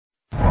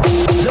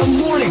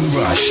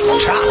Rush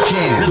Top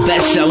 10. The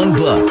best-selling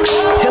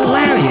books,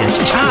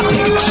 hilarious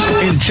topics,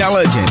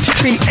 intelligent,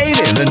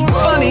 creative, and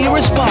funny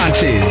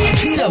responses.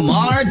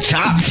 TMR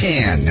Top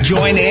 10.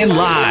 Join in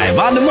live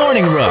on The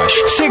Morning Rush,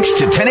 6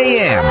 to 10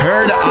 a.m.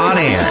 Heard on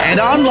air and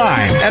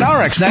online at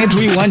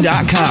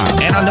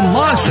rx931.com and on the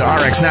Monster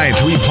RX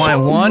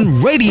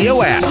 93.1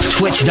 radio app,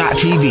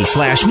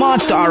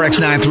 twitch.tv/Monster RX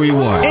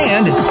 931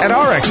 and at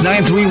RX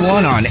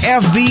 931 on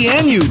FB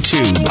and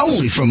YouTube.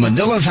 Only from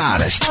Manila's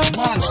hottest,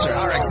 Monster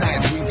RX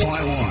 93.1.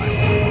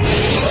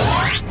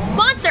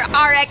 Monster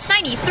RX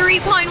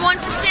 93.1%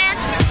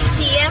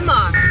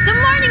 TMR. The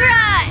Morning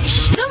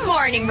Rush. The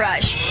Morning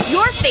Rush.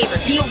 Your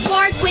favorite, the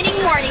award-winning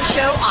morning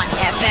show on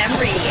FM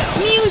radio.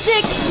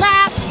 Music,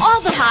 laughs,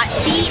 all the hot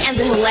tea, and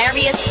the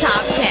hilarious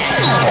top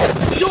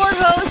 10. Your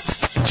hosts,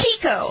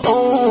 Chico.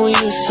 Oh,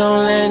 you so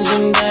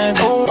legendary.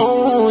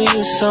 Oh,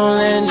 you so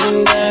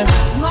legendary.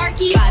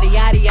 Markki. Yada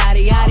yada yada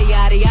yada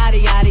yada yada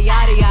yada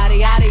yada yada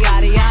yada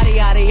yada yada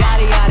yada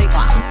yada yada.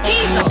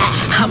 Hazel.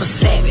 I'm a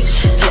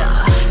savage.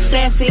 Yeah.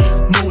 Sassy,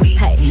 moody,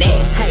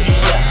 nasty.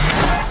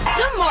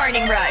 The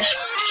Morning Rush.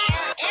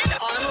 Air and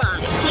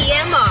online.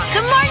 TMR.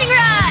 The Morning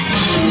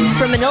Rush.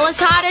 From Manila's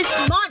hottest,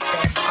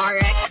 Monster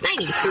RX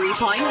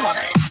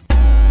 93.1.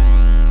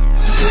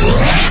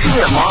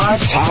 TMR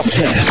Top 10.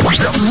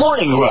 The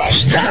Morning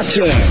Rush Top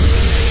 10.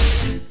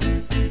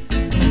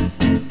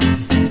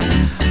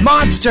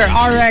 Monster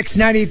RX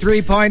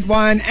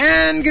 93.1.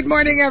 And good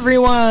morning,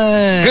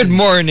 everyone. Good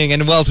morning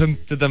and welcome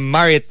to the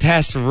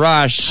Marites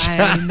Rush.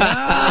 I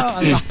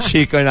know.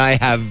 Chico and I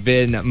have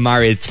been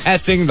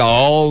Maritesing the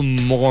whole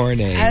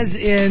morning. As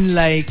in,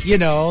 like, you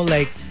know,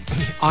 like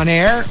on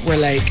air, we're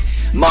like,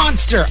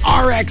 Monster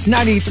RX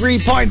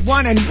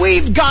 93.1, and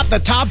we've got the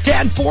top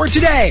 10 for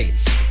today.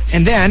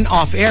 And then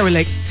off air, we're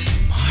like,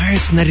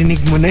 Mars,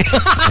 narinig mo na yan.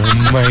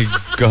 Oh my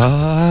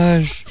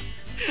gosh.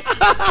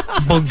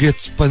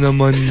 Bagets pa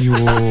naman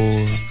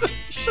yun.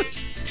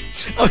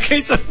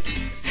 Okay, so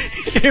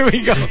here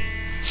we go.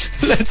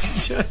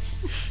 Let's just...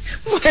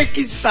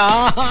 Markki,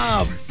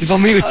 stop! Di ba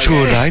may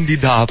utsura? Okay. Hindi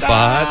dapat.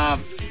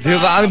 Stop. Di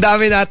ba ang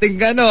dami nating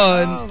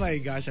ganon? Oh my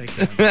gosh, I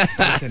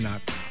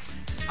cannot.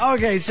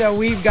 Okay, so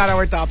we've got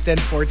our top 10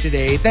 for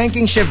today.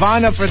 Thanking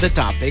Shivana for the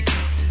topic.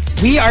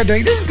 We are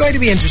doing... This is going to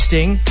be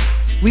interesting.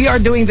 We are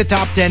doing the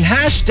top 10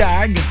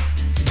 hashtag...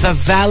 The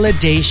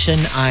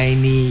validation I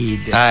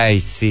need. I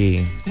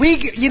see.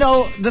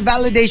 The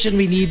validation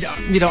we need,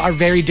 are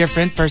very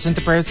different person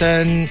to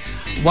person.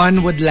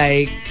 One would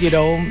like,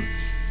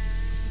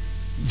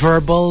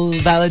 verbal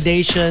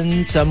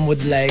validation. Some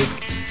would like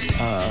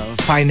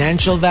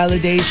financial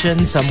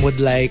validation. Some would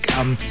like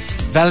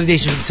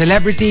validation from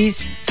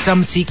celebrities.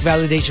 Some seek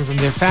validation from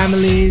their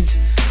families,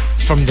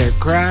 from their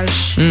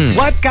crush.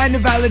 What kind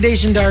of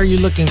validation are you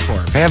looking for?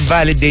 Kaya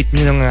validate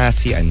nyo nga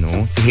si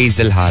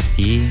Hazel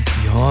Hati.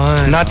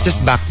 Yun. Not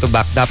just back to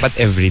back, dapat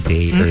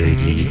everyday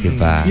early, di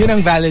ba? Yun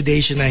ang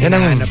validation na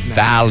hinahanap na.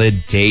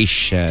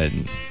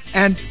 Validation.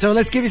 And so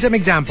let's give you some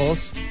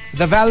examples.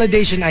 The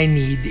validation I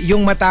need,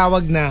 yung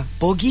matawag na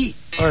pogi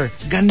or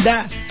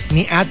ganda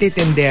ni ate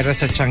tendera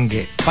sa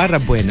Tiangge para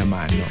buena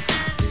mano.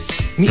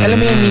 Alam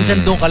mo yun,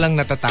 minsan doon ka lang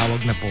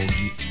natatawag na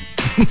pogi.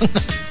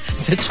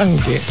 Sa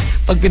Tiangge,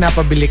 pag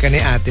pinapabili ka ni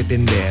ate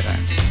tendera.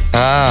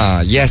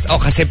 Ah, yes.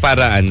 Oh, kasi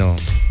para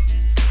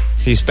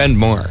so you spend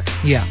more.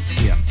 Yeah.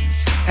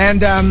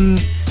 And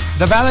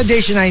the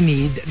validation I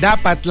need,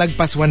 dapat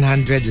lagpas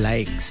 100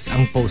 likes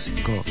ang post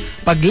ko.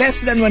 Pag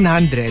less than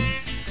 100,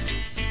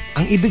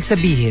 ang ibig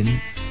sabihin,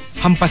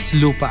 hampas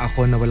lupa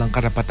ako na walang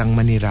karapatang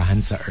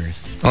manirahan sa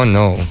earth. Oh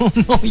no. Oh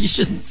no, you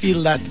shouldn't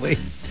feel that way.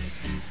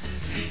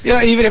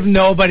 Even if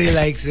nobody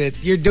likes it,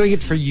 you're doing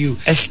it for you.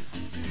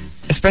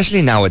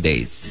 Especially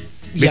nowadays.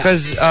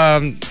 Because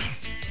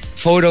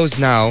photos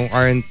now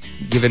aren't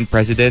given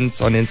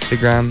precedence on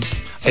Instagram.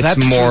 It's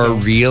That's more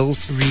true, reels.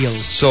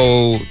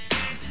 So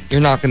you're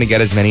not going to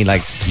get as many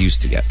likes you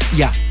used to get.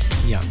 Yeah.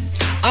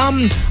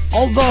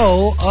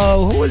 Although,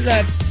 who was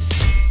that?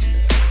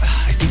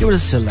 I think it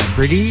was a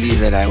celebrity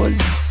that I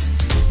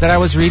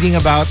was reading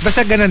about.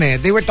 Basta ganun eh.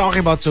 They were talking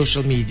about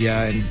social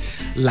media and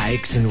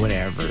likes and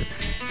whatever.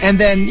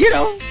 And then,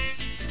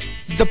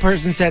 the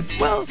person said,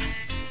 well,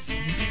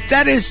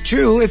 that is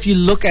true. If you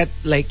look at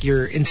like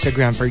your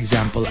Instagram, for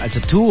example, as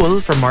a tool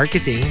for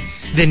marketing,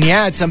 then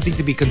yeah, it's something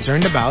to be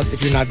concerned about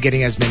if you're not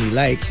getting as many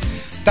likes.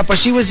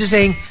 Tapos she was just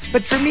saying,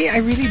 but for me, I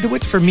really do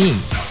it for me.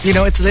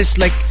 It's just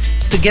like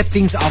to get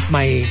things off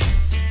my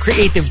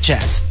creative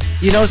chest.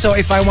 So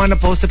if I want to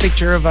post a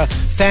picture of a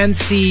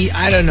fancy,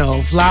 I don't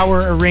know,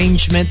 flower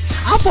arrangement,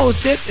 I'll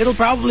post it. It'll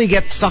probably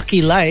get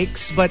sucky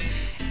likes, but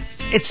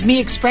it's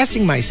me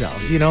expressing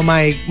myself,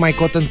 my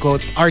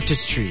quote-unquote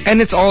artistry.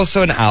 And it's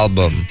also an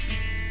album.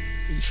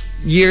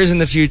 Years in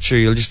the future,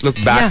 you'll just look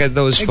back at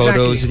those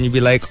photos and you'll be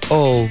like,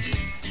 oh,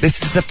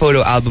 this is the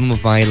photo album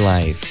of my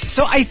life.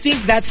 So I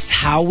think that's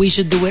how we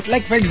should do it.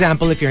 Like, for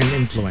example, if you're an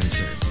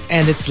influencer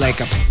and it's like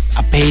a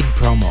paid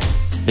promo.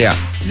 Yeah.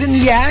 Then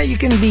yeah, you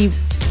can be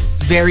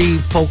very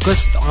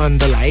focused on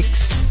the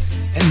likes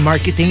and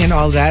marketing and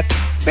all that.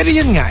 Pero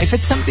yun nga, if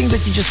it's something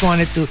that you just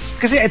wanted to,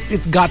 kasi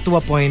it got to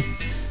a point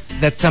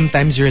that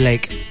sometimes you're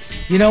like,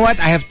 you know what,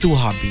 I have two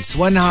hobbies.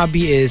 One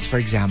hobby is, for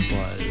example,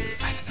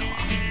 I don't know,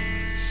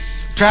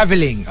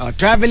 traveling.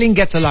 Traveling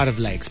gets a lot of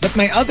likes. But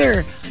my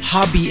other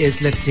hobby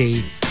is, let's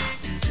say,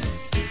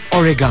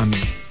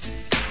 origami.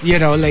 You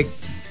know, like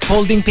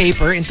folding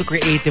paper into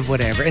creative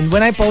whatever. And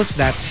when I post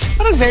that,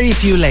 parang very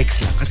few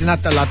likes lang kasi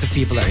not a lot of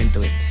people are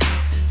into it.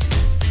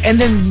 And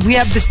then we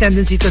have this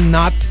tendency to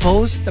not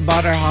post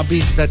about our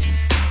hobbies that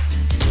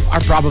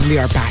are probably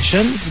our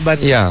passions, but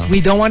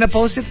we don't want to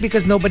post it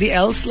because nobody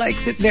else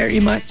likes it very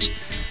much.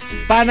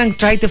 Parang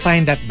try to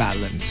find that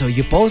balance. So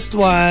you post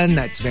one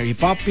that's very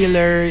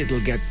popular,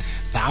 it'll get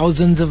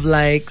thousands of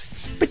likes.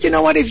 But you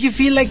know what? If you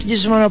feel like you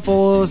just want to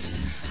post,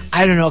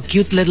 I don't know, a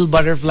cute little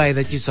butterfly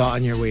that you saw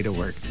on your way to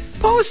work,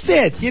 post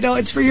it. You know,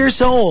 it's for your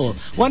soul.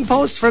 One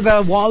post for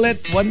the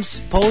wallet, one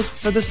post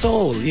for the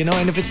soul. You know,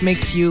 and if it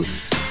makes you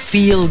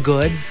feel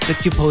good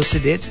that you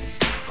posted it,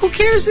 who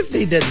cares if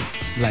they didn't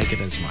like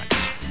it as much?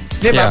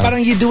 Diba? Yeah.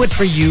 Parang you do it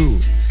for you.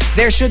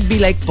 There should be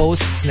like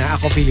posts na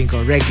ako feeling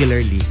ko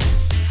regularly.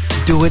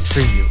 Do it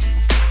for you.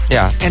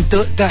 Yeah. And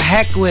to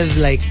heck with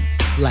like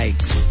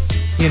likes.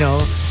 You know,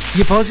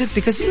 you post it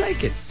because you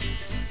like it.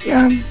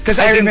 Yeah. Because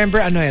I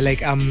remember when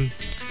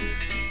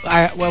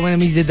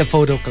we did the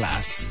photo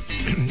class,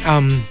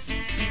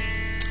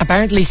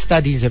 apparently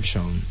studies have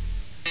shown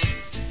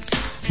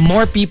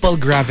more people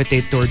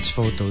gravitate towards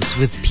photos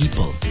with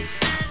people,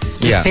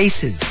 with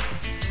faces.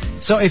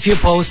 So if you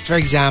post, for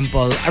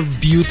example, a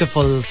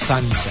beautiful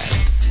sunset,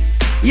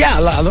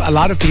 a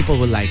lot of people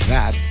will like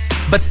that.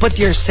 But put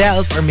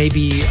yourself or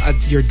maybe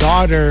your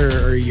daughter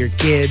or your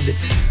kid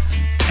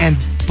and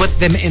put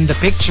them in the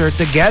picture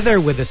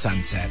together with the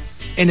sunset,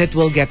 and it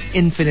will get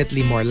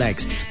infinitely more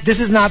likes. This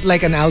is not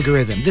like an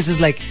algorithm. This is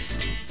like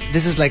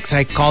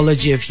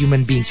psychology of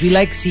human beings. We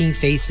like seeing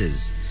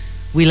faces.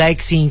 We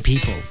like seeing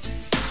people.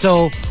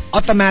 So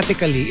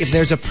automatically, if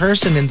there's a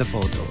person in the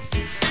photo,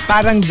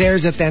 parang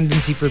there's a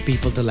tendency for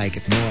people to like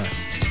it more.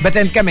 But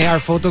then kami, our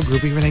photo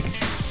group, we were like,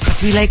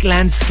 but we like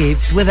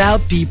landscapes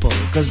without people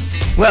because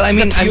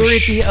the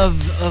purity of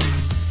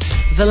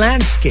the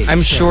landscape.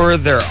 I'm sure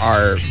there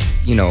are,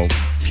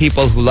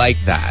 people who like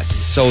that,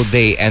 so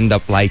they end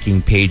up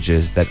liking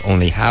pages that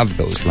only have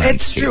those landscapes.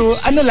 It's true.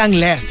 Ano lang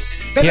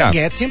less. Pero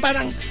gets, yung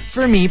parang,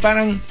 for me,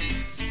 parang,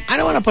 I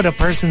don't want to put a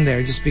person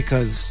there just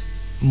because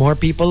more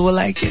people will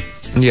like it.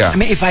 Yeah. I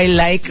mean, if I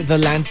like the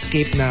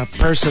landscape na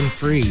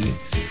person-free,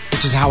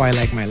 which is how I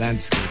like my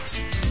landscapes,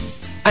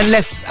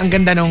 unless ang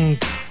ganda nung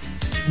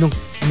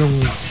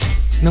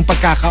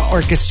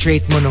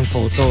pagkaka-orchestrate mo ng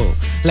photo.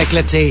 Like,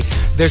 let's say,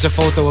 there's a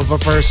photo of a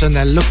person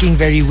looking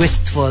very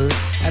wistful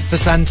at the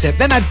sunset.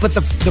 Then I'd put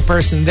the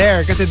person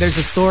there because there's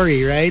a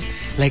story, right?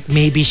 Like,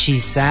 maybe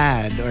she's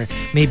sad or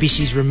maybe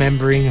she's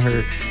remembering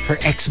her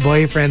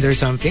ex-boyfriend or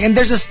something. And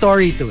there's a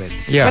story to it.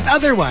 Yeah. But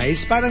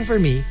otherwise, parang for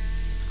me,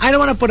 I don't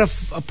want to put a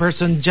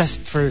person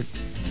just for,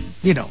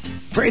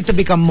 for it to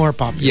become more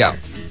popular. Yeah.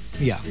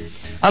 Yeah.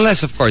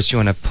 Unless, of course, you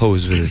want to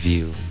pose with a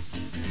view.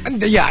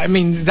 And yeah, I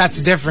mean,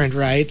 that's different,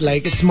 right?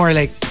 Like, it's more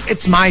like,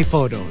 it's my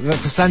photo. The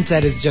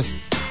sunset is just,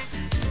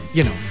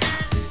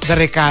 the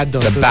recado.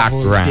 The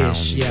background. The whole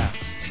dish. Yeah.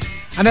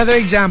 Another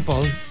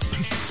example.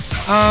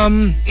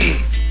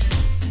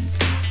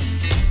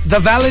 The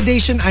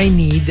validation I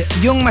need,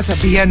 yung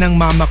masabihan ng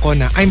mama ko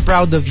na, I'm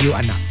proud of you,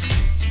 anak.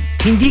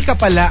 Hindi ka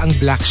pala ang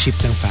black sheep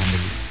ng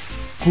family.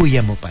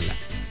 Kuya mo pala.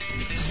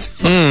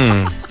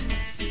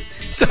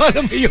 So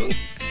ano ba yung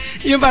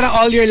parang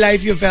all your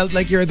life you felt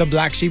like you're the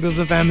black sheep of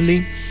the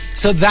family?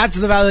 So that's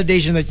the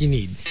validation that you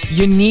need.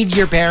 You need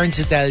your parents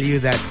to tell you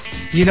that,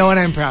 you know what,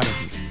 I'm proud of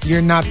you.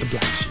 You're not the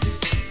black sheep.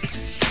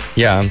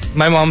 Yeah,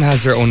 my mom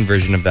has her own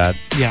version of that.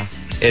 Yeah.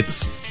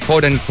 It's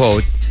quote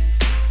unquote,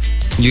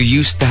 you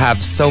used to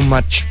have so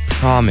much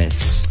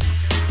promise.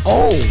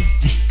 Oh.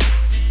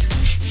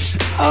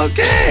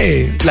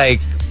 Okay. Like,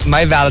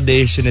 my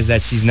validation is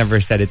that she's never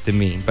said it to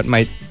me. But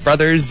my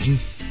brothers,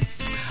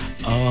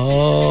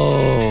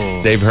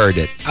 they've heard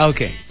it.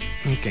 Okay.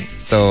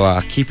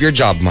 So, keep your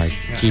job, Mark.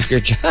 Yeah. Keep your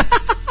job.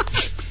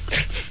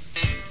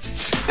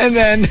 And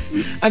then,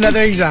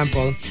 another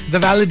example, the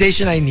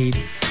validation I need,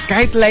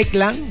 kahit like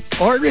lang,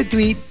 or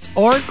retweet,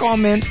 or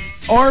comment,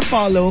 or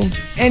follow,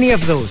 any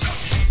of those.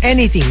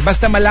 Anything.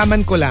 Basta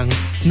malaman ko lang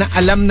na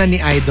alam na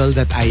ni Idol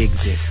that I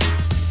exist.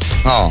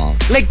 Oh.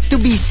 Like, to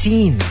be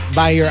seen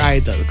by your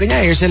idol.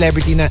 Kunya, your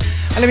celebrity na,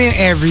 alam mo yung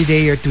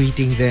everyday you're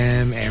tweeting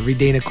them,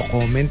 everyday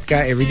nagko-comment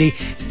ka, everyday,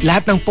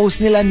 lahat ng post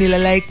nila,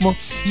 nilalike mo.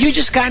 You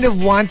just kind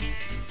of want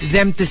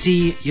them to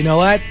see, you know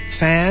what,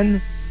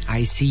 fan,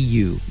 I see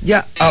you.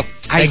 Yeah.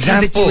 I see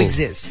that you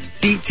exist.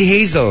 See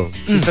Hazel.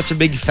 She's such a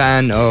big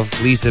fan of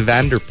Lisa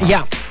Vanderpump.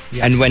 Yeah.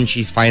 And when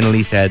she's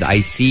finally said,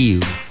 I see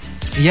you.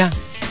 Yeah.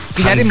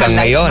 Kunyari, hanggang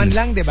ngayon. Man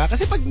lang, diba?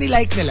 Kasi pag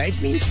nilike nila, it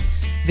means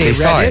they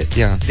saw read it,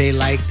 yeah. They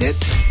liked it,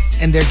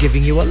 and they're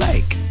giving you a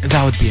like.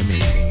 That would be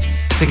amazing.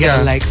 To get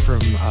a like from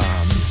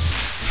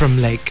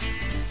like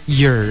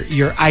your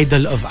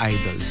idol of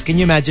idols. Can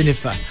you imagine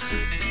if I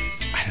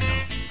don't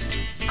know,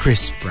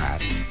 Chris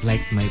Pratt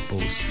liked my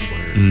post,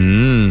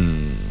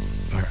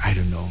 or I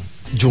don't know,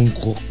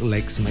 Jungkook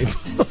likes my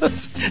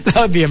post.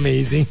 That would be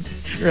amazing,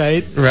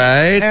 right?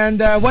 Right. And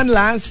one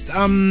last,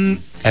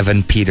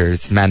 Evan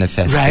Peters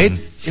manifesting. right?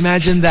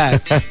 Imagine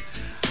that.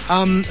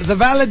 The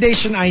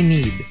validation I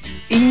need.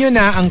 Inyo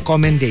na ang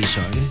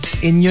commendation.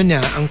 Inyo na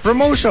ang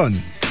promotion.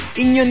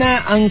 Inyo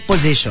na ang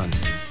position.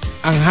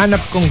 Ang hanap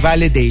kong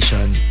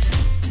validation,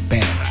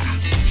 pera.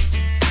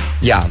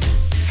 Yeah.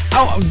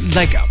 Oh,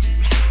 like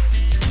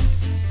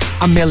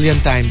a million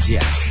times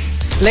yes.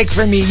 Like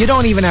for me, you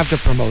don't even have to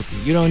promote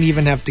me. You don't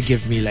even have to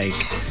give me like,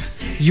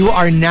 you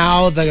are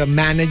now the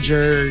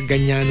manager,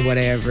 ganyan,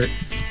 whatever.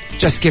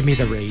 Just give me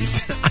the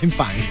raise. I'm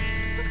fine.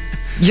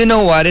 You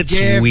know what? It's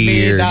Give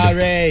weird. me the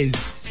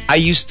raise. I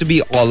used to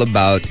be all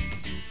about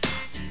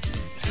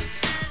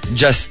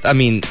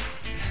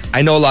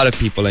I know a lot of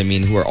people,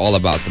 who are all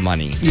about the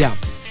money. Yeah.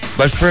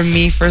 But for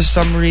me, for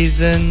some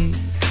reason,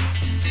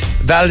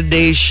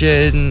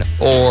 validation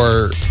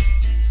or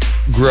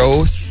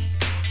growth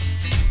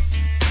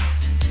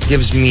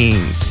gives me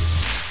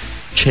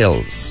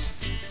chills.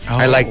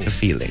 I like the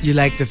feeling. You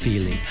like the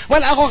feeling.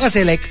 Well, ako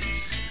kasi like,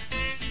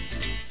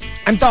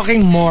 I'm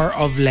talking more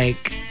of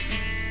like,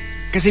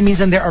 kasi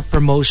minsan there are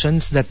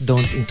promotions that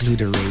don't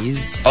include a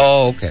raise.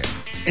 Oh, okay.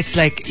 It's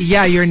like,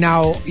 yeah, you're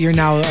now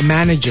a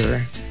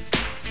manager,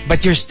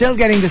 but you're still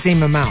getting the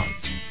same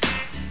amount.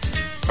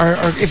 Or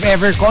if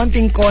ever,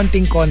 konting,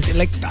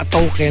 like a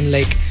token,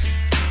 like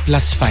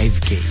plus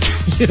 5K.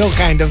 You know,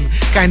 kind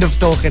of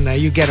token na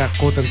you get a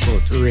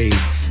quote-unquote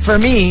raise. For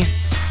me,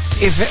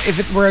 if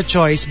it were a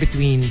choice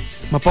between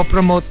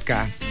mapopromote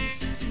ka,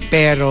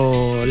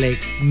 pero like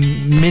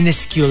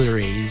minuscule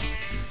raise.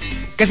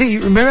 Kasi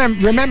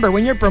remember,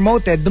 when you're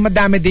promoted,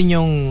 dumadami din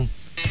yung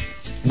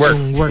work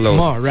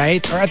mo,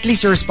 right? Or at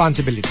least your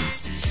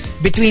responsibilities.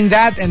 Between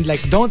that and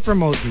like, don't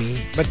promote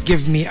me, but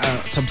give me a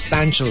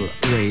substantial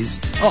raise.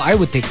 Oh, I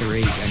would take the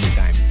raise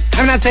anytime.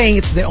 I'm not saying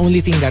it's the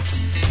only thing that's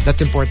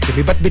important to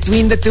me, but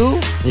between the two,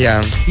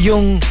 yeah,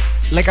 yung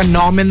like a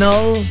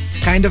nominal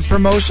kind of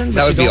promotion, but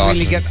that would you don't be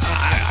awesome. really get.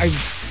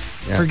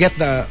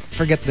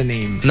 Forget the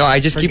name. No, I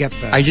just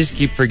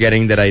keep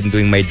forgetting that I'm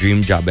doing my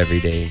dream job every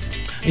day.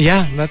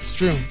 Yeah, that's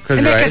true.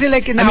 And right? Kasi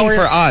like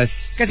for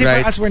us, kasi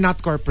right? for us, we're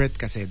not corporate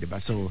kasi,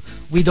 diba? So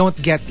we don't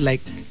get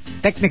like,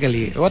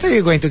 technically, what are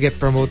you going to get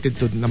promoted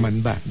to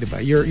naman ba,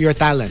 diba? Your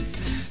talent.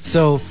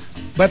 So,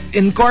 but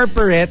in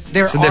corporate,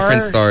 it's a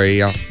different story.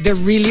 Yeah. There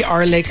really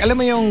are like, alam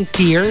mo yung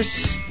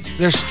tiers,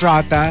 there's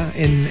strata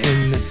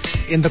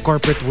in the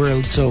corporate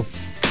world. So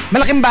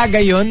malaking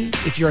bagay yun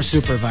if you're a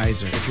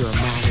supervisor, if you're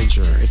a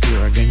manager, if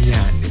you're a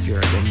ganyan.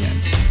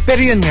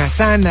 Pero yun nga,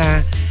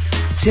 sana,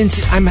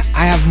 since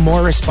I have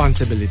more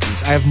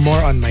responsibilities, I have more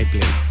on my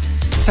plate,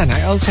 sana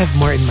I also have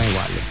more in my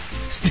wallet.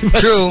 Diba?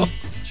 True.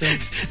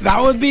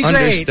 That would be great.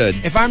 Understood.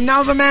 If I'm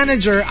now the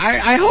manager,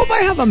 I hope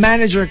I have a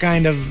manager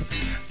kind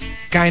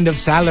of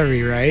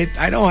salary, right?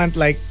 I don't want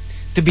like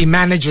to be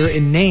manager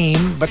in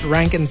name, but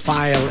rank and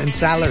file in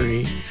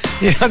salary.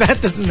 You know, that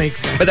doesn't make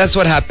sense. But that's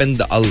what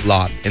happened a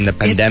lot in the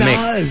pandemic. It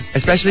does.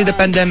 Especially the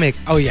pandemic.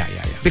 Oh, yeah.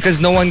 Because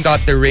no one got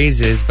their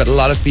raises, but a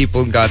lot of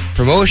people got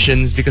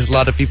promotions because a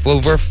lot of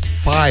people were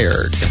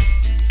fired.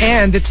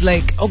 And it's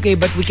like, okay,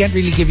 but we can't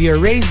really give you a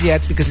raise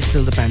yet because it's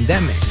still the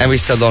pandemic. And we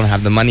still don't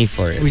have the money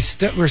for it.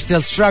 We're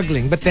still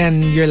struggling. But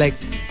then you're like,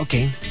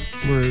 okay,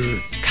 we're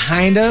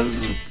kind of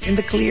in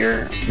the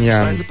clear as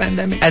far as the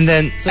pandemic.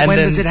 So when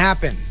does it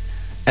happen?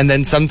 And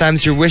then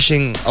sometimes you're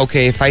wishing,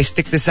 okay, if I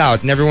stick this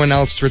out and everyone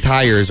else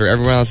retires or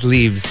everyone else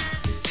leaves,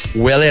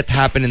 will it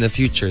happen in the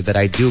future that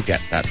I do get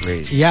that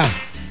raise? Yeah.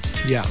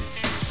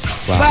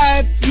 Wow.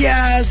 But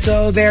yeah,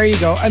 so there you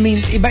go. I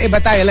mean, iba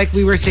tayo. Like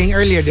we were saying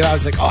earlier, I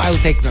was like, oh, I'll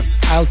take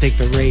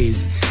the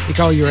raise.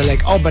 Ikaw, you were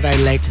like, oh, but I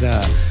like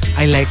the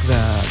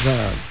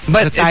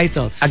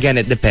title. Again,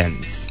 it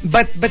depends.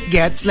 But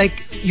gets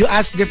like, you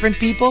ask different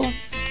people,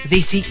 they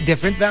seek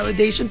different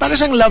validation. Para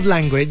siyang love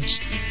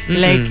language.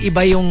 Like,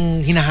 iba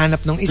yung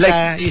hinahanap ng isa.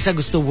 Like, isa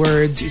gusto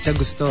words, isa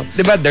gusto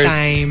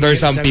time.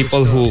 There's some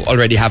people who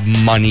already have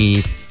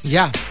money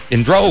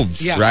in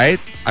droves, right?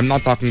 I'm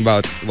not talking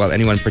about,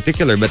 anyone in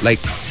particular, but like,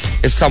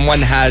 if someone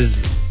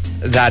has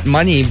that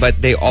money, but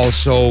they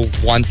also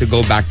want to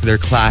go back to their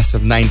class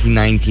of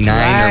 1999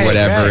 or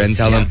whatever and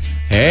tell them,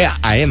 hey,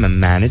 I am a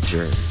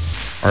manager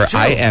or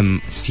I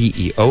am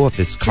CEO of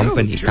this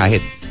company. True.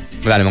 Kahit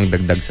wala namang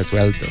dagdag sa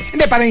sweldo.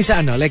 Hindi, parang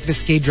sa like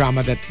this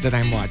K-drama that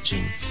I'm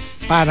watching.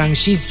 Parang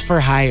she's for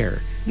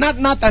hire. Not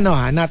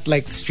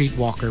like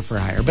streetwalker for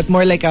hire, but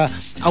more like a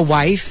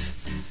wife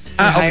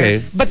for hire.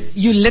 Okay. But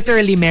you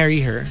literally marry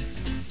her.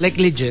 Like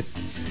legit.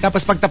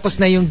 Tapos pagtapos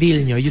na yung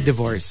deal nyo, you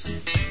divorce.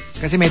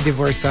 Kasi may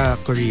divorce sa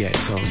Korea.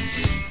 So,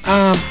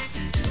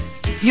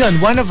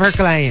 one of her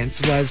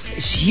clients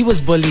he was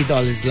bullied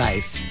all his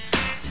life.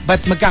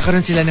 But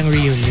magkakaroon sila ng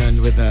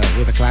reunion with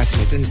the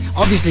classmates. And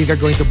obviously,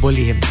 they're going to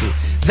bully him too.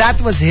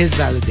 That was his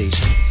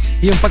validation.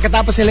 Yung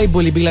pagkatapos nila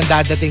i-bully, biglang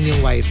dadating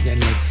yung wife niya.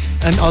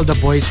 And all the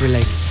boys were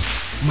like,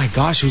 oh my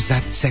gosh, who's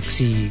that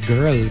sexy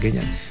girl?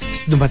 Ganyan.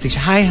 Tapos dumating siya,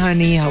 hi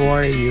honey, how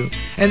are you?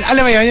 And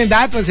alam mo yun,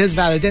 that was his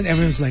Valentine.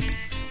 Everyone was like,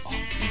 oh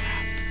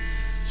crap.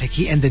 Like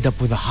he ended up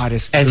with the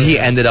hottest And girl. he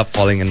ended up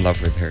falling in love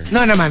with her.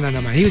 No naman.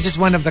 He was just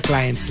one of the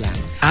clients lang.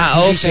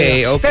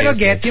 Okay. Pero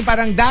gets yung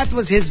parang that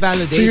was his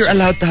validation. So you're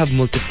allowed to have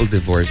multiple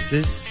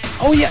divorces?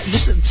 Oh yeah,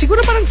 just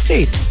siguro parang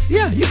states.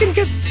 Yeah, you can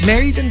get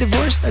married and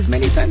divorced as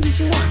many times as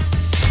you want.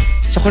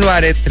 So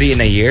kunwari 3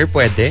 in a year,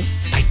 pwede?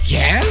 I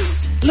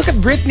guess. Look at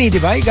Britney,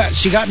 diba?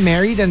 She got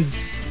married and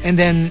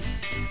then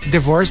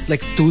divorced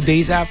like 2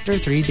 days after,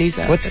 3 days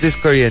after. What's this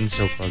Korean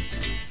show called?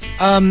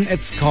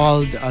 It's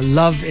called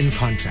Love in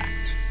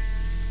Contract.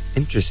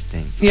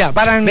 Interesting. Yeah,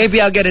 parang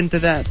maybe I'll get into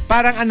that.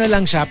 Parang ano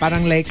lang siya,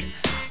 parang like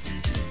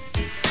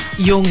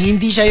yung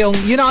hindi siya yung,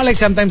 you know, like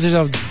sometimes there's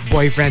a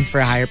boyfriend for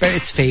hire, pero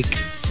it's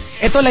fake.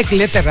 Ito like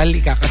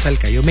literally kakasal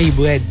kayo, may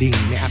wedding,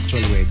 may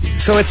actual wedding.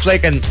 So it's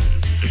like an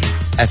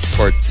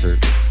escort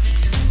service.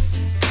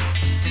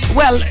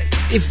 Well,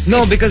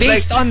 because like,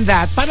 based on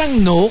that,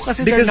 parang no,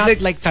 kasi they're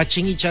not like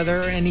touching each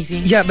other or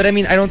anything. Yeah, but I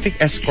mean, I don't think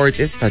escort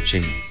is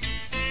touching.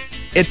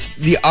 It's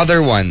the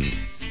other one.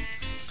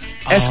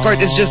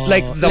 Escort is just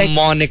like the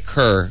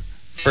moniker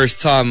for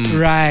some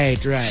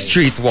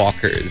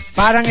streetwalkers.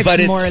 Parang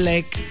it's more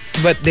like...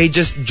 But they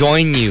just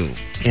join you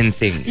in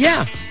things.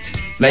 Yeah.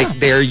 Like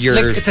they're your...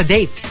 Like it's a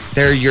date.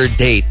 They're your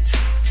date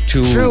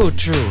to True.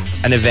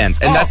 an event.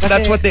 And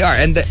that's what they are.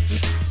 And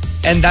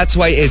that's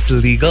why it's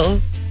legal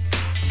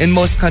in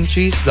most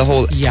countries, the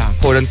whole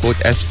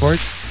quote-unquote escort,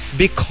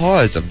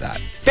 because of that.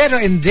 Pero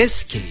in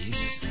this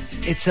case,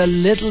 it's a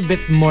little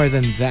bit more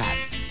than that.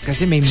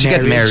 Kasi may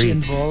marriage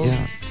involved.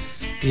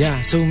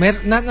 Yeah, so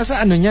nasa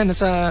ano niya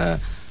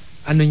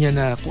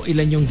na kung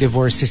ilan yung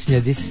divorces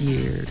niya this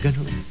year,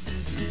 ganun.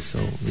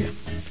 So, yeah.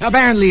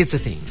 Apparently it's a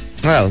thing.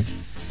 Well,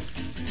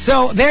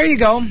 so there you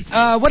go.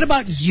 What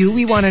about you?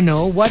 We want to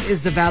know, what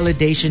is the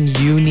validation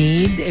you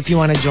need? If you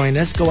want to join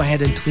us, go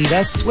ahead and tweet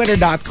us,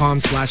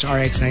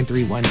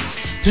 twitter.com/RX931.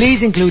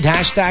 Please include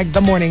hashtag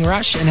The Morning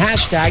Rush and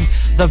hashtag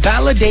The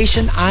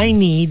Validation I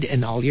Need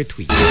in all your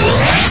tweets.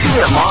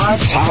 TMR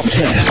Top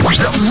 10.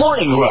 The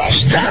Morning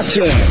Rush Top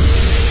 10.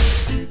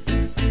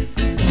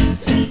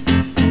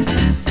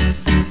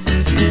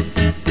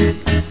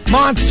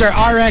 Monster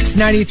RX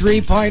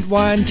 93.1.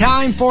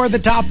 Time for the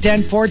top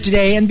 10 for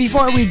today. And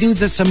before we do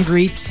some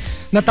greets,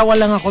 natawa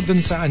lang ako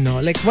dun sa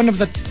like one of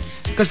the...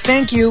 Because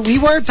thank you. We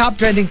were top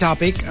trending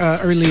topic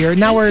earlier.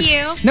 Now we're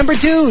number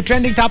 2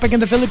 trending topic in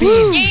the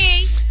Philippines.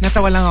 Yay!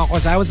 Natawa lang ako.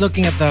 So I was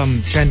looking at the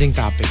trending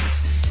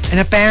topics. And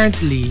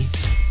apparently,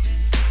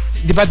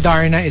 di ba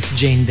Darna is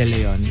Jane De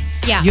Leon?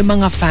 Yeah. Yung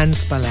mga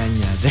fans pala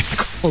niya, they're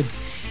called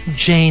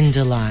Jane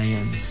De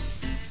Lions.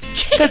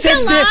 Kasi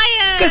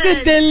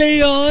De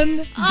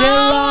Leon.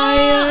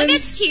 Oh,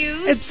 that's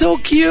cute. It's so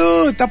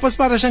cute. Tapos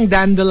para siyang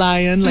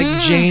Dandelion, like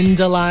Jane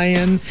De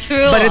Lion.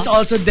 True. But it's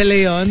also De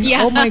Leon.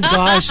 Yeah. Oh my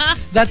gosh.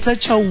 That's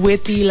such a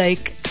witty,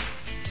 like,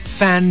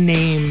 fan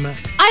name.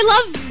 I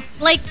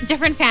love, like,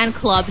 different fan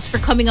clubs for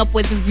coming up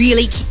with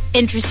really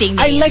interesting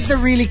names. I like the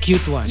really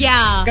cute ones.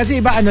 Yeah.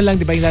 Kasi iba ano lang,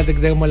 di ba?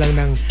 Iladagdag mo lang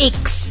ng...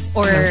 X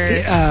or...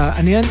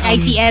 ano yan?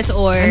 ICS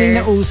or... Ano yung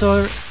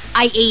nauso?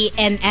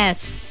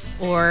 IANS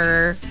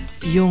or...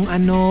 Yung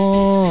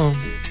ano...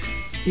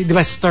 Di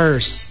ba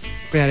Stirs?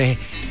 Kunyari...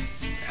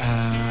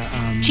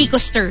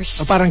 Chico Stirs.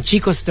 O parang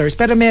Chico Stirs.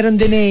 Pero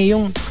meron din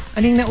yung...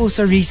 Anong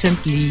nauso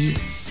recently?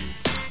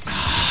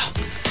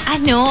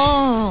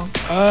 Ano?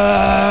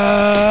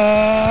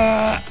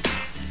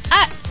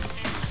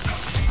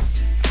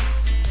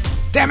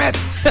 Damn it!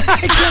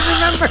 I can't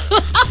remember.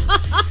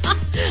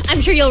 I'm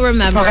sure you'll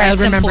remember okay, at I'll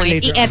some remember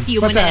point. later. I-FU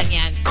mo na lang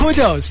yan.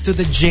 Kudos to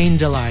the Jane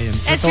De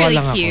Lions. That's Natawa really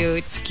lang cute.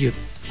 Ako. It's cute.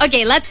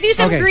 Okay, let's do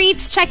some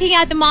greets. Checking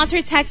out the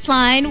Monster text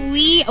line.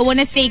 We want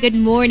to say good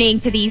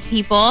morning to these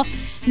people.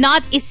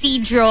 Not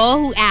Isidro,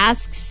 who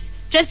asks,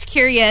 just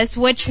curious,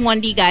 which one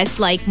do you guys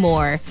like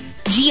more?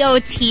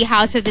 GOT,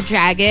 House of the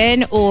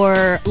Dragon,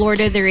 or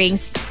Lord of the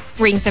Rings,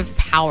 Rings of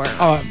Power?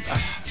 Oh,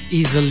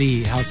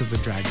 easily House of the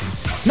Dragon.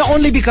 No,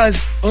 only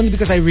because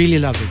I really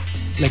love it,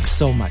 like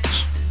so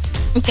much.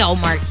 Ikaw,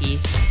 Markki.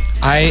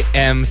 I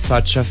am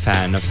such a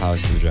fan of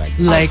House of the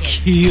Dragon. Like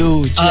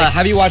huge. Like,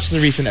 have you watched the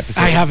recent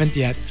episode? I haven't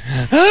yet.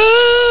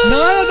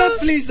 No,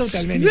 please don't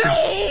tell me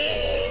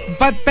anything.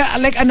 But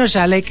like ano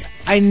siya, like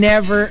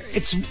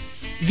it's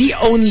the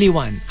only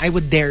one, I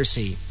would dare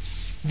say,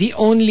 the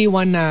only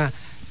one na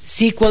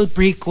sequel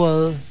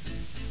prequel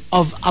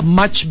of a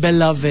much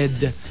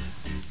beloved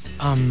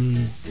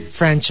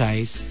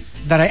franchise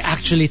that I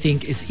actually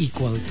think is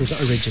equal to the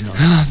original.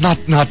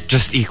 Not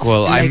just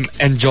equal. Like, I'm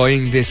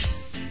enjoying this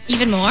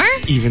even more.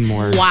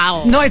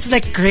 Wow. No, it's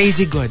like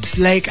crazy good.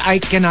 Like I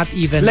cannot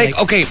even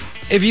okay,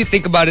 if you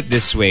think about it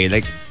this way,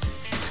 like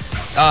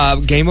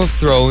Game of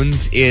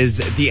Thrones is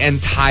the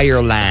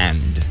entire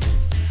land.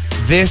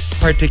 This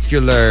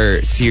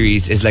particular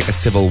series is like a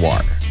civil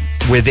war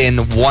within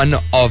one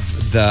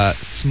of the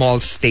small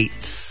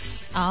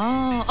states.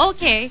 Oh,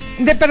 okay.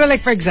 Hindi, pero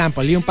like for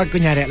example, yung pag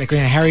kunyari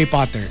Harry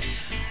Potter.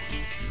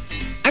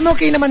 I'm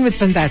okay naman with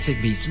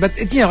Fantastic Beasts, but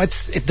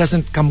it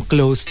doesn't come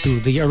close to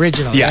the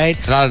original, right?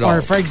 Not at all.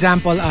 Or for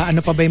example,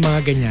 ano pa ba yung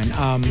mga ganyan?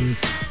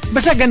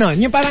 Basta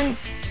ganon. Yung parang,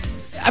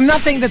 I'm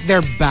not saying that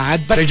they're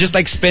bad, but they're just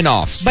like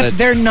spin-offs. But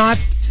they're not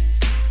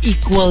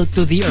equal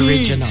to the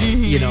original,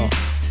 you know.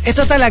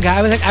 Ito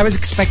talaga, I was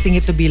expecting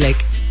it to be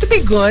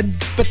good,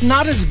 but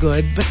not as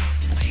good. But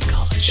my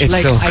gosh,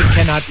 I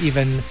cannot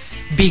even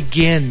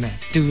begin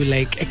to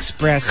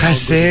express.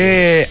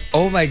 Kasi,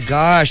 oh my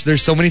gosh,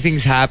 there's so many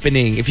things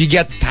happening. If you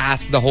get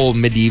past the whole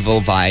medieval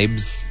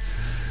vibes,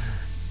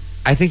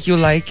 I think you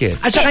like it.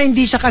 At saka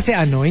hindi siya kasi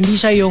hindi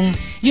siya yung,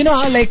 you know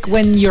how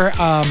when you're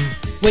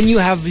when you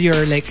have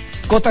your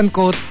quote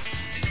unquote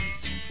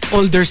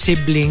older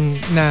sibling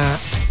na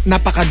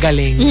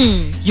napakagaling,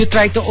 you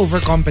try to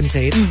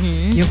overcompensate.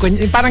 Yung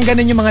parang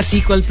ganun yung mga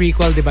sequel,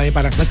 prequel, di ba? Yung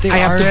parang I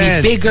have to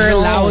be bigger,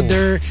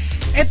 louder.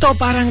 Ito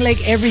parang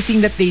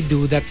everything that they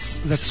do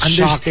that's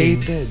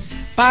understated.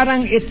 Shocking.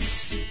 Parang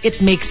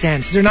it makes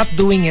sense. They're not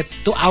doing it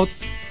to out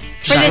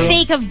for the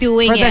sake of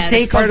doing it. For the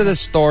sake part of the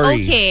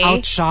story. Okay.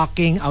 Out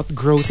shocking, out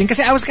grossing.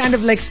 Kasi I was kind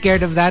of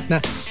scared of that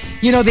na,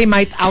 you know, they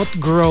might out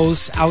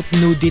gross, out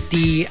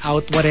nudity,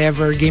 out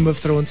whatever, Game of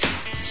Thrones,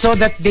 so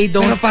that they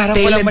don't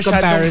pale in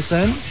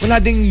comparison.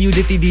 Wala ding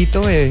nudity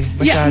dito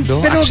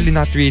Masyado. Pero, actually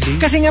not really.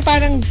 Kasi nga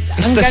parang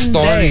ang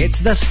ganda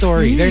It's the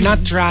story. They're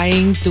not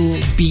trying to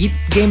beat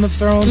Game of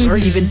Thrones or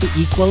even to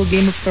equal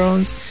Game of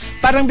Thrones.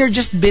 Parang they're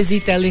just busy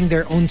telling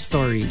their own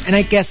story. And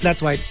I guess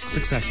that's why it's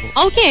successful.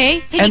 Okay.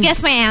 Can you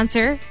guess my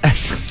answer?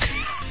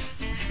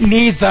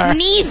 Neither.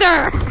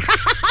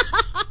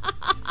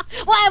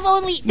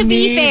 Well, to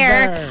be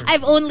fair,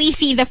 I've only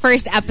seen the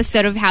first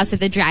episode of House of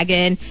the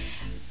Dragon.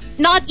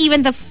 Not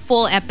even the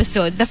full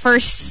episode. The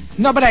first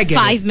but I get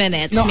 5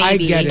 minutes, no,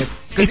 maybe. I get it.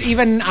 Because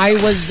even I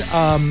was,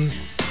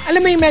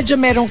 alam mo yung medyo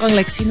meron kang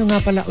sino nga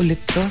pala ulit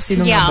to?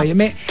 Sino nga ba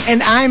yun? And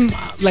I'm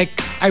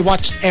I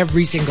watched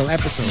every single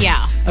episode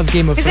of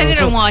Game of Thrones. Because I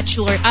didn't watch,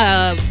 what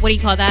do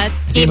you call that?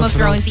 Game of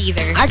Thrones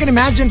either. I can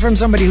imagine from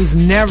somebody who's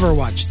never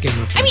watched Game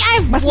of Thrones. I mean,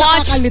 I've Mas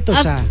watched,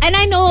 siya. and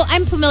I know,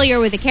 I'm familiar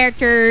with the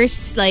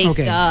characters.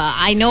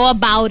 I know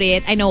about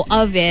it, I know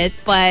of it,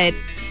 but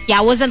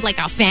I wasn't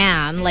a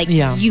fan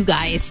you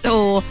guys.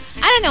 So,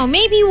 I don't know,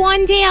 maybe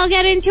one day I'll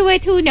get into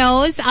it, who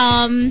knows?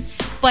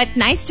 But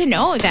nice to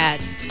know that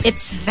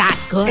it's that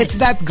good. It's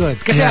that good.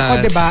 Kasi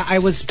ako, diba, I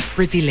was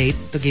pretty late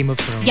to Game of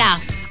Thrones. Yeah.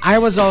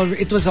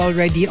 It was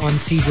already on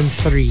season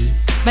 3.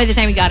 By the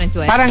time we got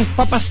into it. Parang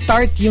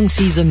papastart yung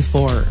season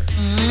 4.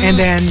 And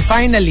then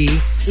finally,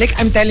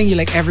 I'm telling you,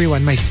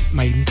 everyone, my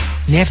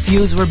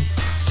nephews were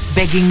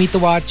begging me to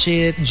watch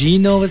it.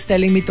 Gino was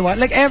telling me to watch.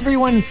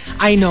 Everyone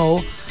I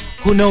know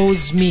who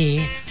knows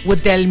me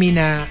would tell me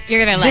na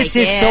you're gonna this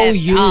is so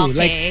you.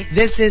 Okay.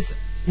 This is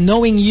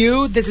knowing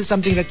you, this is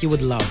something that you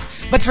would love.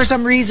 But for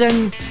some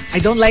reason, I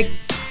don't like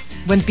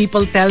when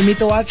people tell me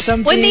to watch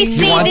something. When they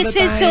say this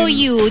is so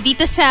you,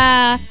 dito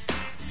sa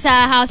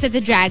House of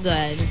the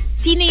Dragon,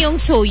 sino yung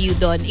so you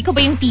doon? Ikaw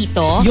ba yung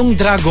tito? Yung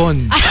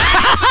dragon.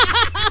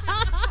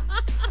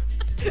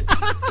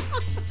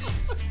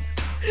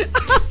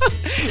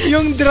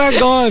 Yung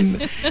dragon.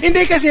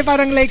 Hindi kasi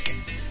parang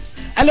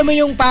alam mo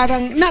yung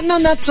parang,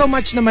 not so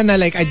much naman na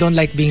I don't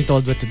like being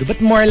told what to do, but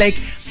more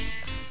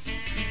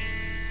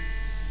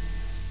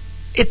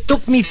it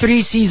took me 3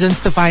 seasons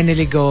to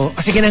finally go,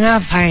 sige na nga,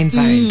 fine.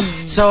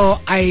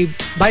 So,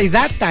 by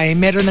that time,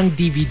 meron ng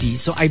DVD.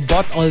 So, I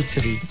bought all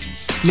 3.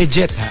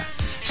 Legit, ha?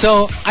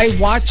 So, I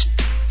watched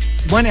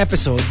 1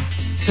 episode.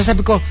 So,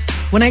 sabi ko,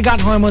 when I got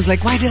home, I was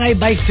like, why did I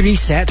buy 3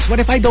 sets? What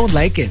if I don't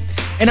like it?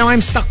 And now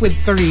I'm stuck with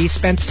 3,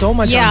 spent so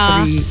much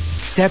on 3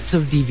 sets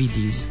of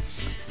DVDs.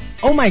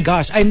 Oh my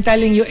gosh, I'm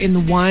telling you,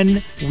 in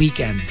 1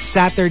 weekend,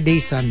 Saturday,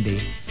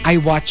 Sunday, I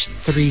watched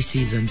 3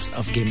 seasons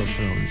of Game of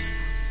Thrones.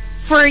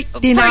 For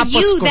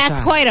you,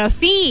 that's quite a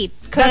feat.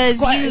 Because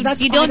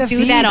you don't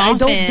do that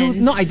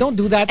often. I don't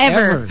do that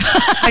ever.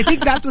 I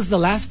think that was the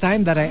last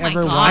time that I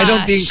ever watched. I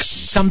don't think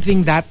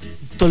something that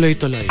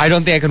tuloy-tuloy. I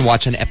don't think I can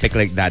watch an epic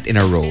like that in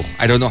a row.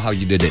 I don't know how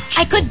you did it.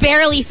 I could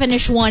barely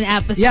finish 1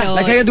 episode. Yeah,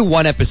 I can do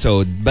 1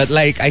 episode, but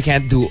I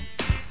can't do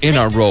in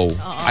a row.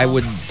 I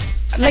would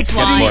 3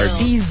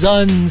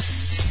 seasons.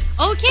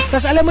 Okay.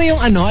 Tapos alam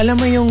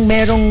mo yung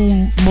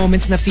merong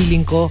moments na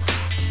feeling ko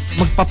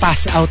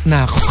magpa-pass out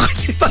na ako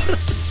kasi parang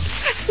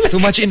too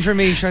much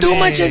information.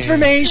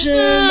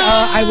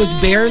 I was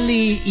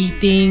barely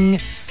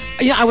eating.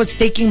 I was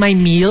taking my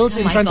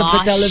meals in front of the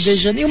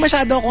television. Yung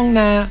masyado akong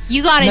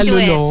you got into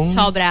nalulong. It.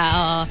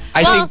 Sobra.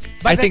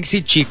 I think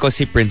si Chico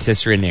si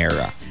Princess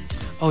Rhaenyra.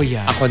 Oh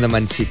yeah. Ako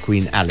naman si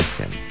Queen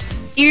Alicent.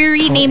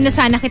 I-rename na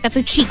sana kita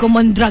to Chico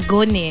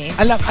Mondragon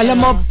Alam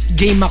mo,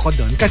 game ako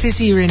doon. Kasi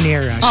si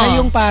Rhaenyra,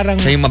 siya yung parang...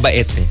 Siya yung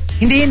mabait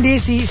Hindi.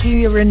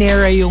 Si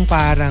Rhaenyra yung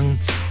parang...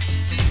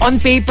 On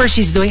paper,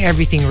 she's doing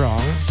everything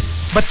wrong.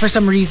 But for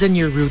some reason,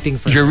 you're rooting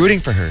for her. You're rooting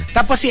for her.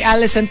 Tapos si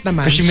Alicent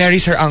naman... Because she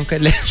marries her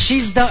uncle.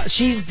 She's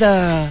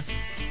the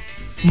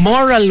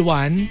moral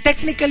one.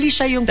 Technically,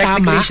 siya yung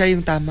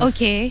tama.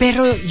 Okay.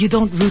 Pero you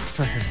don't root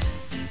for her.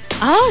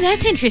 Oh,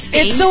 that's interesting.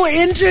 It's so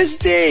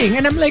interesting.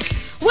 And I'm like...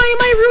 Why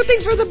am I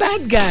rooting for the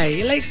bad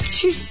guy? Like,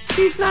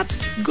 she's not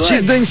good.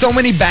 She's doing so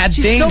many bad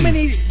things. So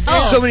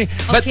many.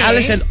 But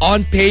Allison,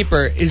 on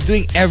paper, is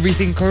doing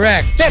everything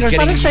correct. Pero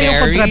parang siya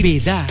yung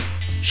kontrabida.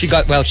 She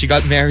got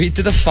married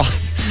to the father.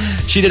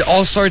 She did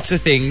all sorts of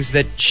things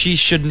that she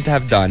shouldn't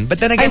have done. But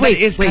then again, wait,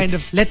 kind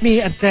of... Let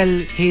me tell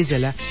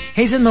Hazel,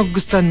 Hazel,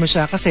 magustuhan mo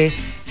siya kasi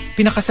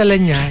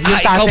pinakasalan niya yung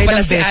tatay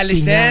ng si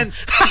bestie niya.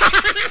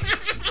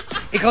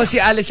 Ikaw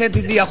si Alicent,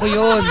 hindi ako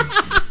yun.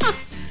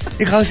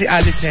 Ikaw si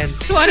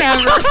Alicent.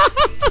 Whatever.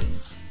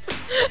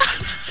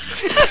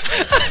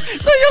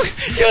 So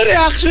yung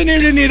reaction ni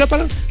Renira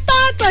parang,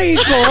 tatay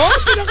ko?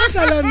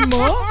 Pinakasalan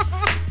mo?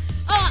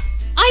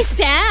 I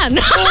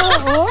stand.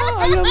 Oo,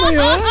 alam mo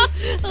yun?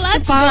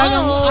 Let's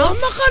parang, go.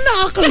 Ama ka na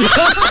akala.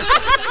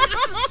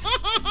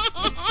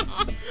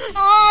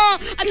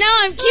 Now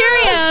I'm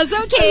curious.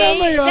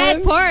 Okay, that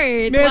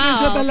part. Meron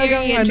siya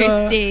talagang very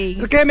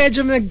interesting. Kaya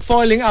medyo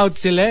nag-falling out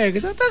sila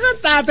Kasi talagang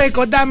tatay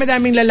ko,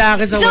 dami-daming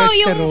lalaki sa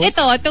Westeros.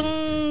 So yung itong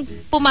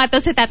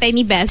pumatol sa tatay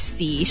ni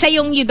Bestie, siya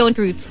yung you don't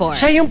root for.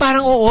 Siya yung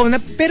parang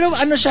pero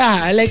ano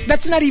siya, like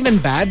that's not even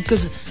bad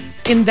because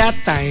in that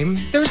time,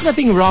 there was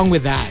nothing wrong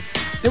with that.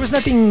 There was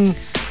nothing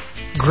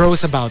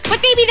gross about it.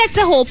 But maybe that's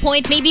the whole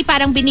point. Maybe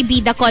parang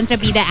binibida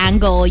kontrabida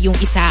angle yung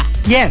isa.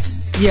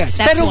 Yes. That's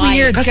pero why.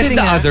 weird kasi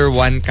the other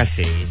one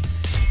kasi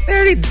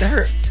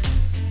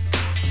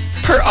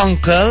her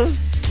uncle.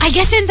 I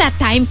guess in that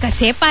time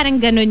kasi parang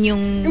ganun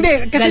yung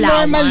Hindi, kasi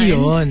galawan. normal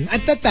yun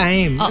at the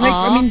time.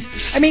 Like,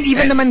 I mean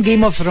even naman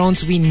Game of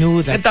Thrones, we knew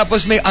that. And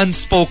tapos may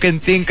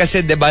unspoken thing kasi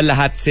 'di ba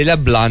lahat sila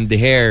blonde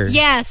hair.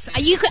 Yes,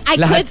 I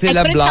Lahat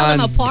sila couldn't tell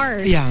them blonde.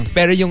 apart. Yeah.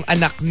 Pero yung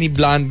anak ni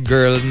blonde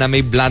girl na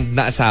may blonde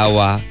na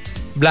asawa,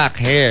 black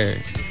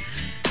hair.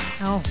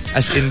 Oh.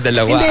 As in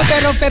dalawa. Hindi,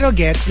 pero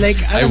gets, like,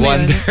 I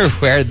wonder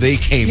where they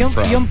came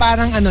from. Yung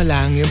parang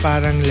yung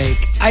parang like,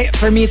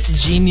 for me it's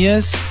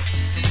genius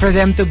for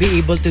them to be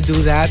able to do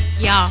that.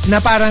 Yeah.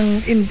 Na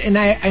parang, and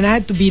I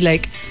had to be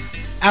like,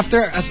 up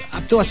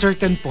to a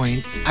certain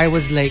point, I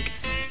was like,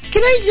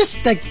 can I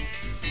just like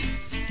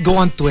go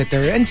on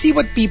Twitter and see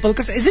what people,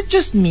 because is it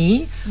just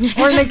me?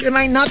 Or like, am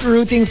I not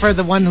rooting for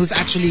the one who's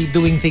actually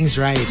doing things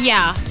right?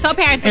 Yeah. So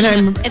apparently,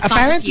 it's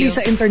apparently not just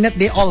you. sa internet,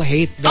 they all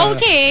hate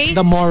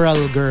the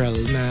moral girl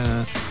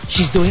na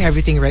she's doing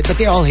everything right, but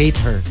they all hate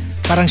her.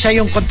 Parang siya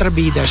yung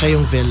kontrabida, siya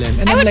yung villain.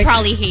 And I I'm would like,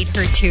 probably hate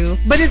her too.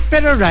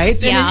 Pero right?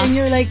 Yeah. And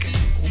you're like,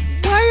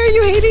 why are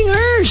you hating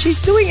her? She's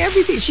doing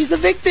everything. She's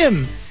the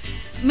victim.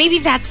 Maybe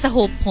that's the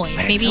whole point.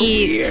 But Maybe, it's so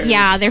weird.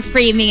 yeah, they're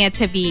framing it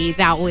to be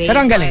that way. Pero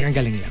ang galing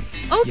lang.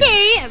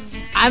 Okay, yeah.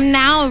 I'm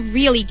now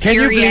really Can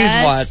curious. you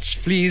please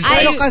watch? Please.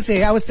 Pero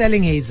kasi, I was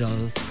telling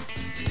Hazel,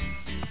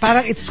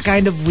 parang it's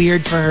kind of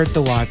weird for her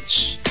to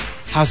watch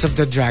House of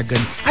the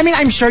Dragon. I mean,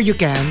 I'm sure you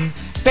can.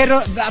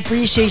 Pero the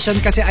appreciation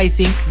kasi I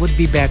think would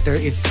be better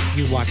if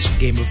you watched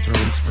Game of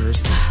Thrones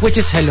first. Which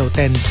is, 10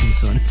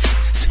 seasons.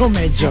 So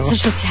medyo...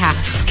 That's such a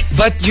task.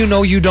 But you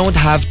don't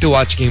have to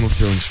watch Game of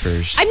Thrones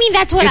first. I mean,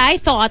 that's what I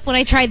thought when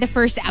I tried the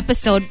first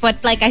episode.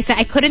 But like I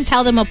said, I couldn't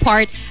tell them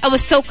apart. I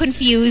was so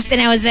confused and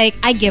I was like,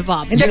 I give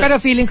up. Hindi, pero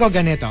feeling ko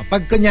ganito.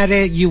 Pag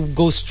kunyari, you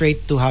go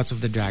straight to House of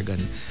the Dragon,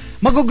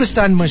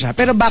 magugustuhan mo siya.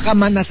 Pero baka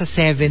man nasa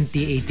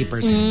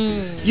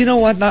 70-80%. You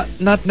know what?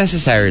 Not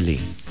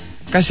necessarily.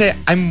 Kasi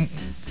I'm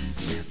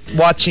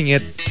watching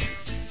it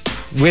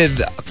with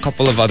a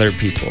couple of other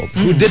people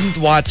who didn't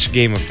watch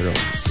Game of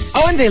Thrones.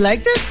 Oh, and they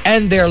liked it?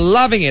 And they're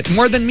loving it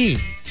more than me.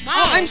 Wow.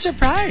 Oh, I'm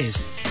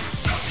surprised.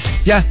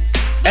 Yeah.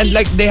 And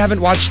like they haven't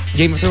watched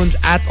Game of Thrones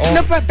at all.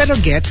 No, pero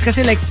gets.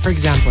 Kasi like, for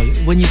example,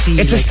 when you see...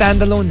 It's like,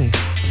 a standalone eh.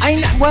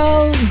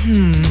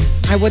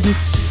 I wouldn't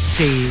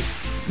say...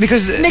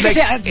 Because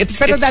kasi, it's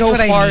pero that's that's so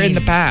what far I mean. in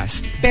the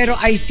past. Pero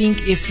I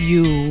think if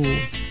you...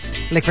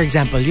 Like, for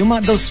example,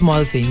 those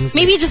small things.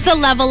 Maybe just the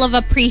level of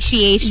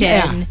appreciation.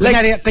 Yeah.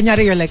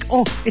 Kunyari, you're like,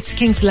 oh, it's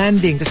King's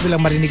Landing. Tapos bilang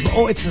marinig mo,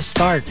 oh, it's a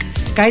Stark.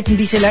 Kahit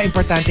hindi sila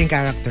importanteng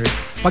character,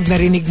 pag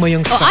narinig mo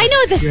yung Stark. Oh, I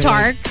know the Like,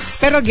 Starks.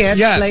 pero gets,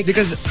 yeah, like...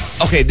 because,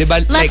 okay, diba,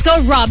 Let's go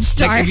Robb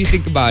Stark. Like, if you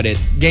think about it,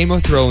 Game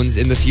of Thrones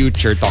in the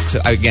future talks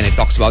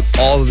about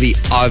all the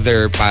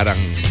other parang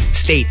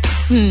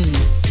states.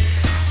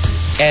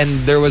 And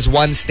there was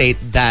one state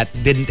that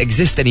didn't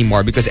exist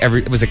anymore because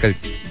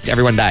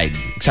everyone died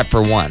except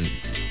for one.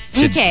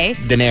 Okay.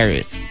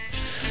 Daenerys.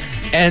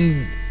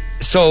 And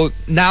so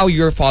now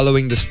you're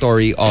following the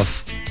story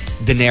of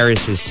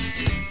Daenerys's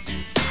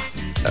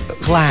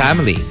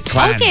family.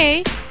 Clan.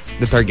 Okay.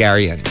 The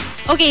Targaryens.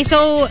 Okay,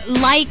 so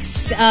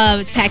likes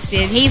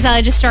texted, Hazel,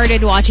 I just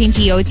started watching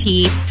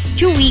GOT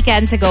 2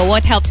 weekends ago.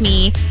 What helped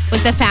me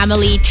was the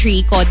family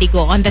tree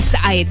codigo on the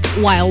side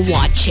while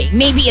watching.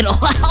 Maybe it'll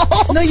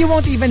help. No, you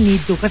won't even need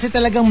to kasi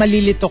talagang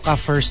malilito ka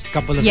first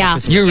couple of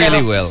episodes. You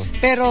really will.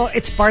 Pero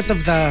it's part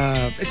of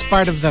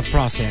the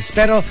process.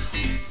 Pero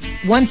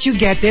once you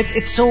get it,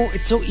 it's so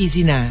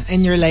easy na.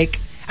 And you're like,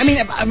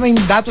 I mean,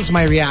 that was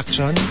my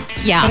reaction.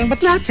 Yeah. Parang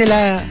ba't lahat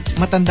sila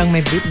matandang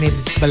may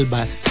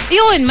balbas?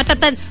 Yun,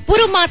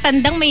 puro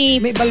matandang may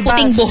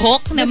puting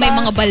buhok na may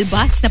mga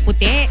balbas na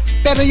puti.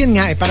 Pero yun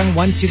nga parang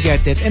once you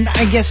get it, and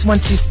I guess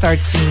once you start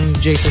seeing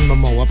Jason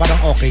Momoa,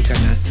 parang okay ka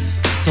na.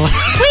 So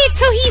wait,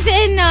 so he's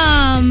in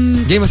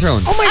Game of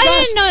Thrones. Oh my gosh. I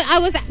didn't know. I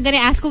was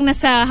gonna ask kung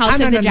nasa House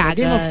of the Dragon.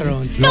 Game of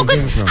Thrones. No,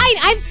 because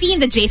I've seen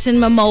the Jason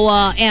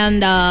Momoa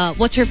and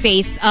what's her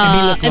face?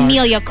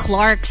 Emilia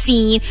Clarke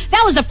scene.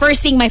 That was the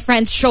first thing my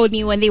friends showed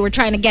me when they were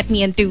trying to get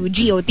me into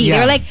GOT. Yeah. They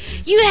were like,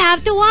 you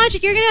have to watch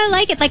it. You're gonna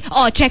like it. Like,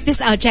 oh, check this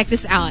out.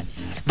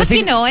 But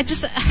thing,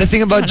 the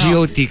thing about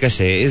GOT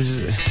kasi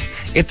is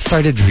it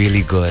started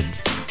really good.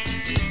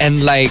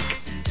 And like,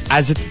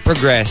 as it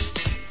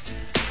progressed,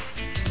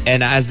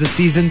 and as the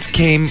seasons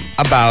came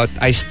about,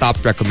 I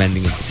stopped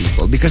recommending it to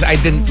people because I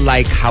didn't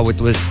like how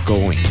it was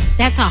going.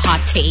 That's a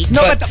hot take.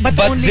 No, but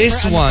only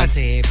this for one,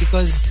 kasi,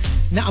 because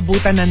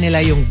naabutan na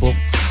nila yung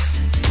books.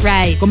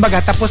 Right.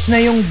 Kumbaga, tapos na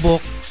yung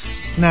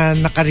books na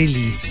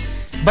naka-release,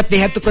 but they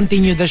had to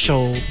continue the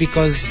show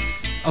because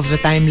of the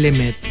time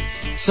limit.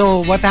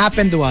 So what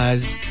happened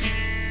was,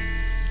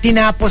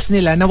 tinapos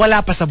nila na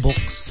wala pa sa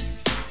books.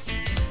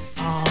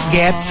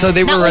 Get? So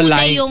they were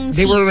relying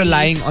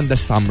on the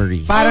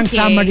summary. Parang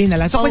summary na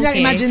lang. So kunya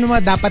imagine mo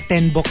dapat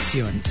 10 books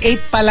yun.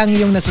 8 pa lang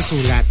yung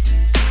nasusulat.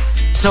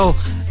 So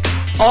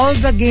all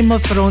the Game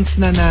of Thrones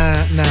na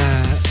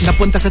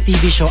napunta sa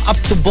TV show up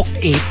to book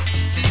 8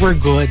 were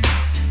good.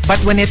 But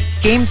when it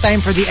came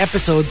time for the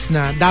episodes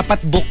na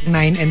dapat book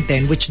 9 and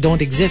 10 which don't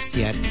exist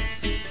yet,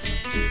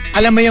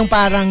 alam mo yung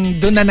parang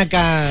doon na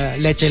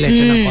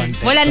nagka-leche-leche ng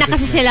content. Wala na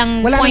kasi silang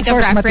point of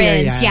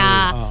reference. Material.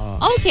 Yeah.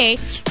 Okay.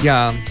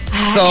 Yeah.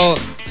 So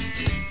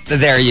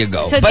there you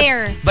go. So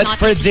but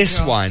for this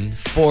one,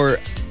 for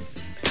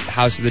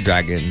House of the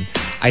Dragon,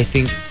 I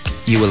think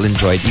you will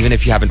enjoy it even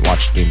if you haven't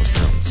watched Game of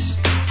Thrones.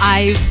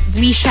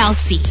 We shall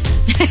see.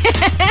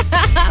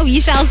 We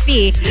shall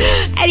see.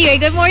 Anyway,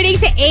 good morning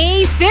to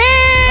Hazel.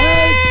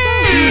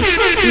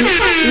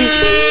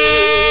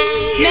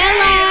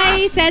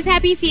 Melai says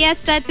happy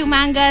fiesta to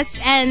Mangas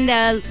and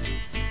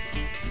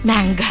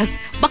Mangas.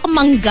 Baka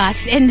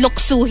Mangas and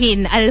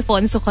Luksuhin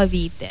Alfonso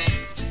Cavite.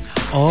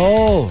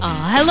 Oh.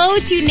 Hello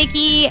to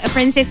Nikki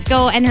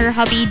Francisco and her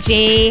hubby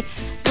Jay,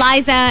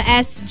 Liza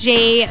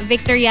SJ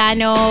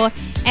Victoriano,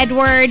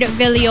 Edward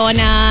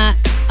Villona,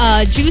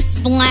 Juice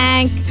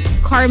Blank,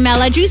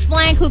 Carmela. Juice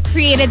Blank, who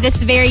created this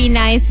very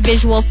nice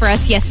visual for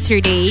us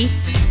yesterday.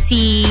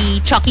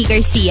 Si Chucky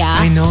Garcia.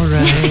 I know,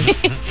 right?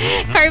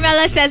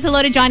 Carmela says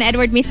hello to John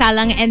Edward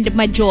Misalang and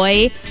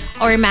Majoy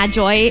or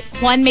Majoy.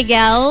 Juan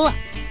Miguel,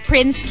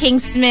 Prince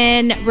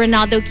Kingsman,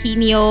 Ronaldo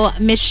Quino,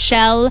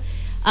 Michelle,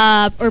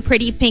 or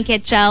Pretty Pink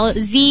Hitchell.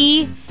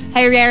 Z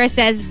Herrera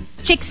says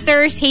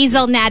Chicksters,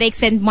 Hazel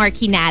Natix, and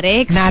Markki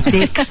Natix.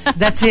 Natix.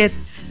 That's it.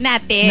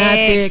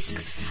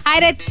 Natix. Hi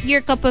to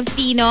your cup of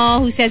Tino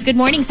who says good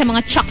morning sa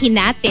mga Chucky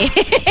Natix.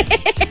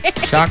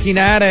 Chucky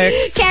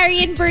Natix.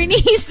 Carrie and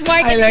Bernice,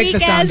 Mark I like Enriquez. the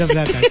sound of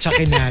that.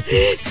 Chucky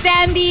Natix.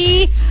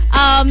 Sandy,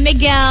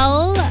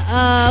 Miguel,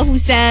 who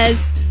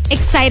says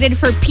excited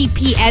for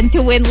PPN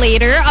to win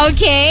later.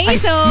 Okay,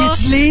 so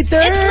it's later.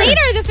 It's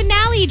later. The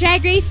finale,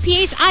 Drag Race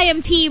PH. I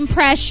am Team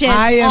Precious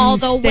all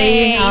the way. I am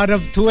staying out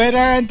of Twitter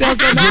until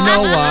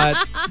tonight.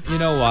 You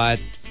know what?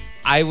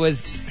 I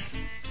was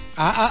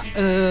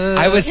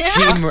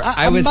team.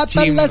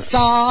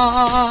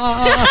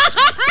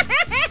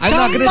 I'm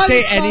not gonna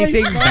say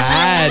anything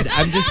bad.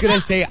 I'm just gonna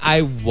say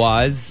I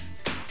was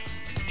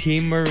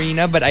Team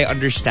Marina, but I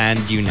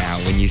understand you now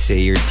when you say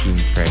you're Team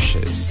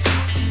Precious.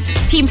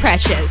 Team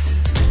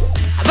Precious.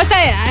 Basta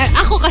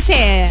ako kasi,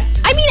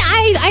 I mean,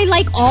 I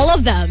like all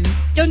of them.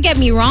 Don't get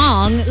me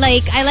wrong.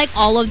 Like, I like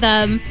all of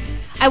them.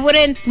 I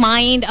wouldn't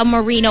mind a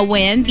Marina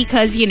win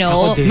because, you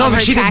know, no,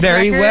 but she did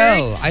very record.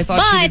 well. I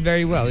thought she did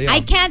very well. Yeah.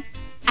 I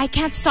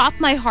can't stop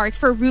my heart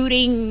for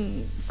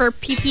rooting for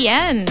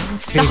PPN.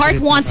 The heart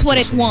wants what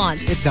it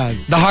wants. It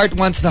does. The heart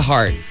wants the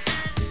heart,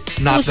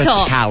 not puso.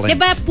 the talent.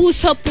 Diba?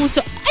 Puso.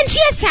 And she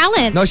has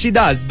talent. No, she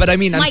does. But I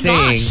mean,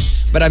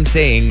 I'm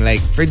saying,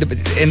 like,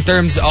 in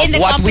terms of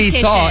what we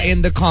saw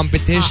in the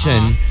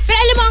competition, Pero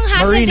alam mo, ang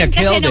hassle Marina din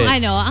kasi killed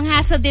it. ang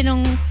hassle din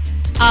nung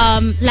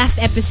last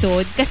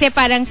episode. Kasi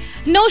parang,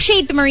 no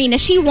shade to Marina.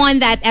 She won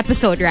that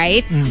episode,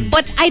 right?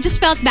 But I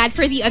just felt bad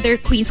for the other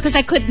queens because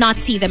I could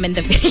not see them in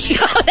the video.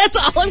 That's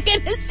all I'm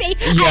gonna say.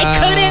 Yeah. I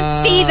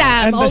couldn't see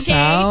them, and the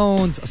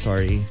sounds.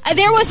 Sorry.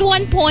 There was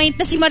one point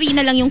na si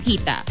Marina lang yung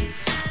kita.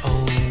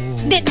 Oh.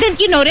 Didn't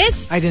you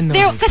notice? I didn't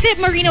notice. Kasi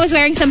Marina was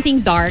wearing something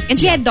dark and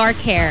she had dark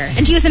hair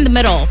and she was in the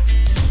middle,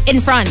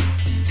 in front.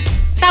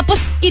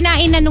 Tapos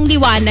kinain na nung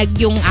liwanag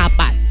yung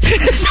apat.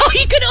 So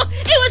you could,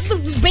 it was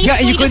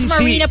basically just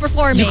Marina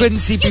performing. You couldn't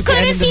see PPN You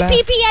couldn't see back.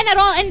 PPN at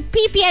all, and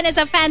PPN is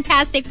a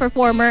fantastic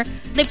performer,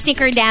 lip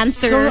syncer,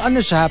 dancer. So ano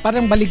siya,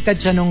 parang baligtad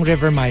siya nung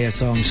River Maya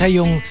song. Siya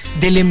yung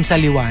dilim sa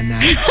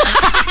liwanag.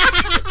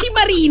 Si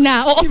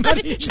Marina. Oo,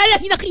 kasi siya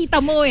lang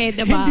nakita mo eh,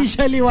 diba? Hindi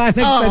siya liwanag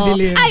sa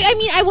dilim. I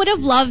mean, I would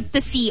have loved to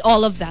see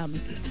all of them.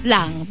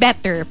 lang,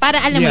 better. Para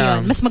alam mo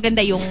yun, mas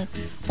maganda yung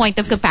point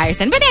of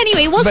comparison. But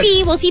anyway, we'll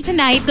see. We'll see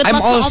tonight. Good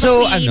luck to all the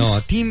queens. I'm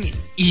also, Team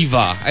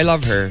Eva. I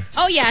love her.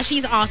 Oh yeah,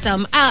 she's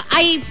awesome.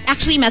 I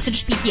actually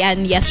messaged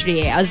PPN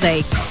yesterday. I was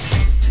like,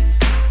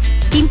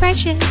 Team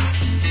Precious.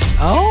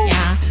 Oh.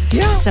 Yeah.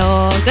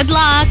 So, good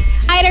luck.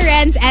 Hi to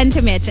Renz and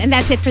to Mitch. And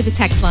that's it for the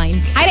text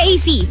line. Hi to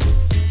AC.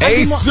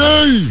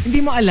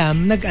 Hindi mo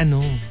alam,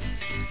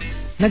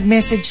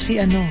 nag-message si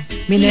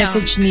may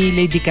message ni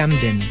Lady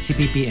Camden, si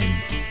PPN.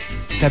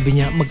 Sabi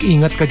niya,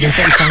 mag-ingat ka dyan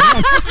sa isang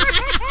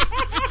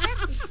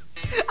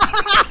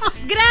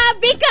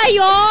Grabe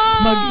kayo!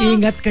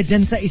 Mag-ingat ka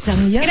dyan sa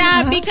isang yan.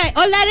 Grabe kayo.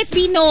 Oh, let it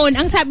be known.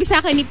 Ang sabi sa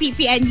akin ni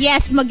PPN,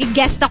 yes,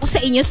 mag-guest ako sa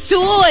inyo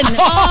soon.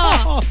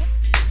 Oh.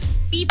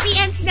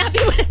 PPN, sinabi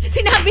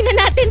na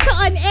natin to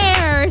on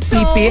air. So,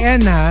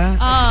 PPN ha?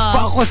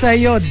 Kung ako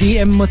sa'yo,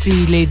 DM mo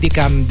si Lady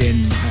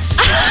Camden.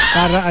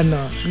 Para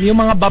yung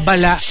mga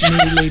babala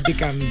ni Lady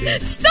Camden.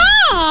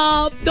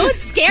 Stop! Don't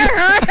scare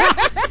her.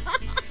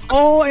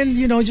 Oh, and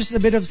just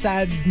a bit of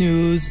sad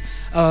news.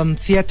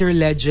 Theater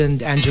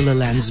legend Angela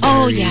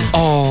Lansbury.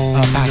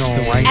 Passed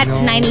away. At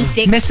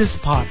 96. Mrs.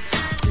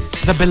 Potts.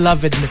 The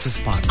beloved Mrs.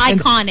 Potts.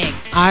 Iconic. And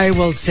I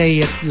will say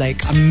it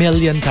like a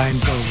million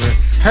times over.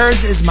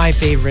 Hers is my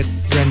favorite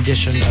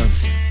rendition of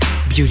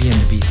Beauty and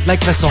the Beast.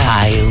 Like the song.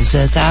 Tiles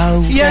as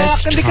out. Yeah,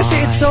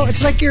 kasi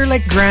it's like your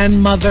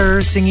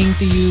grandmother singing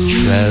to you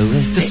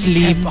to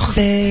sleep.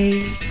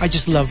 I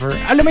just love her.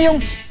 Alam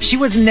mo she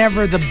was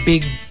never the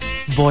big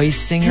voice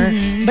singer,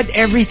 but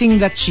everything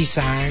that she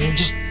sang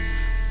just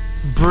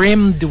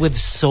brimmed with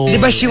soul.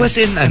 Diba she was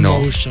in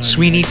emotion.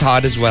 Sweeney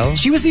Todd as well?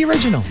 She was the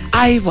original.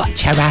 I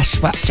watch her,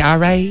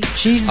 right?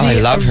 She's the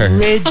I love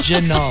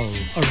original.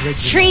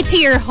 Straight to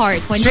your heart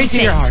when Straight she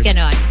to your sings.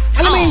 heart. Ganon.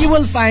 Alam mo, you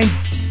will find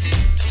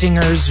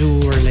singers who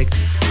are like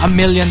a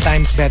million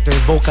times better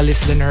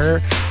vocalists than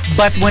her,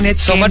 but when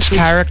it's so much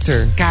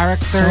character,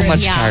 so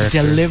much character,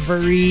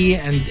 delivery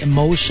and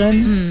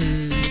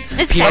emotion.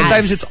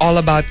 Sometimes it's all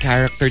about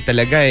character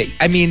talaga.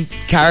 I mean,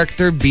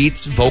 character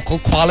beats vocal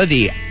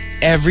quality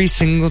every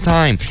single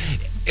time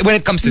when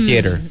it comes to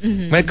theater.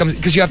 When it comes,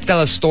 because you have to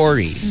tell a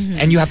story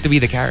and you have to be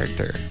the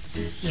character.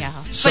 Yeah.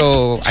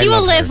 So but she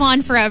will live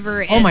on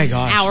forever in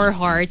our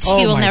hearts.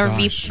 She will never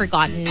be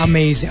forgotten.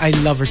 Amazing. I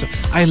love her so.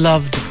 I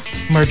loved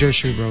Murder,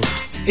 She Wrote.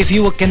 If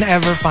you can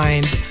ever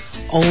find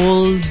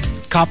old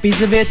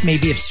copies of it,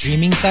 maybe of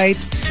streaming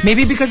sites,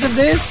 maybe because of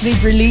this,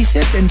 they'd release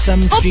it in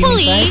some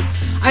streaming sites.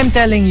 I'm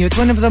telling you, it's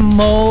one of the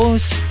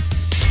most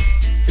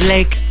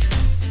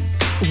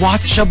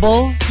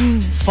watchable,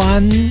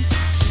 fun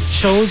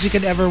shows you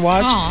could ever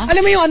watch.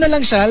 Alam mo yung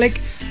lang siya,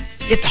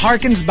 it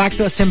harkens back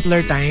to a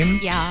simpler time.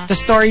 Yeah. The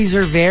stories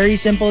are very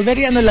simple.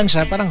 Very lang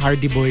siya, parang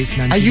Hardy Boys.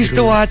 Nancy I used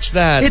to watch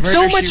that. It's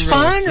so much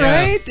fun,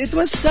 right? It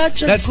was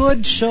such a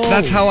good show.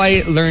 That's how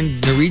I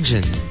learned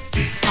Norwegian.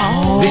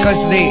 Because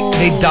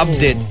they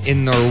dubbed it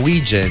in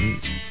Norwegian.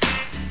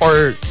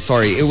 Or,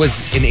 sorry, it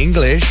was in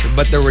English,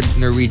 but there were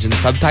Norwegian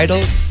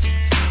subtitles.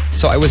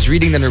 So I was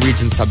reading the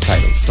Norwegian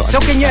subtitles. So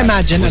can you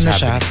imagine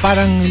siya?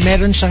 Parang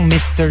meron siyang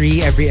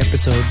mystery every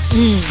episode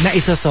na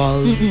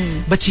isa-solve.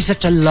 But she's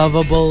such a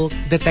lovable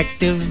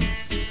detective.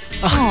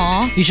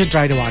 You should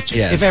try to watch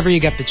it if ever you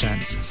get the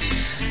chance.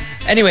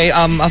 Anyway,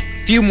 a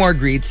few more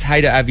greets.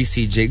 Hi to Abby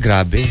CJ.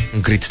 Grabe.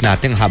 Ang greets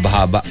natin,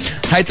 haba-haba.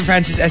 Hi to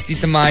Francis S.T.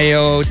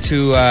 Tamayo,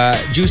 to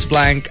Juice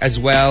Blank, as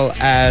well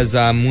as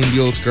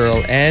Moondial's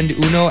Girl and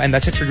Uno. And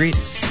that's it for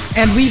greets.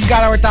 And we've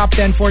got our top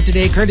 10 for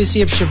today,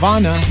 courtesy of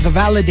Shavana, The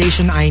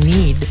Validation I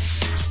Need.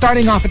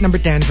 Starting off at number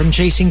 10 from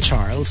Chasing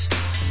Charles.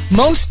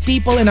 Most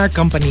people in our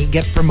company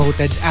get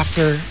promoted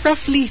after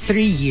roughly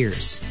 3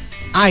 years.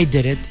 I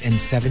did it in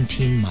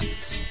 17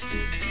 months.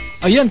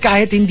 Ayun,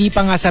 kahit hindi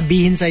pa nga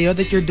sabihin sa'yo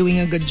that you're doing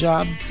a good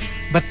job,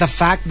 but the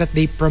fact that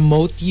they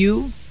promote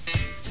you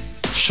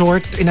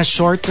in a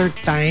shorter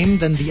time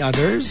than the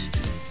others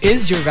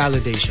is your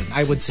validation,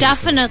 I would say.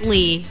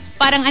 Definitely.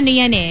 Parang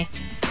yan eh.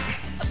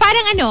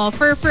 Parang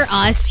for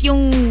us,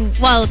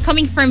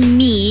 coming from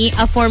me,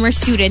 a former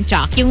student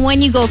jock,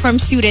 when you go from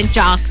student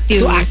jock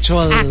to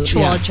actual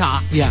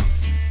jock. Yeah.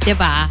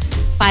 Diba?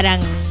 Parang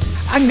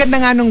ang ganda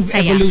nga nung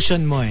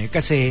evolution mo eh.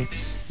 Kasi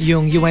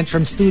you went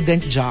from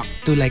student jock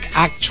to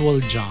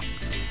actual jock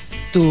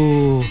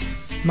to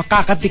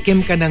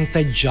makakatikim ka ng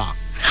ta-jock.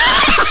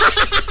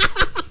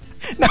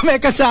 Na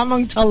may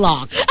kasamang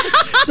talak.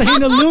 Sa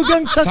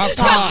hinulugang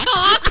ta-talk.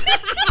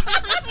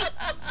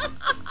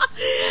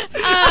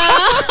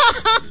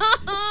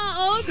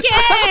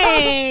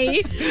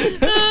 Okay.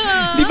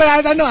 Di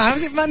pa natin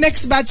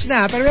next batch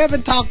na. Pero we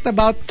haven't talked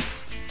about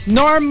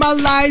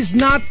normalize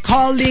not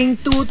calling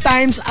 2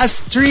 times a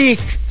streak.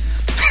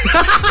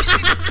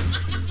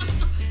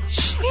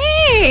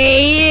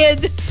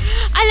 Shade.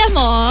 Alam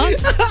mo,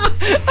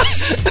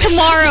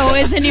 tomorrow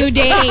is a new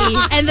day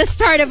and the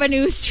start of a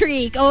new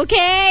streak,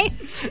 okay?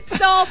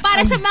 So,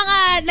 para sa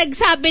mga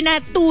nagsabi na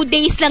 2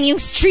 days lang yung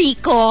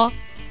streak ko,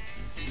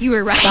 you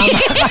were right.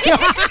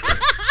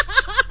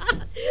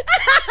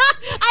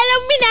 Alam,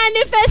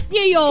 minanifest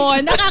nyo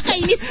yun.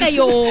 Nakakainis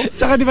kayo.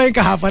 Tsaka di ba yung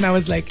kahapon, I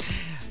was like,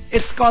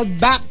 It's called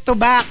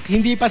back-to-back.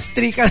 Hindi pa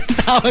streak ang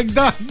tawag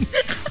doon.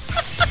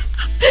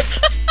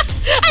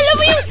 Alam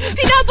mo yung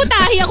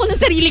sinabotahe ako ng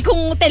sarili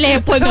kong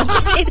telepono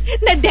kasi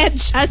na-dead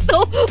siya.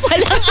 So,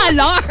 walang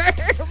alarm.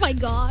 Oh my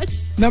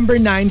gosh.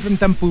 Number 9 from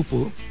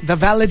Tampupu. The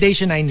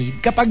validation I need.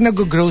 Kapag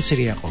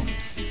nag-grocery ako,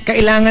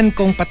 kailangan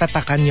kong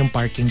patatakan yung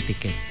parking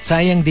ticket.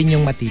 Sayang din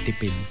yung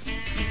matitipid.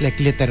 Like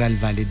literal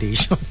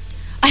validation.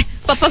 Ay,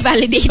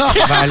 papa-validate.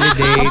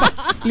 Validate.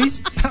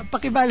 Please,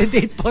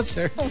 paki-validate po,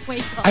 sir. Oh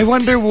my God. I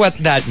wonder what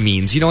that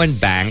means. You know, in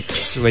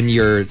banks, when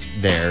you're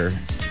there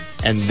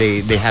and they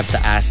have to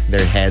ask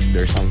their head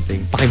or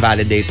something,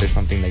 paki-validate or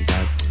something like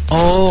that.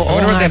 Oh, I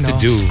wonder what they have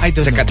to do. I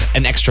don't it's know. Like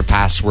an extra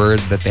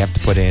password that they have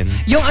to put in.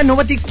 Yung ano,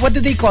 what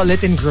do they call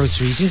it in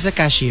groceries? Yung sa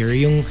cashier,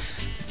 yung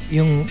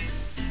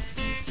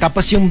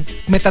tapos yung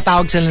may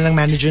tatawag sila ng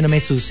manager na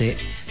may susi.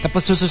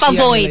 Tapos sususiyan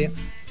Pa-void. nila yung,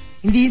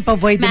 hindi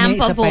pa-void, may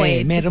isa pa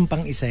pa-void. Meron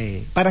pang isa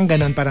eh. Parang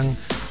ganon, parang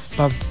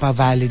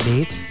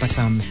pa-validate,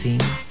 pa-something.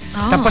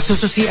 Oh. Tapos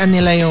sususian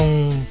nila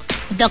yung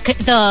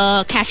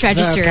The cash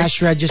register. the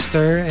cash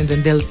register and then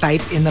they'll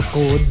type in a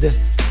code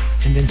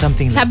and then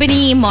something like Sabi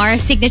ni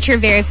Mar, signature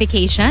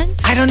verification?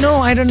 I don't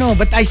know,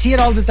 but I see it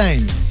all the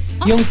time.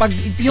 Yung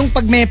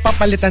pag may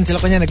papalitan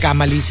sila, kunya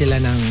nagkamali sila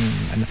ng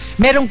ano.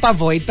 Merong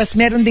pa-void, pas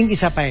meron ding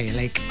isa pa eh.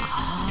 Like,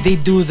 they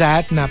do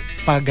that na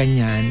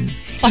pa-ganyan.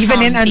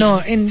 Even in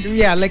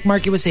like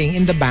Markki was saying,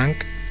 in the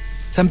bank,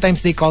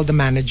 sometimes they call the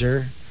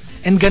manager.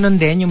 And ganon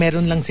din, yung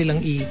meron lang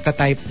silang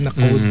i-type na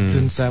code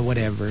dun sa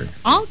whatever.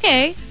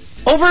 Okay.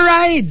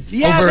 Override!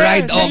 Yeah,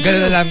 Override. there. Oh,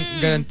 ganun lang.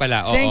 Ganun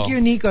pala. Oo. Thank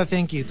you, Nico.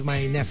 Thank you to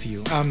my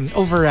nephew.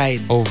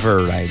 Override.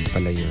 Override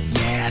pala yun.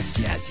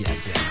 Yes.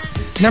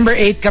 Number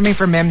 8, coming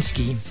from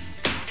Memski.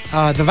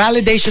 The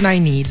validation I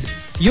need,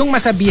 yung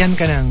masabihan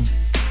ka ng,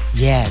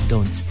 yeah,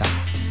 don't stop.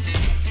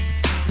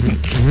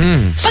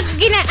 Pag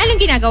anong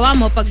ginagawa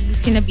mo pag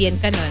sinabihan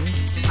ka nun?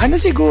 Ano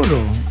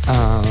siguro?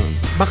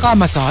 Baka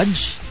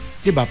massage?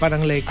 Diba?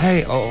 Parang like,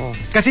 Ay, oo.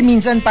 kasi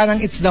minsan parang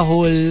it's the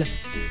whole,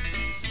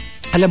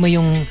 alam mo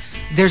yung,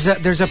 there's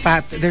a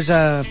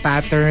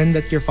pattern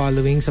that you're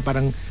following. So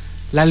parang,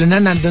 lalo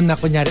na nandun na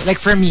kunyari. Like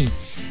for me,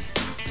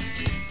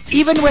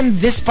 even when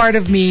this part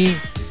of me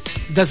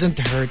doesn't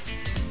hurt,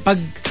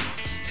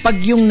 pag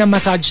yung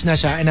na-massage na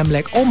siya and I'm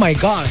like, oh my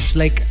gosh,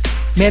 like,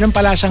 meron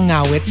pala siyang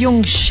ngawit.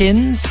 Yung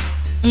shins,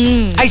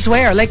 I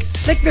swear, like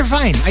they're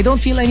fine. I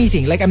don't feel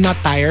anything. Like I'm not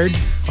tired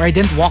or I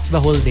didn't walk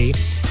the whole day.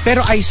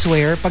 Pero I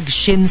swear, pag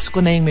shins ko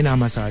na yung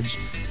minamassage,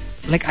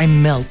 like I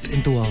melt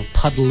into a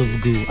puddle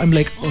of goo. I'm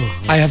like, oh.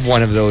 I have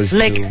one of those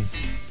Like, too.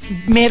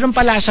 meron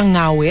pala siyang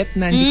ngawit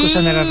na hindi ko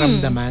siya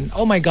nararamdaman.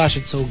 Oh my gosh,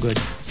 it's so good.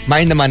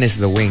 Mine naman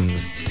is the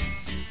wings.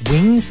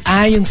 Wings?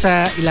 Yung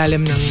sa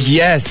ilalim ng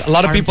Yes, a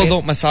lot of people armpit.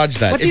 don't massage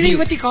that. What do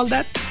you call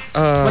that?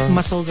 What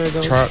muscles are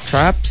those?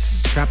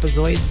 Traps?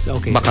 Trapezoids?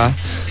 Okay. Baka.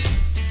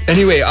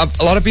 Anyway, a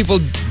lot of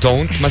people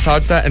don't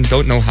massage that and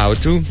don't know how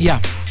to. Yeah.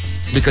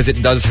 Because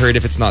it does hurt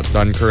if it's not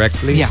done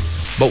correctly. Yeah.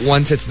 But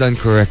once it's done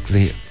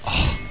correctly,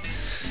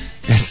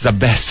 it's the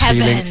best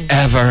Heaven. feeling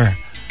ever.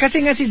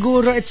 Kasi nga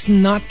siguro it's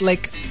not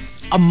like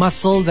a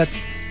muscle that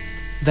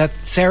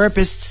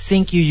therapists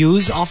think you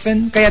use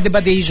often. Kaya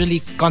diba they usually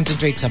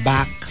concentrate sa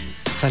back,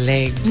 sa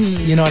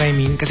legs. You know what I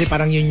mean? Kasi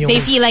parang yun yung... They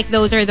feel like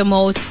those are the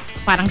most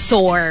parang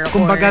sore.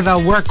 Kumbaga the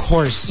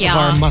workhorse of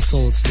our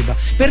muscles, diba?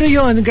 Pero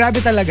yun, grabe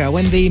talaga.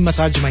 When they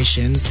massage my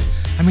shins,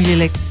 I'm really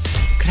like,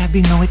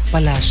 grabe ngawit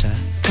pala siya.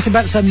 Kasi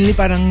suddenly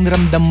parang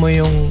ramdam mo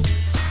yung,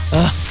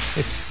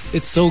 it's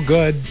so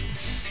good.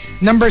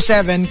 Number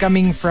 7,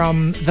 coming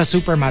from the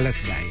super malas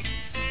guy.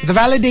 The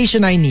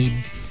validation I need,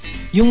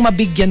 yung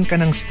mabigyan ka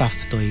ng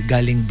stuffed toy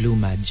galing Blue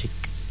Magic.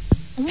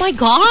 Oh my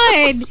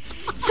God!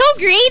 So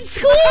grade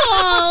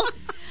school!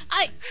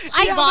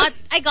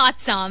 I got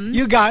some.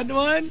 You got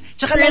one?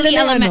 Tsaka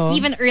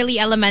Even early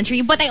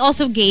elementary, but I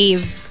also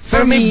gave.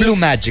 Pero may Blue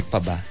Magic pa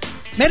ba?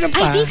 Meron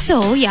pa. I think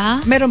so,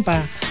 yeah. Meron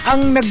pa.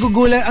 Ang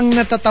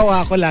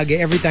natatawa ko lagi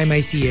every time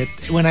I see it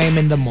when I'm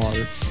in the mall.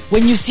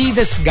 When you see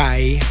this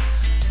guy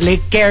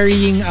like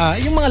carrying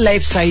yung mga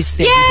life-size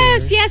teddy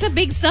bear. Yes, a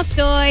big stuffed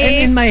toy.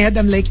 And in my head,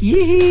 I'm like,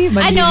 yee,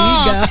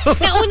 maniligaw.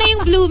 Nauna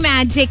yung Blue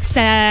Magic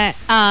sa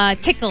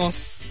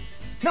Tickles.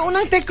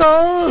 Naunang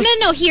Tickles?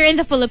 No, here in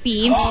the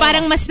Philippines,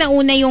 parang mas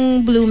nauna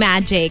yung Blue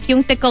Magic.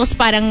 Yung Tickles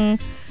parang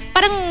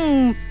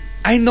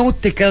I know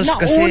Tickles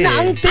kasi. Nauna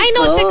ang Tickles. I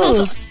know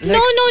Tickles. Like,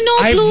 no,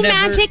 I've Blue never...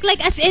 Magic,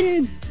 like as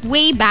in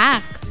way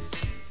back.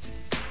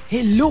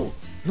 Hello.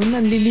 Nung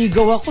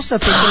nanliligaw ako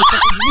sa Tickles.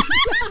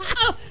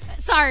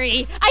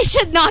 Sorry, I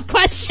should not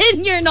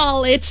question your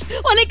knowledge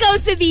when it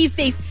comes to these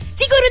things.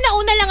 Siguro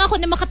nauna lang ako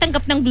na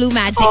makatanggap ng Blue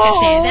Magic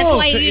kasi. That's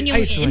why So yun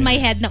yung in my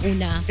head na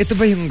una. Ito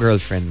ba yung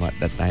girlfriend mo at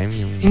that time?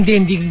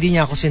 Hindi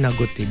niya ako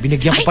sinagot eh.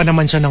 Binigyan ko pa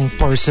naman siya ng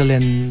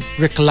porcelain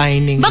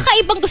reclining. Baka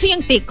ibang gusto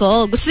niyang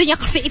tickle. Gusto niya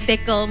kasi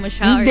i-tickle mo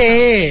siya.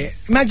 Hindi.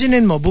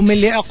 Imaginein mo,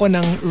 bumili ako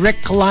ng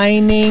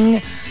reclining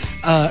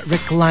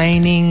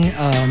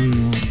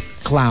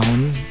clown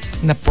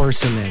na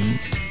porcelain.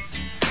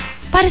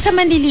 Para sa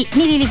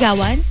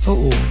nililigawan?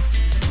 Oo.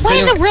 Why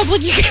in the world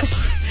would you give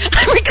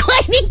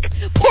reclining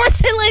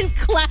porcelain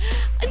clown.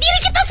 Hindi na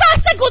kita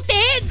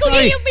sasagutin kung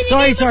yun yung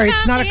binigay mo Sorry. sa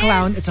It's not a akin.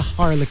 clown. It's a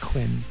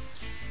harlequin.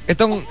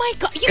 Oh my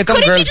God.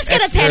 Couldn't you just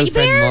get a teddy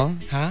bear? Mo?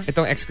 Ha?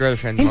 Itong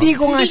ex-girlfriend mo? Hindi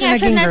ko nga siya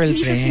naging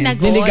hindi siya girlfriend.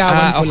 sinagot.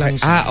 Niligawan ko lang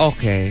siya.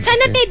 Okay.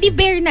 Sana teddy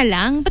bear na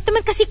lang. Ba't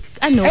naman kasi,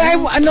 ano?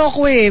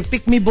 Ako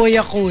pick me boy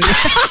ako eh.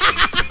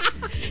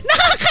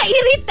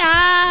 Nakakairita.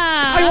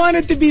 I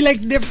wanted to be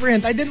like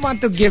different. I didn't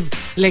want to give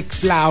like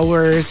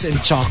flowers and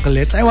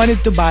chocolates. I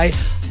wanted to buy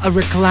a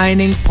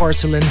reclining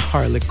porcelain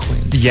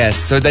harlequin. Yes,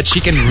 so that she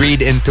can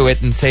read into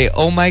it and say,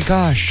 oh my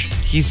gosh,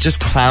 he's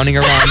just clowning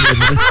around with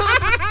me.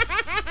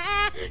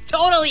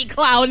 Totally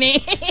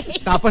clowning.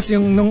 Tapos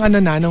nung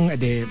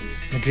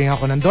nagring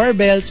ako ng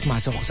doorbells,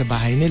 pumasok ako sa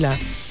bahay nila.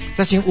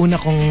 Tapos yung una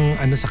kong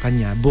sa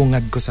kanya,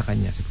 bungad ko sa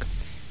kanya. Sabi ko,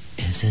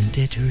 isn't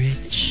it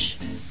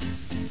rich?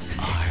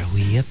 Are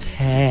we a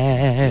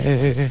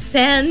pair?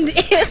 Send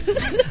in.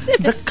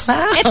 The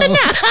clown. Ito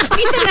na.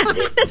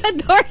 Nasa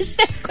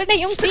doorstep ko na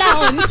yung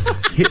clown.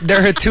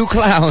 There are two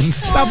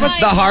clowns. Tapos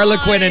the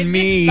harlequin and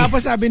me.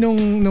 Tapos sabi nung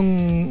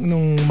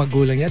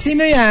magulang niya,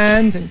 sino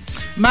yan?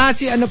 Ma,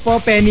 si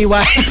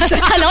Pennywise.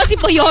 Akala ko si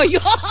Boyoyo.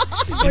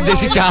 Hindi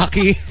si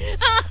Chucky.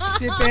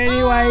 Si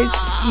Pennywise,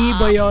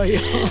 Boyoyo.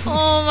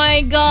 Oh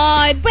my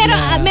God. Pero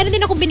meron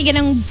din akong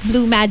binigyan ng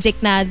Blue Magic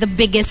na the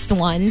biggest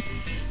one.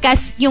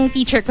 Kasi yung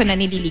teacher ko na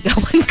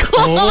nililigawan ko.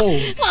 Oh.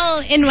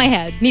 Well, in my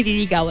head,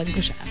 nililigawan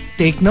ko siya.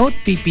 Take note,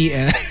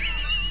 TPN.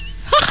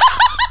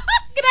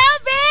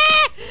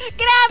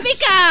 Grabe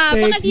ka!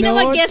 Baka di na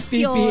mag-guess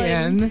yun.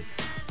 TPN.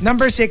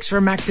 Number 6 for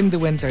Maxim De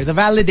Winter. The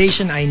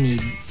validation I need.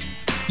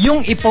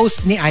 Yung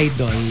i-post ni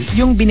Idol,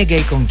 yung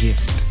binigay kong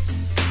gift.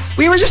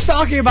 We were just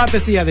talking about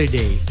this the other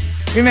day.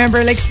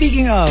 Remember, like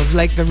speaking of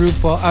like the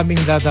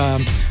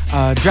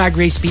Drag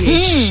Race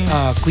PH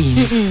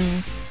queens.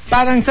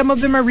 Parang some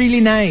of them are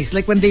really nice.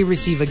 Like when they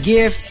receive a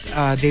gift,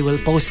 they will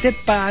post it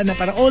pa na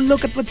parang, oh,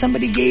 look at what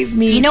somebody gave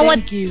me. You know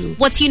Thank you.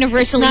 What's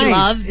universally It's nice.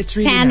 loved? It's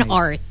really fan nice.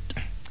 art.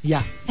 Yeah.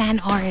 Fan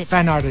art.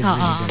 Fan art is really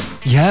good.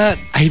 Yeah,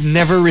 I've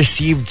never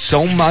received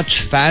so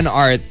much fan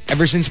art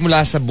ever since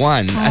mula sa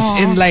buwan. As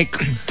in like,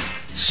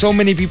 so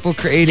many people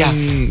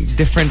creating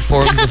different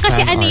forms Tsaka of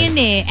kasi fan art.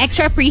 yun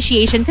extra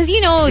appreciation. Because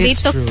they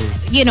It's took, true.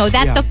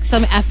 that took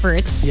some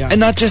effort. Yeah. And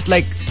not just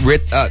like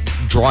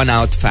drawn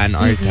out fan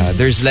art.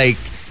 There's like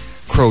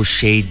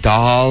crochet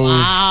dolls.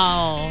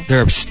 Wow.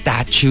 There are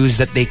statues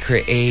that they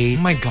create.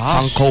 Oh my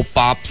gosh. Funko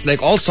Pops.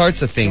 Like all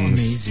sorts of So things.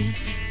 amazing.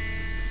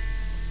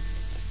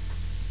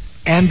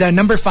 And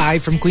number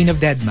 5 from Queen of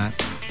Deadma.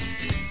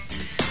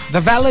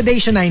 The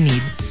validation I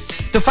need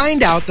to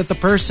find out that the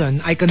person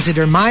I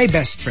consider my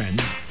best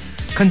friend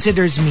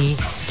considers me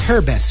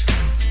her best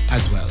friend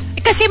as well.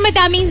 Kasi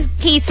madaming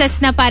cases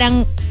na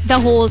parang the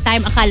whole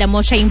time akala mo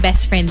siya yung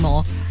best friend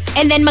mo.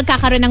 And then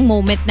magkakaroon ng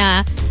moment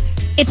na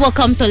it will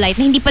come to light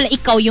na hindi pala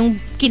ikaw yung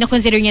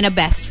kinoconsider niya na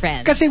best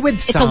friend. Kasi with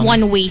it's some, a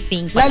one-way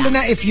thing pala. lalo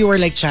na if you were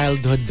like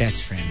childhood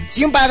best friends.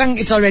 Yung parang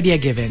it's already a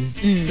given.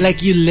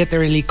 Like you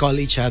literally call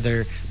each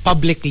other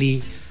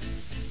publicly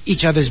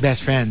each other's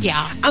best friends.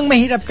 Yeah. Ang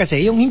mahirap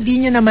kasi, yung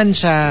hindi niya naman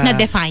siya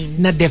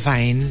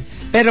na-define.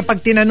 Pero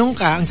pag tinanong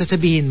ka, ang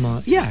sasabihin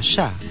mo, yeah,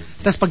 siya.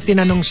 Tapos pag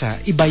tinanong siya,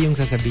 iba yung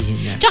sasabihin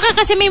niya. Tsaka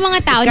kasi may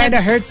mga tao It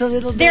kinda hurts a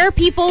little bit. there are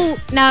people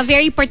na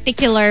very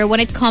particular when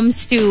it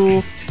comes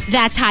to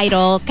that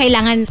title.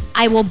 Kailangan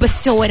I will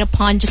bestow it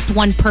upon just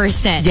one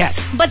person.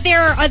 Yes. But there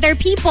are other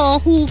people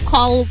who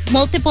call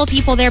multiple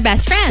people their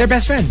best friends. They're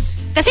best friends.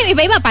 Kasi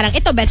iba-iba, parang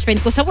ito best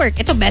friend ko sa work,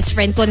 ito best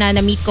friend ko na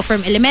na-meet ko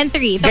from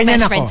elementary, ito Ganyan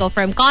best ako. friend ko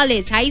from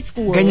college, high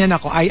school. Ganyan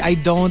ako. I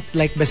don't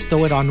like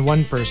bestow it on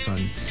one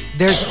person.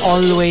 There's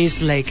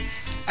always like,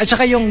 at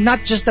saka yung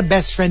not just the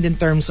best friend in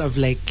terms of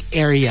like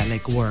area,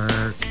 like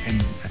work,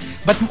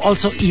 but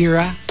also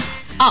era.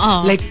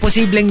 Like,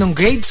 posibleng nung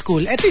grade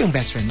school, ito yung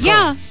best friend ko.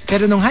 Yeah.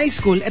 Pero nung high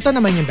school, ito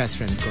naman yung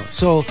best friend ko.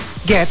 So,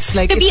 gets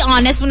like... To be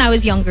honest, when I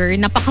was younger,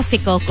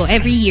 napaka-fickle ko.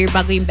 Every year,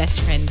 bago yung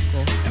best friend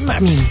ko.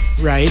 I mean,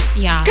 right?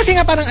 Yeah. Kasi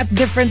nga parang at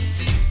different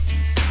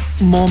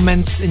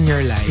moments in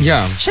your life.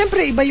 Yeah.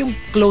 Siyempre, iba yung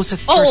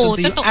closest person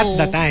to you totoo. at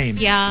the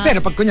time. Yeah. Pero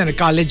pag kunya,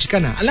 college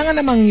ka na,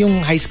 alangan namang yung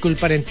high school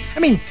pa rin.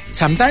 I mean,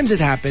 sometimes it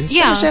happens.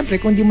 Yeah. Pero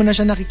siyempre, kung di mo na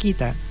siya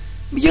nakikita,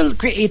 you'll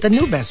create a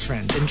new best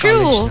friend in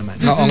college naman.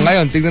 Oo,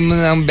 ngayon, tignan mo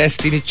na ang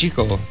bestie ni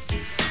Chico.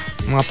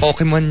 Mga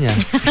Pokemon niya.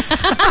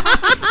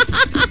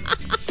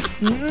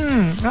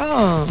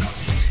 Oh.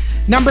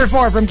 Number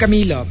 4 from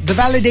Camilo. The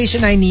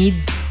validation I need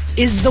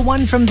is the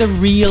one from the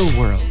real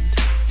world,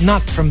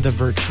 not from the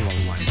virtual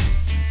one.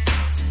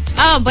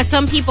 Oh, but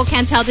some people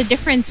can't tell the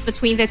difference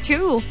between the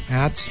two.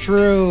 That's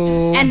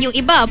true. And yung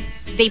iba,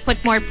 they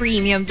put more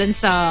premium dun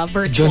sa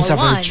virtual Dun sa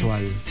one virtual,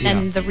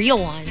 than the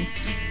real one.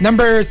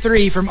 Number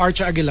 3 from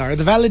Archa Aguilar.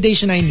 The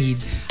validation I need,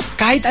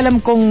 kahit alam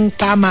kong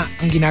tama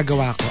ang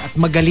ginagawa ko at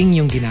magaling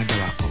yung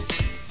ginagawa ko,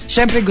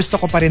 syempre gusto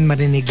ko pa rin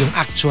marinig yung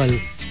actual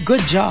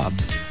good job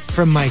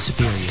from my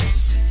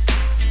superiors.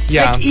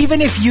 Yeah. Like, even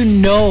if you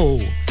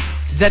know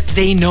that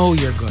they know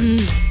you're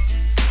good,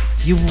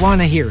 you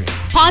want to hear it.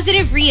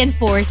 Positive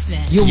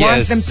reinforcement. You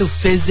want Yes. them to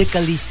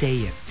physically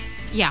say it.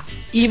 Yeah.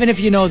 Even if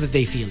you know that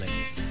they feel it.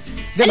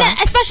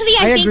 Diba? Especially,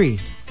 I think, agree.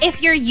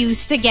 if you're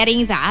used to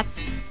getting that,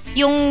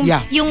 yung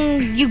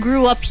you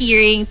grew up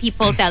hearing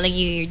people telling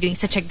you you're doing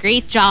such a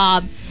great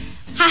job,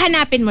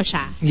 hahanapin mo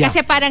siya. Yeah.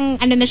 Kasi parang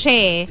ano na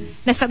siya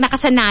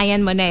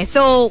nakasanayan mo na eh.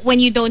 So, when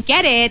you don't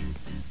get it,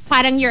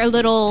 parang you're a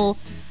little,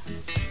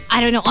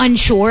 I don't know,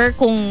 unsure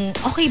kung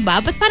okay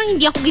ba? But parang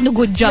hindi ako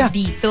ginugood job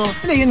dito.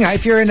 And yun nga,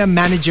 if you're in a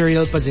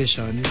managerial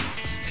position,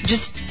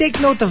 just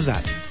take note of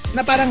that.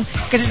 Na parang,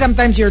 kasi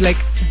sometimes you're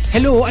like,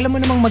 hello, alam mo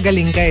namang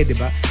magaling ka eh, di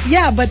ba?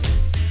 Yeah, but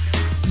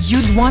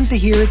you'd want to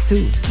hear it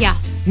too. Yeah.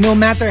 No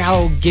matter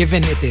how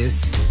given it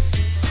is,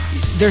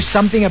 there's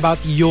something about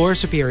your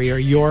superior,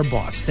 your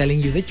boss,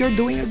 telling you that you're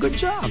doing a good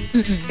job.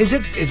 Is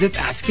it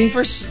asking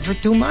for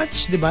too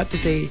much, diba? To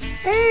say,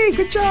 hey,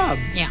 good job.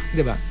 Yeah.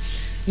 Diba?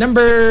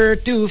 Number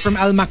 2 from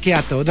Al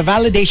Macchiato, the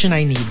validation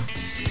I need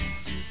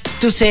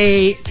to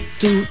say,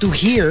 to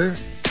hear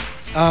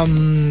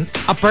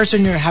a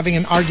person you're having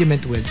an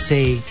argument with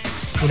say,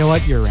 you know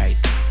what, you're right.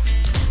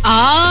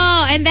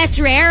 Oh, and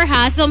that's rare,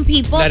 ha? Some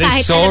people, that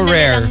kahit is so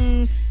rare.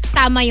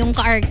 Tama yung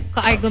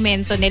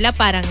ka-argumento nila,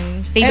 parang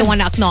they don't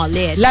want to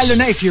acknowledge. Lalo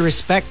na if you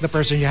respect the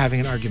person you're having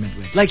an argument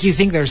with. Like, you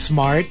think they're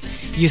smart,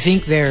 you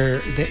think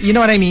they're you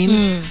know what I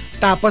mean?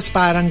 Tapos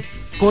parang,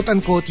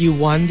 quote-unquote, you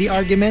won the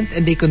argument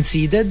and they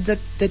conceded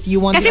that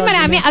you won kasi the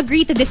argument. Kasi marami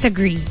agree to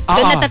disagree.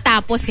 Doon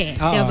natatapos eh.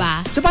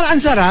 Diba? So parang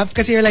ang sarap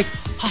kasi you're like,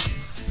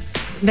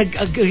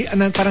 nag-agree,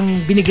 parang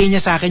binigay niya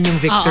sa akin yung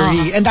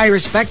victory. And I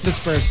respect this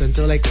person.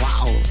 So like,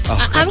 wow.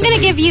 I'm gonna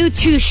give you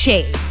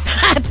touche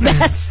at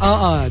best.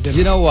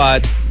 You know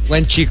what?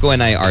 When Chico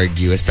and I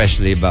argue,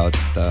 especially about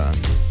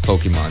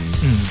Pokemon,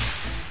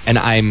 and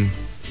I'm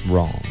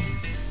wrong,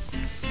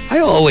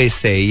 I always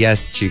say,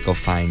 yes, Chico,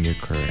 fine,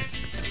 you're correct.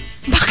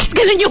 Bakit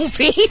ganun yung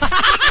face?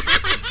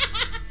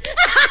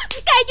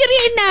 Kahit yung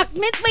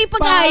reenactment, may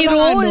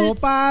pag-eye-roll.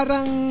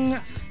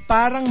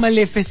 Parang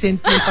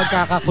Maleficent yung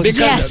pagkakakulit.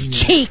 Yes,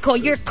 Chico,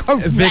 you're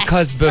correct.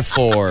 Because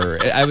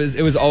before,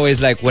 it was always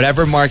like,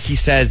 whatever Markki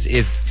says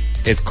is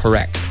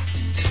correct.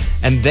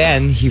 And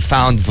then, he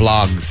found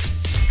vlogs.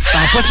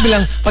 Tapos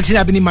bilang, pag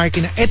sinabi ni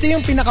Markki na, ito yung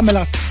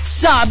pinakamalakas.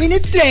 Sabi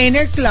ni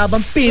Trainer Club,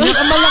 ang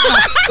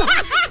pinakamalakas.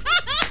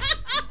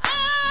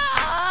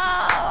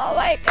 Oh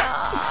my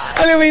God.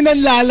 Alam mo,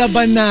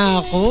 nanlalaban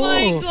na ako. Oh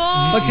my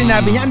God. Pag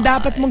sinabi niya, ang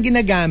dapat mong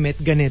ginagamit,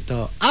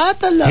 ganito.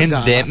 Talaga?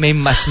 Hindi, may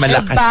mas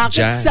malakas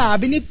bakit dyan.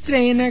 sabi ni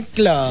Trainer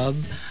Club,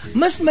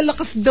 mas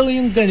malakas daw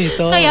yung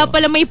ganito? Kaya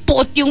pala may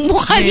pot yung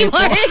mukha ni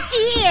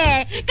Markki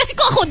eh. Kasi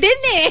ko ako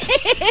din eh.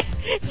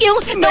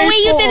 Yung the way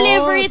you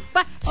deliver it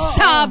pa,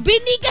 sabi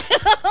ni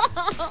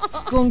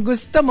kung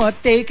gusto mo,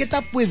 take it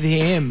up with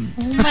him.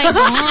 Oh my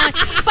God.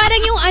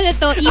 Parang yung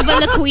Eva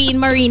La Queen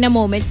Marina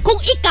moment.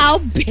 Kung ikaw,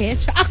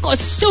 bitch, ako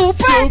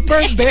super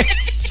bitch.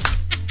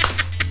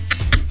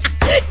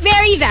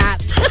 Very that.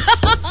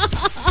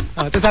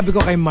 Tapos sabi ko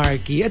kay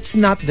Markki, it's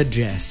not the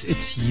dress,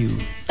 it's you.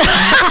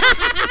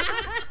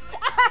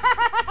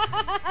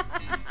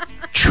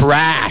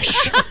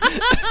 Trash.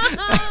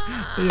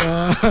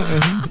 Yeah.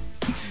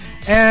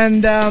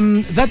 And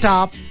the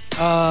top,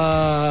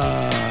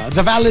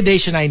 the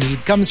validation I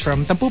need comes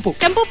from Tampupu.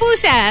 Tampupu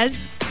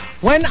says,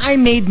 when I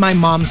made my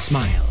mom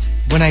smile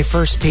when I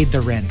first paid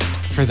the rent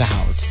for the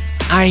house,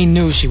 I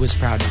knew she was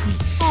proud of me.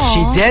 Aww.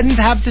 She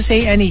didn't have to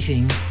say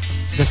anything.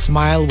 The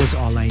smile was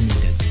all I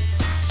needed.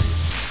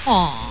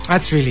 Aww.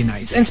 That's really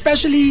nice. And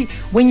especially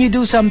when you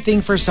do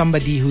something for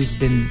somebody who's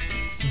been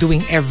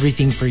doing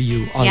everything for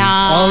you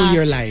all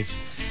your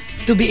life.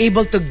 To be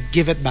able to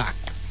give it back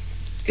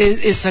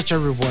is such a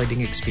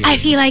rewarding experience. I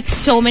feel like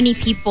so many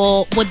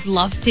people would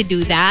love to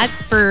do that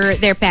for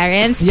their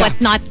parents, but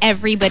not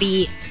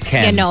everybody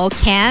can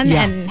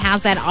and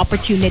has that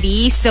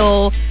opportunity.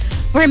 So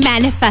we're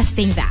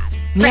manifesting that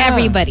for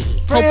everybody.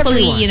 For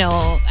hopefully,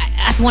 everyone.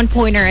 At one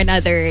point or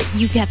another,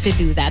 you get to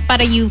do that.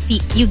 Para you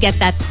get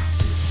that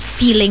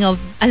feeling of,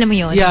 alam mo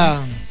yun,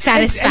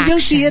 satisfaction. And you'll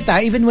see it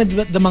even with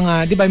the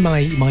mga, di ba,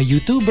 mga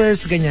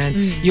YouTubers, ganyan,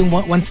 yung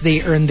once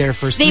they earn their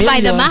first they million. buy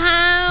them a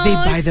house. They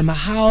buy them a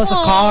house,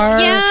 a car.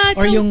 Yeah,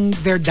 or yung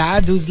their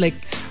dad who's like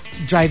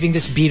driving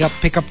this beat up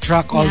pickup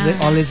truck all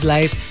his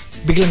life.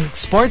 Biglang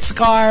sports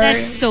car.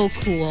 That's so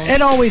cool.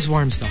 It always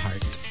warms the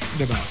heart.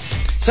 Diba?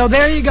 So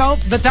there you go.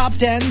 The top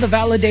 10, the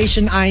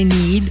validation I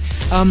need.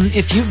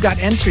 If you've got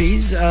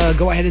entries,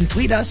 go ahead and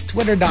tweet us,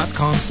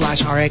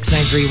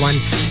 twitter.com/RX931.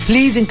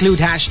 Please include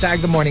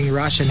hashtag The Morning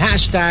Rush and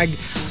hashtag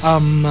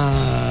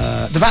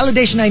the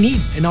validation I need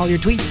in all your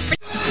tweets.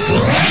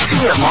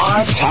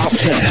 TMR Top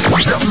 10.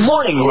 The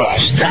Morning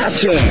Rush Top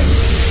 10.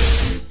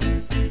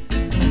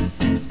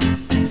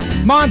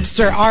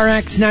 Monster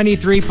RX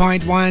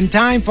 93.1.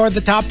 Time for the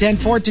top 10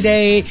 for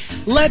today.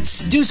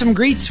 Let's do some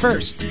greets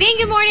first. Saying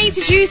good morning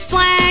to Juice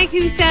Blank,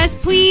 who says,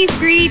 please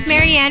greet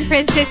Marianne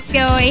Francisco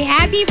a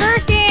happy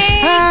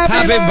birthday.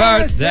 Happy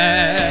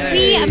birthday.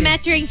 We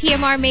met during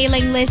TMR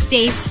mailing list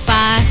days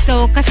pa.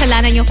 So,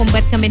 kasalanan nyo kung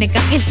ba't kami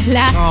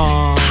nagkakilala.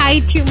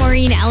 Hi to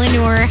Maureen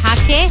Eleanor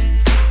Hake,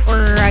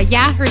 or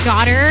her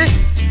daughter.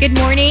 Good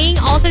morning.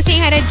 Also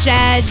saying hi to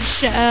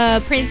Jedge,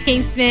 Prince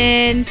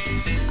Kingsman.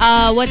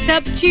 What's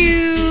up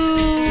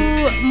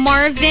to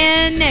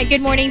Marvin?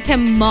 Good morning to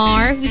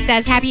Mar, who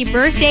says happy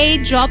birthday,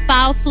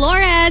 Jopao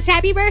Flores.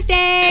 Happy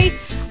birthday.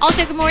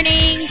 Also, good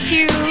morning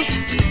to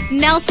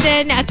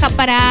Nelson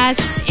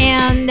Caparas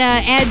and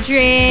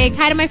Edric.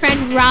 Hi to my friend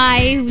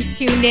Rai, who's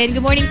tuned in.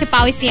 Good morning to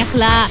Pawis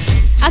Niakla,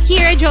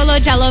 Akira, Jolo,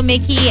 Jello,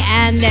 Mickey,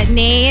 and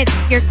Nate.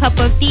 Your cup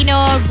of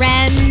Tino,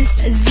 Renz,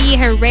 Z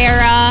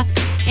Herrera.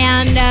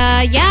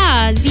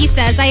 And Z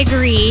says, I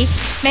agree.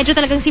 Medyo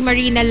talagang si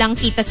Marina lang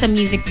kita sa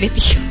music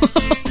video.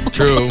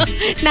 True.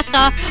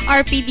 Naka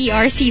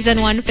RPDR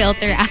season 1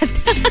 filter at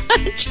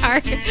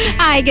Char.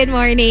 Hi, good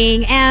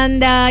morning.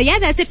 And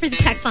that's it for the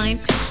text line.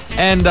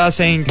 And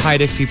saying hi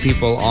to a few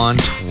people on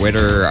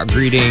Twitter.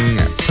 Greeting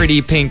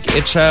Pretty Pink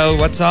Itchel.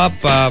 What's up?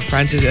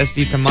 Francis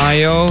SD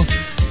Tamayo.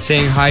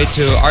 Saying hi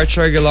to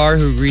Archer Aguilar,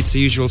 who greets the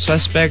usual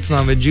suspects.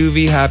 Mama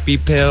Juvie, Happy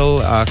Pill,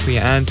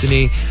 Kuya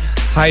Anthony.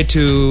 Hi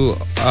to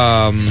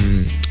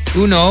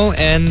Uno.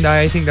 And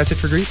I think that's it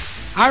for greets.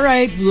 All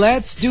right,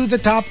 let's do the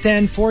top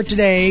 10 for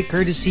today,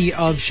 courtesy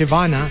of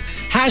Shivana.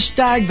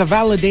 Hashtag the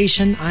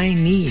validation I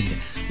need.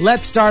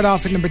 Let's start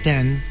off at number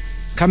 10,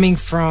 coming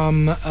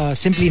from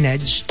Simply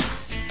Nedge.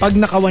 Pag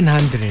naka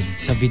 100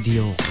 sa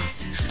video.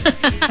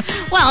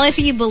 Well, if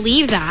you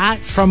believe that.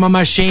 From a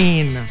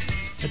machine.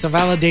 It's a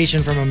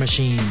validation from a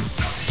machine.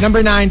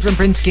 Number 9 from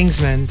Prince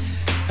Kingsman.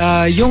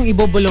 Yung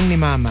ibubulong ni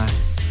Mama,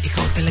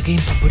 ikaw talaga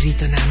yung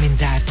paborito namin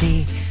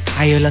dati.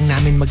 Ayaw lang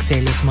namin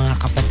magselos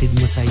mga kapatid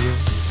mo sa'yo.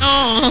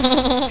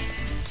 Oh.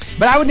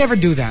 But I would never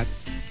do that.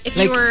 If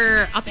you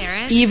were a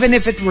parent? Even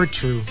if it were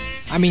true.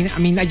 I mean,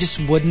 I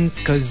just wouldn't,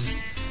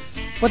 because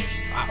what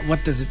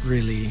does it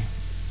really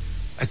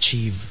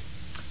achieve?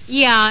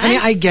 Yeah. I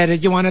mean, I get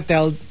it. You want to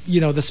tell,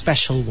 the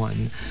special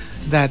one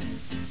that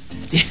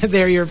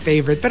they're your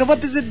favorite. But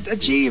what does it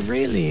achieve,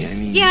 really? I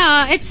mean,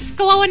 yeah, it's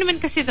kawawa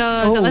naman kasi the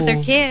other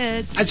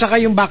kids. At saka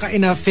yung baka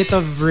in a fit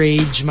of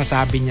rage,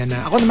 masabi niya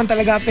na, ako naman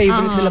talaga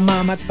favorite nila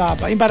Mama at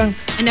Papa. Yung parang,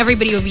 and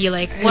everybody will be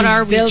like, what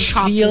are we,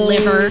 chopped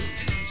liver?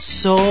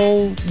 So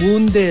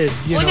wounded,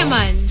 you know.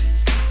 Naman.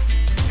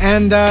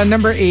 And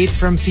number 8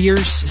 from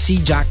Fierce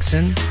C.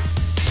 Jackson.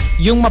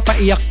 Yung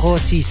mapaiyak ko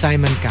si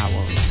Simon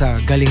Cowell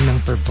sa galing ng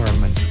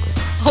performance ko.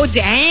 Oh,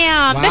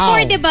 damn. Wow.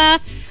 Before, diba,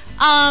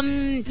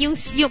 yung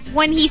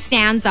when he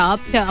stands up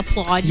to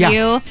applaud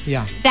you,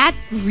 that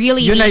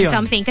really means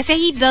something. Kasi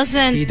he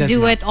doesn't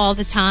do it all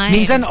the time.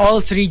 Minsan all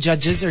 3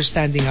 judges are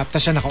standing up,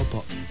 tas siya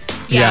nakaupo.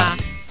 Yeah.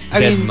 I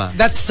mean,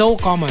 that's so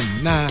common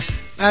na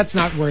that's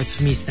not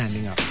worth me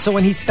standing up. So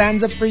when he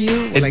stands up for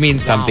you, it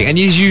means something. And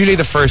he's usually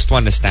the first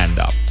one to stand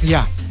up.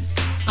 Yeah.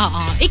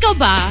 Ikaw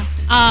ba?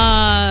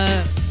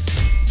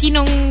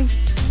 Sinong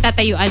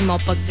tatayuan mo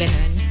pag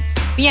ganun?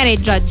 Kunyari,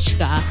 judge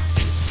ka.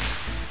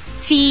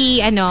 Si,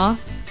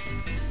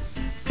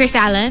 Chris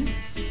Allen?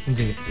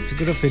 Hindi.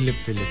 Siguro Philip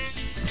Phillips.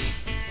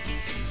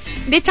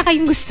 Hindi, tsaka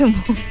yung gusto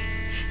mo.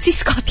 Si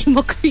Scotty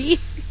McCreery.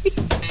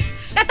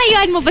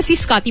 Tatayuan mo ba si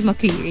Scotty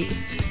McCreery?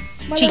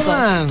 Chico.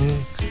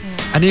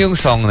 Ano yung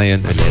song na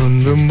yun?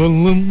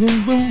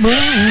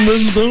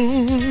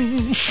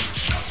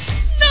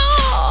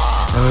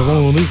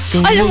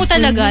 Alam mo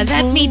talaga,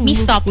 that made me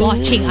stop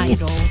watching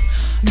Idol.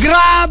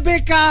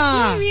 Grabe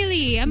ka! No,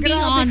 really, I'm being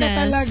honest. Grabe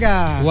ka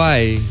talaga.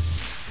 Why?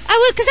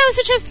 Because I was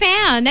such a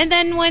fan. And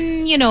then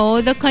when,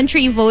 the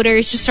country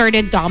voters just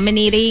started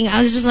dominating,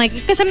 I was just like,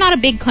 because I'm not a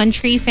big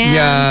country fan.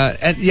 Yeah,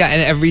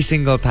 and every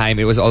single time,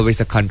 it was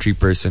always a country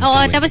person.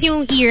 Tapos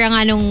yung era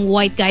nga nung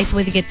white guys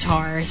with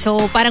guitar.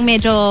 So parang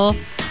medyo,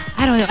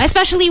 I don't know,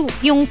 especially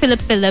yung Philip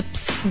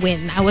Phillips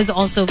win. I was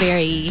also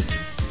very...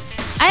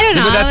 I don't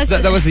know.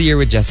 That was the year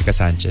with Jessica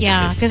Sanchez.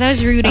 Yeah, because I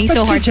was rooting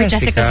so hard for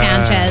Jessica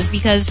Sanchez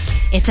because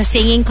it's a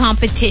singing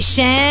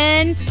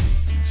competition.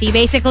 She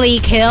basically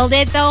killed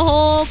it the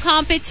whole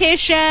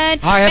competition.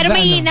 Pero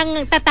may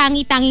nang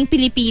tatangi-tanging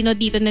Pilipino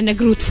dito na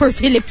nag-root for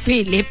Philip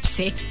Phillips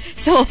eh.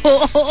 So,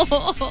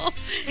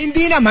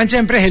 hindi naman.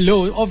 Siyempre,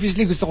 hello.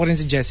 Obviously, gusto ko rin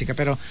si Jessica.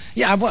 Pero,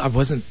 yeah, I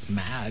wasn't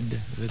mad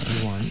that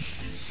he won.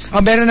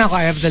 Meron ako.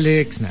 I have the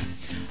lyrics na.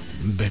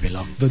 Baby,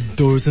 lock the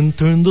doors and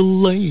turn the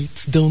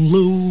lights down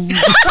low.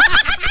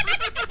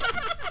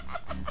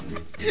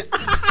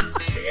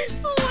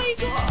 Oh my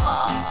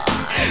God.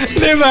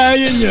 Diba?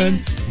 Yun.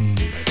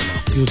 Baby,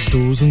 lock the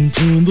doors and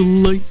turn the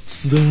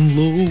lights down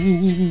low.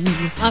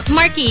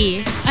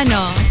 Markki,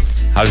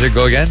 How's it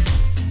go again?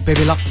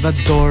 Baby, lock the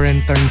door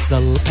and turn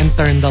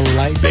the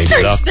lights.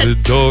 Baby, lock the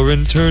door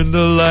and turn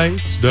the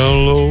lights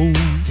down low.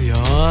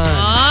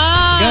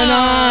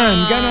 Yan.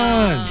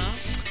 Ganon.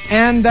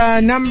 And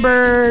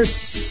number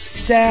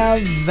 7,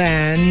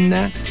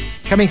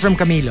 coming from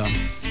Camilo.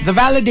 The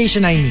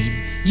validation I need,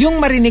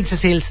 yung marinig sa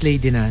sales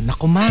lady na,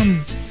 naku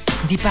ma'am,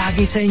 hindi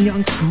bagay sa inyo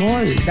ang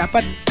small.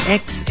 Dapat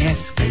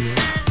XS kayo.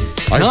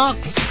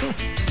 Nox!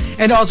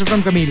 And also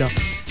from Camilo,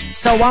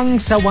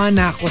 sawang-sawa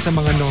na ako sa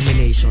mga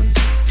nominations.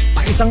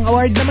 Pa-isang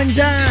award naman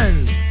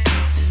dyan.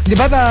 Di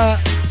ba the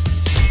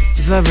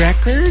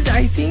record,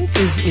 I think,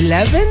 is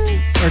 11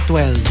 or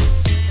 12?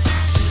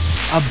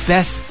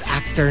 Best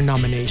Actor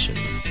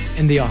nominations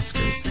in the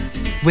Oscars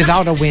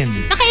without a win.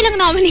 Nakailang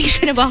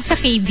nomination na ba ako sa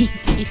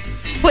KBP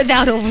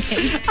without a win?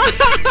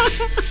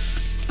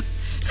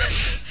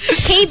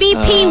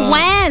 KBP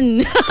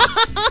when?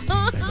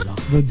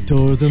 The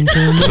doors and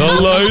turn The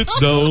lights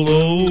down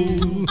low.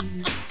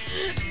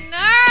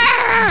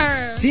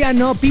 Si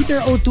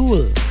Peter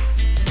O'Toole,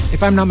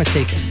 if I'm not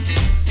mistaken,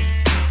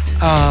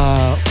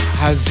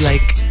 has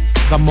like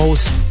the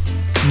most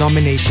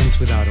nominations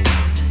without a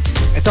win.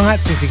 Ito nga,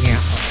 sige nga,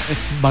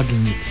 it's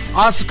bugging me.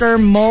 Oscar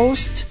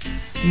most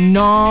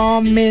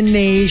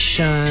nominations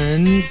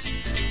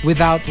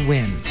without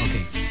win.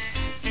 Okay.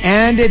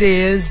 And it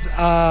is,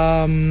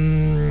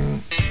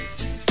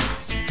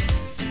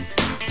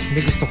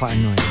 hindi gusto ko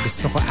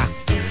gusto ko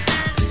actor.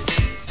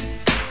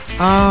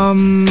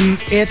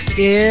 It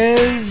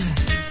is,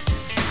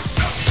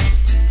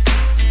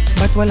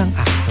 ba't walang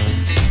actor?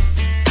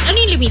 Ano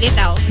yung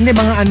lumilitaw? Hindi,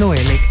 mga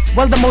like,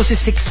 well, the most is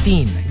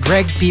 16.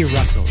 Greg P.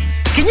 Russell.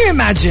 Can you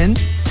imagine?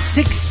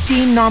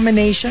 16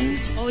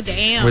 nominations? Oh,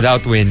 damn.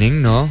 Without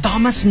winning, no?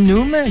 Thomas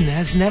Newman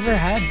has never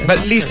had an But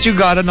at Oscar. least you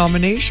got a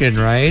nomination,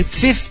 right?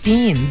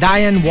 15.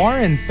 Diane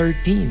Warren,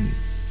 13.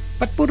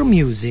 But puro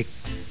music.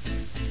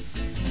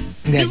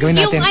 Hindi, gawin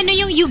natin.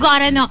 Yung you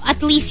got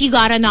at least you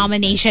got a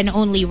nomination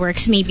only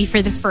works maybe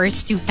for the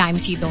first 2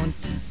 times you don't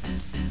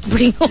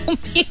bring home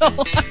the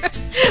award.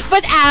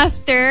 But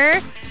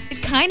after, it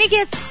kind of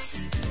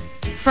gets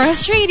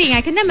frustrating,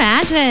 I can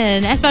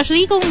imagine.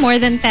 Especially kung more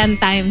than 10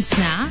 times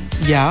na.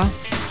 Yeah.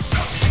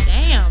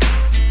 Damn.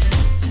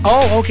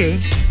 Oh, okay.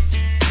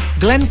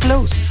 Glenn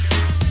Close.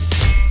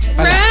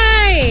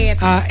 Right.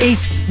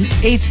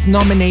 Eighth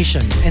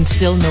nomination and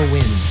still no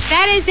win.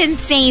 That is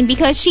insane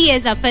because she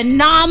is a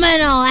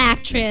phenomenal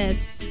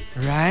actress.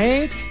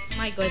 Right?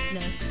 My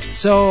goodness.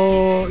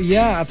 So,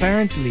 yeah,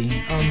 apparently.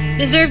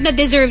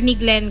 Deserve ni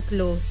Glenn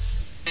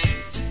Close.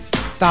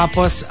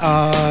 Tapos,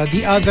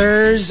 the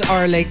others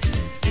are like,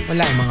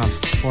 wala yung mga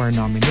 4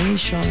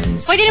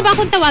 nominations. Pwede na ba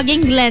akong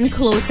tawagin Glenn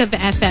Close of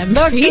FM?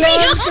 The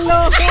Glenn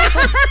Close!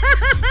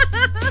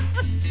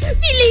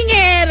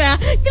 Pilingera.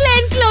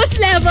 Glenn Close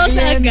levels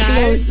Glenn agad.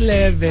 Close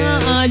level.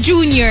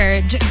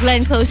 Junior.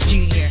 Glenn Close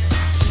Junior.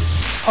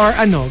 Or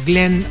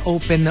Glenn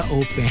Open na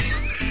Open.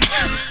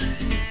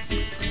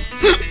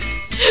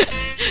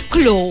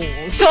 Close.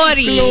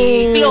 Sorry.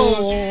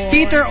 Close.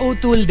 Peter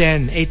O'Toole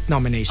then, 8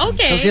 nominations.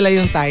 Okay. So sila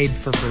yung tied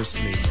for first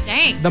place.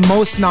 Dang. The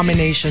most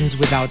nominations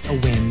without a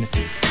win.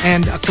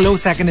 And a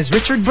close second is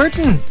Richard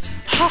Burton.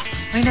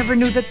 I never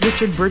knew that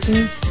Richard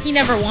Burton... He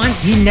never won.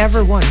 He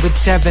never won. With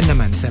 7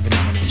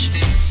 nominations.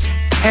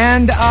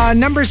 And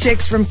number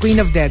 6 from Queen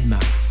of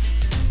Deadma.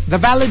 The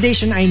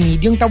validation I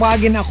need, yung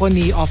tawagin ako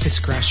ni Office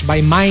Crush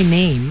by my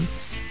name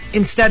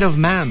instead of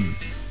ma'am.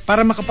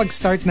 Para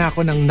makapag-start na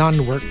ako ng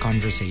non-work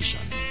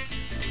conversation.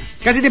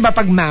 Kasi diba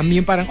pag ma'am,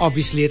 yung parang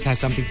obviously it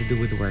has something to do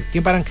with work.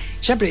 Yung parang,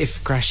 syempre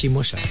if crushy mo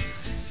siya,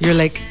 you're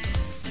like,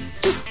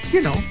 just,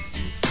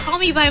 Call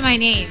me by my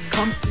name.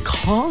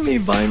 Call me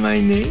by my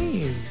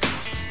name.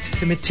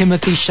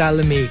 Timothy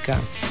Chalamet ka.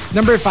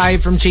 Number 5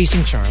 from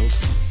Chasing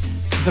Charles.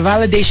 The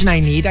validation I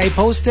need, I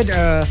posted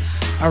a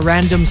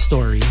random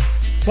story.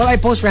 Well, I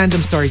post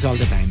random stories all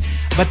the time.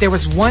 But there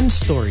was one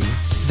story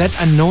that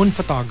a known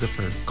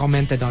photographer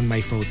commented on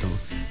my photo.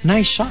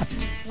 Nice shot.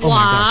 Oh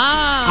my gosh.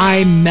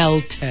 I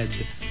melted.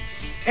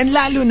 And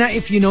lalo na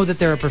if you know that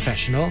they're a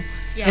professional.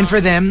 Yeah. And for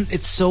them,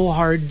 it's so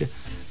hard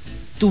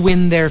to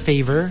win their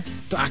favor,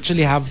 to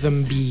actually have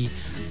them be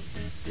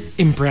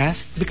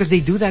impressed because they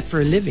do that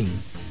for a living.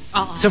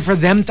 So for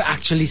them to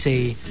actually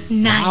say,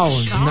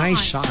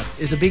 nice shot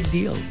is a big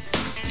deal.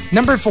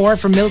 Number 4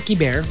 from Milky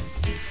Bear.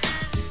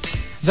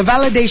 The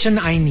validation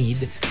I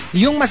need,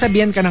 yung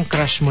masabihan ka ng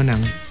crush mo ng,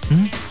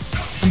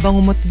 ang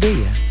bango mo today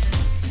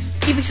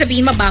Ibig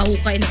sabihin mabaho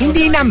ka.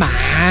 Hindi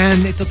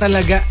naman. Ito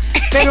talaga.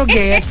 Pero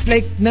gets,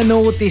 like,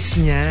 na-notice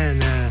niya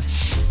na,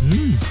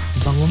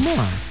 bango mo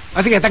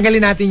sige,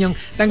 tanggalin natin yung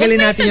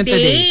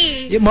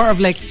today. More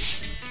of like,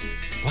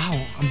 wow,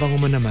 ang bango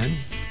mo naman.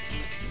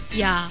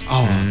 Yeah.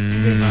 Oh,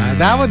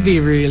 diba? That would be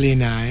really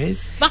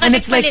nice. Baka and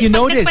it's like you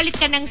notice. Nagpalit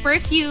ka ng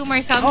perfume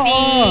or something.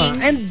 Oh,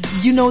 and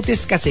you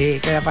notice kasi,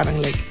 kaya parang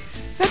like,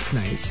 that's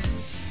nice.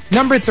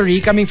 Number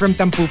 3, coming from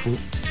Tampupu,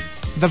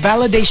 the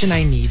validation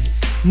I need,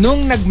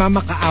 nung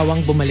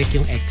nagmamakaawang bumalik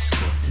yung ex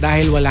ko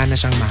dahil wala na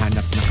siyang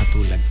mahanap na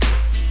katulad ko.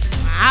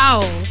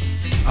 Wow.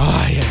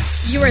 Oh,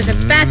 yes. You were the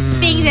best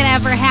thing that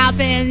ever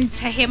happened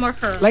to him or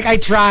her. Like I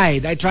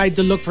tried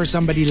to look for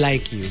somebody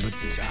like you, but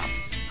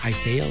I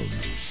failed.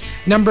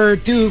 Number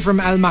 2 from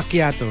Al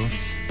Macchiato,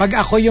 pag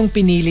ako yung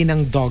pinili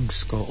ng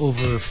dogs ko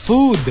over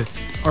food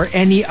or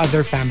any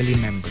other family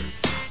member,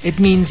 it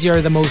means you're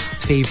the most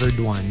favored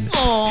one.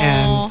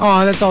 Aww.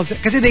 And that's also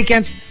kasi they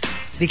can't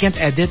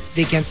edit,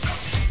 they can't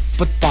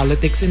put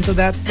politics into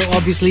that. So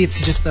obviously it's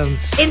just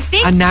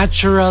instinct? A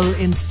natural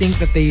instinct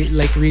that they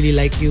really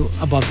like you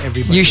above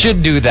everybody. You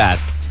should do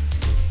that.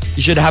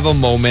 You should have a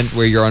moment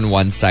where you're on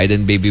one side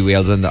and Baby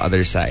Whale's on the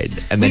other side.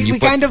 And then we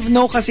kind of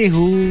know kasi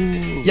who.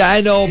 Yeah, I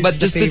know, but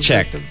just to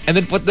check. And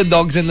then put the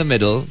dogs in the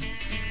middle.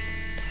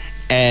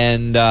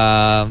 And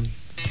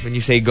when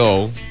you say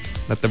go,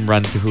 let them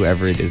run to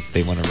whoever it is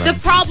they want to run The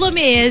problem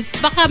is,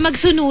 baka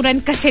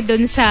magsunuran kasi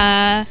dun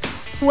sa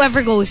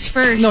whoever goes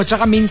first. No,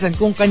 tsaka minsan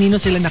kung kanino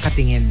sila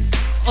nakatingin.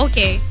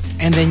 Okay.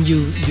 And then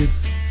you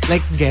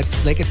like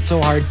gets like it's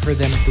so hard for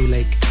them to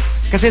like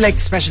kasi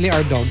like especially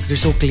our dogs, they're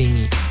so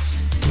clingy.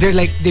 They're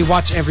like they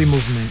watch every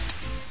movement.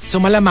 So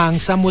malamang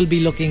some will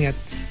be looking at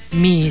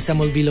me, some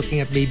will be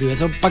looking at Baby Will.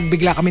 So pag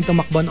bigla kami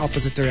tumakbo in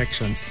opposite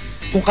directions,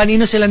 kung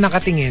kanino sila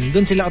nakatingin,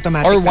 dun sila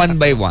automatic. Or one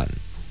by one.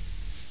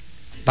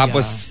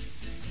 Tapos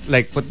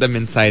like put them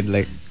inside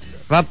like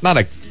not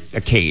a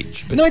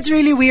cage. But no, it's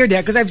really weird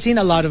because I've seen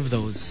a lot of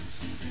those.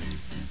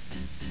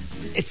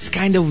 It's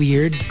kind of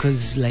weird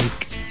because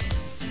like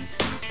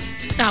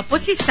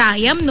tapos si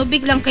Siam, no,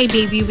 biglang kay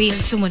Baby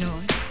Whale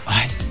sumunod.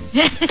 Ay.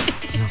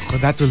 Naku,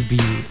 that will be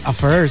a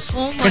first.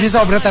 Oh kasi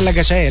sobra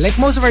talaga siya eh. Like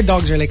most of our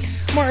dogs are like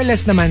more or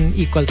less naman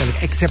equal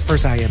talaga except for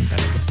Siam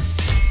talaga.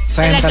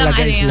 Siam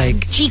talaga is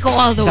like Chico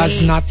all the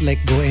does way. not like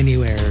go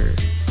anywhere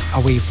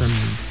away from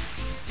me.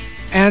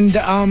 And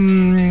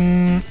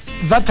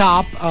the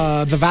top,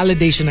 the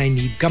validation I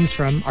need comes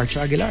from Archer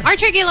Aguilar.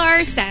 Archer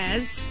Aguilar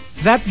says,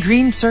 that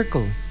green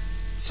circle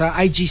sa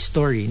IG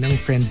story ng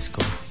friends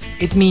ko,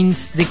 it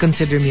means they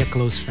consider me a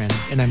close friend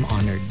and I'm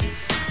honored.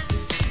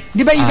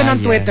 Di ba even on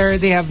Twitter,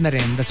 they have na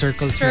rin the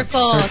circles yeah.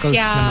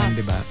 naman,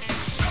 di ba?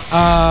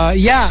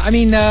 Yeah, I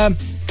mean,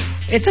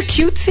 it's a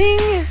cute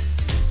thing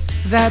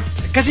that,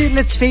 kasi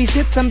let's face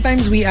it,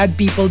 sometimes we add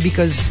people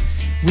because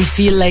we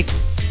feel like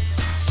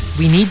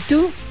we need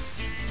to.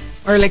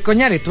 Or like,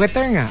 kunyari,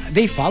 Twitter nga,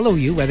 they follow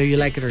you whether you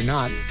like it or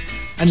not.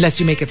 Unless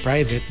you make it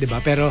private, di ba?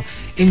 Pero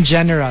in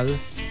general,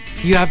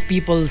 you have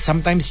people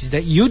sometimes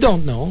that you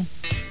don't know.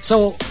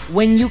 So,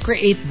 when you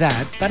create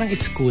that, parang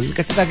it's cool.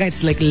 Kasi talaga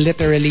it's like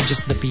literally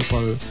just the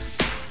people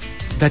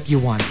that you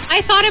want. I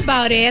thought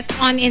about it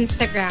on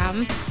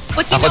Instagram.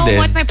 But you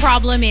know what my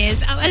problem is?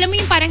 Alam mo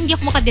yung parang hindi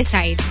ako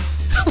makadecide.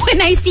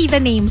 When I see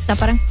the names na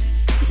parang,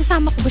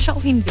 isasama ko ba siya o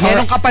hindi?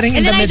 Meron ka pa rin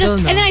in the middle,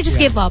 no? And then I just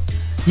give up.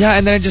 Yeah,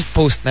 and then I just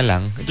post na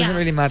lang. It doesn't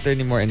really matter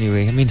anymore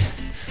anyway. I mean,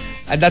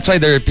 that's why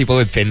there are people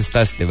with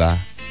Finstas, di ba?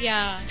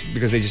 Yeah.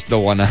 Because they just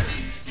don't wanna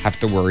have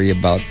to worry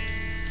about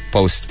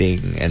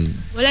posting and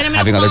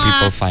having other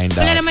people find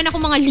out. Wala naman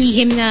ako mga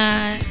lihim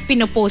na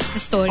pinopost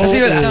the story. So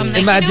like,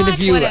 imagine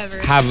if you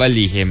whatever. have a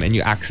lihim and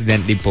you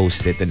accidentally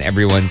post it and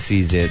everyone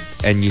sees it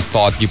and you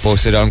thought you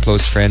posted it on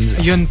close friends.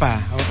 Yun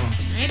pa, oo.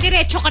 Ay,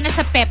 diretso ka na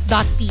sa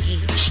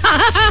pep.ph.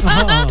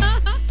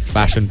 It's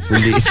Fashion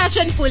Police.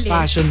 Fashion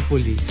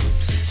Police.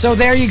 So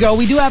there you go.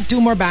 We do have 2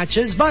 more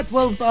batches, but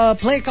we'll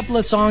play a couple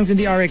of songs in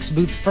the RX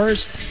booth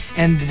first.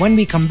 And when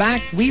we come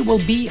back, we will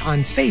be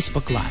on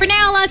Facebook Live. For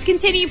now, let's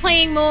continue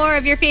playing more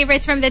of your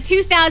favorites from the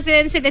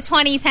 2000s to the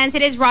 2010s.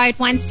 It is Riot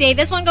Wednesday.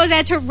 This one goes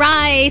out to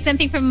Rai,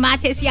 something from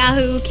Matis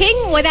Yahoo.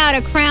 King Without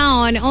a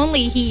Crown,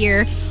 only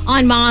here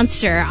on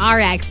Monster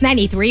RX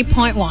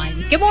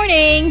 93.1. Good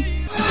morning.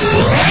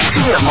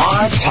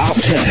 TMR Top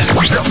 10.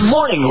 The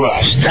Morning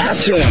Rush Top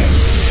 10.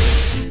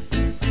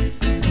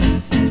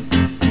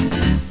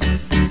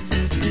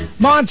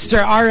 Monster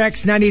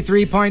RX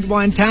 93.1.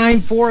 Time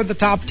for the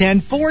top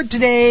 10 for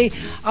today.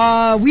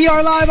 We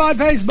are live on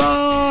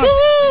Facebook.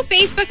 Woo-hoo!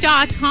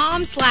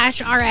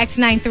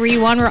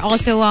 Facebook.com/RX931. We're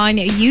also on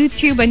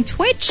YouTube and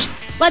Twitch.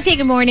 Let's say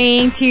good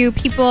morning to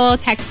people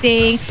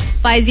texting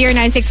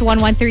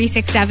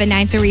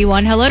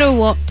 50961136791. Hello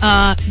to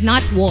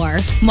not War,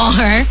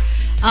 Mar.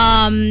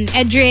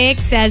 Edric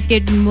says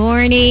good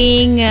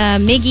morning.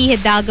 Miggy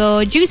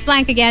Hidalgo. Juice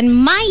Blank again.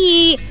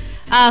 Mai.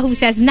 Who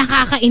says,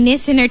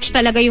 nakakainis, sinerch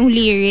talaga yung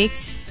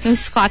lyrics ng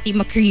Scotty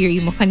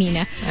McCreery mo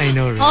kanina. I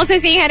know, right? Also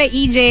saying hi to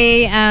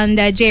EJ and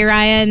J.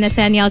 Ryan,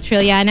 Nathaniel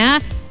Trilliana.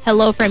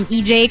 Hello from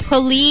EJ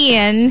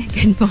Colleen.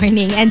 Good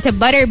morning. And to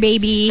Butter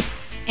Baby.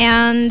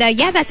 And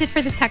yeah, that's it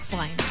for the text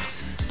line.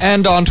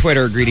 And on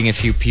Twitter, greeting a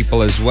few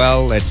people as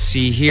well. Let's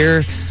see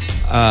here.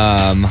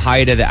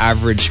 Hi to the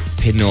average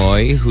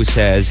Pinoy who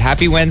says,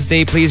 Happy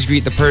Wednesday. Please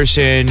greet the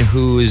person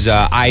whose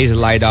eyes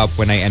light up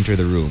when I enter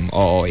the room.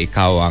 Oo,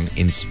 ikaw ang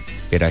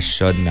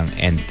inspirasyon ng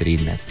entry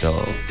na to.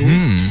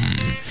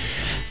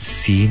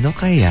 Sino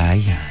kaya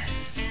yan?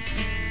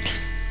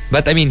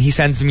 But I mean, he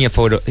sends me a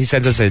photo. He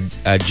sends us a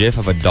gif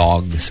of a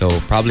dog. So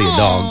probably a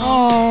dog.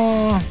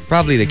 Oh.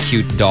 Probably the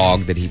cute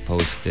dog that he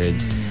posted.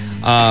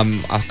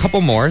 A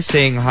couple more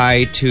saying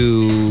hi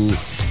to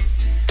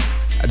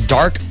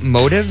Dark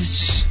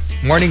Motives.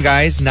 Morning,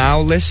 guys.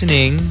 Now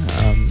listening.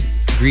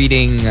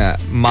 Greeting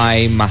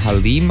my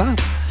Mahalima.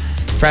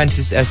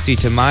 Francis S.C.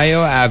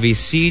 Tamayo. Avi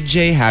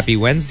CJ. Happy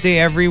Wednesday,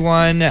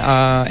 everyone.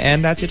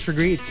 And that's it for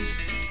greets.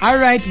 All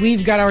right.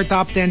 We've got our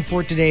top 10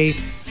 for today.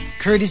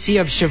 Courtesy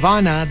of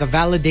Shivana, the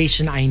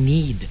validation I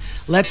need.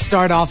 Let's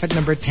start off at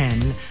number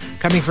 10.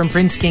 Coming from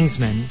Prince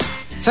Kingsman.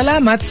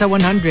 Salamat sa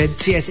 100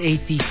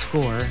 CSAT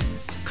score,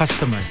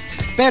 customer.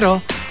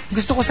 Pero,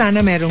 gusto ko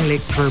sana merong like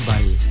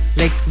verbal.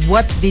 Like,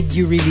 what did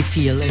you really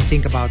feel and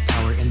think about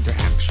our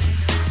interaction?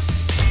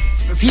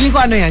 Feeling ko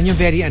ano yan, yung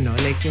very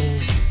like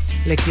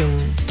yung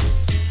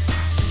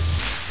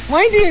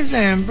Why do you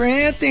say I'm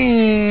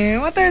pretty?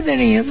 What are the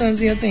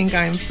reasons you think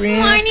I'm pretty?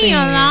 Why do you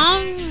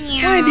love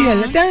me? Why do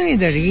you tell me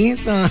the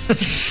reasons?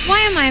 Why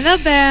am I the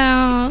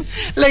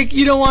best? Like,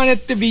 you don't want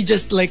it to be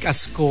just like a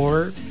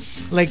score.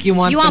 Like, you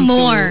want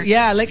more.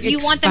 Like you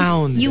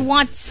expound. You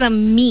want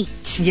some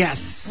meat.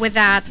 Yes. With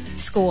that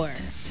score.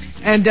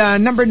 And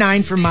number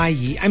 9 for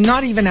Mai, I'm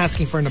not even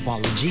asking for an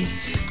apology.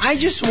 I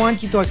just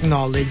want you to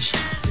acknowledge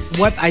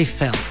what I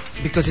felt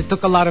because it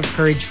took a lot of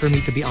courage for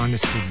me to be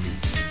honest with you.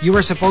 You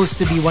were supposed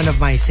to be one of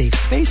my safe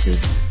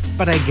spaces,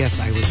 but I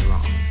guess I was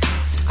wrong.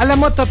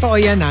 Alam mo,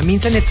 totoo yan ha.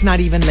 Minsan it's not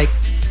even like,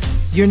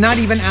 you're not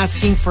even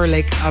asking for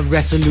like a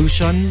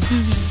resolution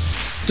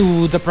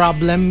to the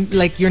problem.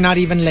 Like, you're not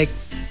even like,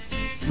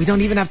 we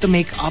don't even have to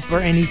make up or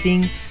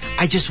anything.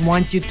 I just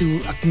want you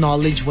to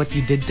acknowledge what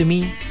you did to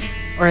me.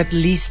 Or at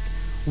least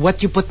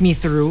what you put me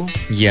through.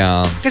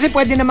 Yeah. Kasi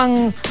pwede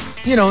namang,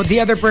 you know, the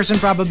other person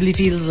probably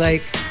feels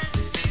like,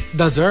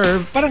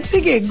 deserve. Parang,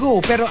 sige,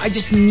 go. Pero I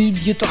just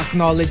need you to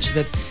acknowledge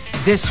that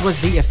this was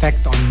the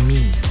effect on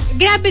me.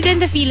 Grabe din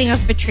the feeling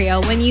of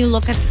betrayal when you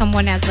look at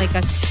someone as like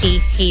a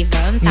safe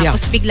haven.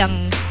 Tapos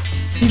biglang,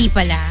 hindi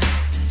pala.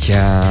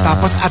 Yeah.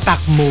 Tapos attack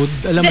mode.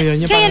 Alam mo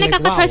yun? Kaya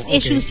nagkaka-trust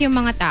issues yung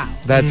mga tao.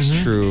 That's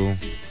true.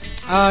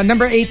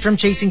 Number 8 from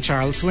Chasing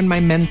Charles, when my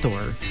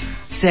mentor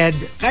said,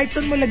 kahit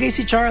saan mo lagay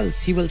si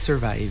Charles, he will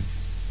survive.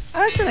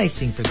 That's a nice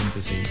thing for them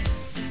to say.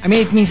 I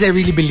mean, it means they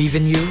really believe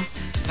in you.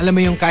 Alam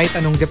mo yung kahit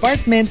anong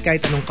department,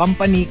 kahit anong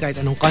company, kahit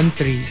anong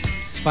country,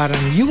 parang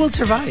you will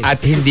survive.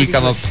 At hindi ka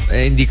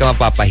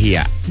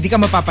mapapahiya. Hindi ka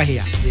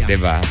mapapahiya. Yeah.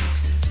 Diba?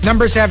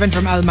 Number 7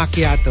 from Al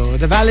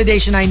Macchiato. The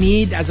validation I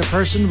need as a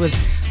person with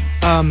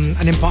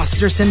an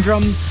imposter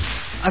syndrome,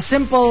 a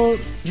simple,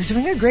 you're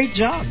doing a great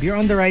job, you're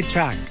on the right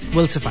track,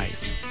 will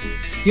suffice.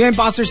 Yung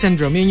imposter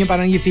syndrome, yun yung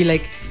parang you feel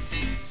like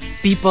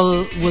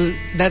people will,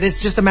 that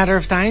it's just a matter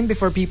of time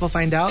before people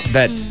find out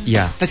that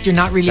you're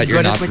not really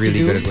good at what you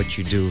do. Good at what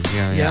you do.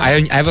 Yeah.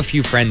 I have a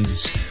few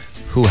friends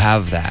who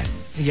have that.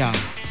 Yeah.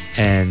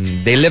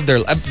 And they live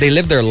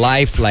their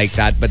life like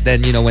that, but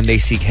then, you know, when they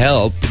seek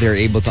help, they're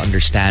able to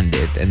understand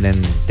it and then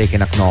they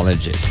can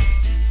acknowledge it.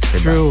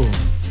 Diba? True.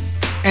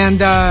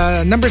 And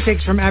number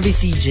 6 from Avi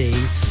CJ,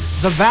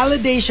 the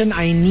validation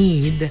I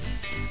need,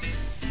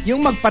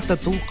 yung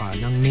magpatattoo ka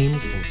ng name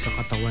ko sa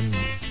katawan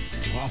mo.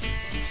 Wow.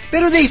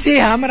 Pero they say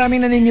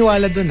maraming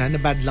naniniwala dun na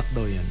bad luck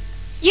daw yun.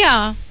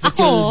 Yeah. That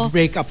you'll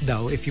break up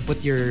daw if you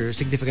put your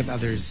significant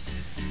others,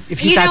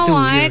 if you tattoo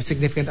your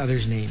significant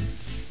other's name.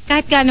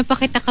 Kahit gaano pa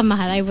kita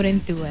kamahal, I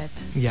wouldn't do it.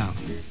 Yeah.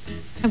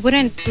 I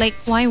wouldn't, like,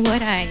 why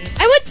would I?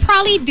 I would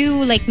probably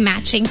do, like,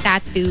 matching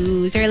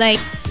tattoos or, like,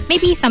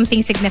 maybe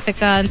something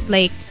significant,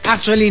 like...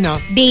 Actually, no.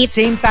 Date.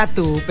 Same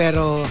tattoo,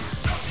 pero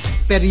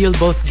you'll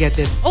both get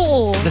it.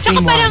 Oo. The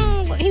same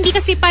parang, one. Hindi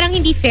kasi parang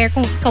hindi fair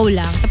kung ikaw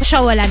lang. Tapos siya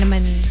wala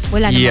naman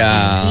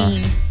yeah.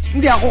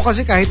 Hindi, ako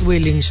kasi kahit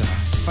willing siya,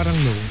 parang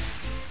no.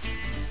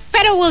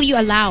 Pero will you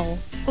allow?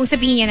 Kung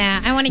sabihin niya na,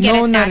 I want to get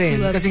a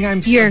tattoo of kasi nga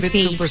I'm your a bit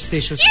face.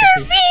 Superstitious. Your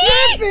kasi. face!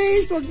 Your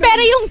face! Wag na.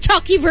 Pero yung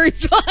Chucky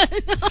version.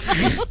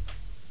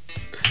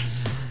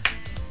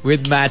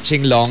 With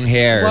matching long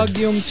hair. Wag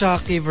yung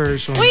Chucky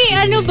version. Uy,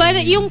 ano ba?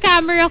 Yung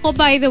camera ko,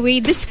 by the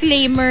way,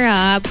 disclaimer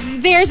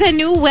there's a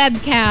new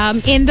webcam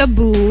in the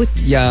booth.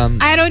 Yeah.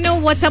 I don't know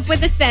what's up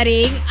with the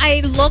setting. I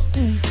look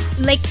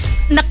like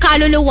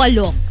nakaluluwa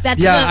look.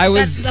 That's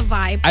the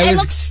vibe. I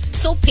look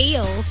so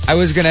pale. I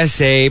was gonna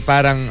say,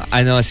 parang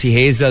si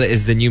Hazel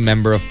is the new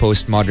member of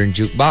Postmodern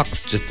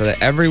Jukebox. Just to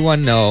let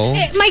everyone know.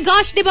 My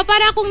gosh, di ba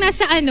para akong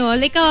nasa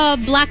like a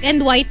black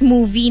and white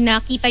movie na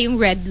kita yung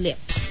red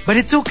lips. But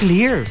it's so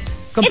clear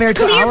compared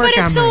to our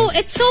cameras.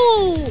 It's so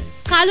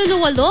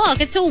kaluluwa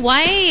look. It's so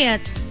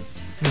white.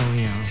 No,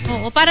 yeah.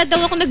 Oo, para daw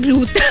ako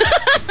nagluta.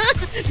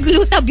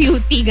 Gluta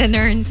beauty,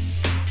 ganun.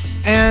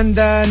 And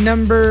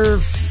number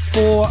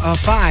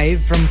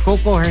 5 from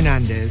Coco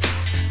Hernandez,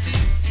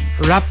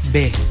 Rap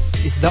Be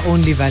is the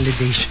only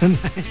validation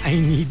I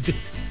need.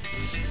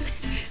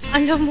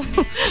 Alam mo,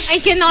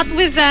 I cannot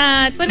with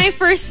that. When I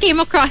first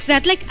came across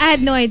that, like, I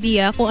had no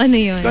idea kung ano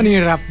yun. Kung ano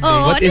yung Rap Be?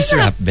 What is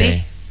Rap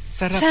Be?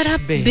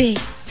 Sarap Be.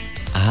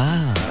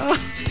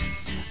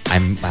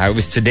 I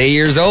was today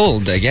years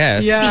old, I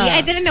guess. Yeah. See,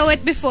 I didn't know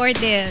it before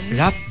then.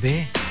 Rap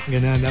Be.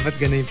 Ganun. Dapat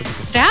ganun yung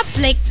pagkasabi. Rap?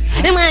 Like,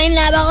 namain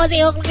laba ko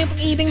sa'yo kung yung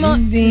pag-ibig mo.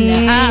 Hindi.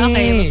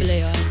 Okay. Mabala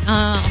yun.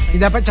 Okay.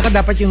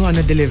 Dapat yung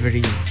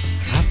delivery.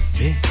 Rap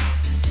Be.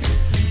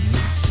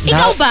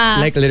 Ikaw ba?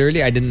 Like,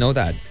 literally, I didn't know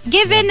that.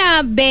 Given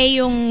na be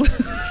yung...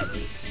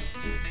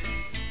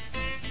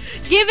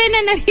 Given na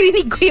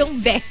naririnig ko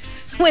yung be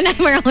when I'm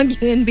around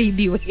you in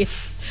baby way,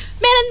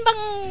 meron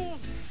bang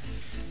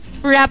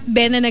rap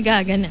be na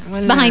nagagana?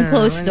 Behind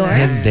closed doors?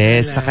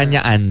 Hindi. Sa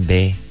kanya,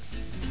 Anbe.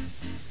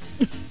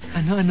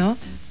 Ano?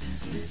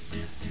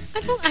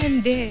 Anong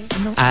ande?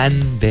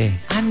 Anbe.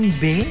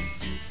 Anbe?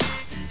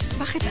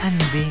 Bakit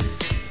Anbe?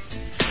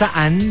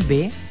 Saan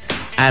be?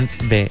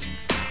 Antbe.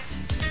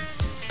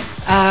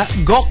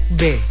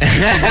 Gokbe.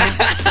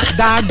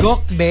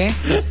 Dagokbe.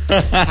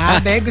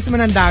 Be, gusto mo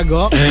ng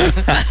dagok?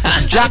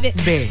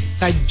 Jakbe.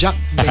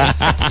 Tajakbe.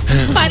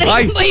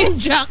 Parang ba yung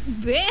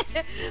Jakbe?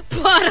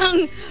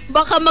 Parang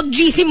baka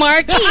mag-GC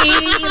Markki.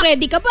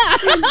 Ready ka ba?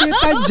 Hindi,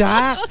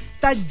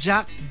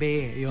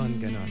 Tajakbe. Yun,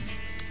 ganon.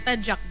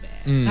 Tajakbe.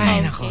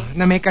 Ay, nako.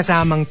 Na may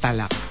kasamang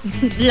talak.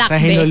 Lakbe.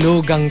 Sa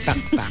hinulugang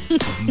taktak.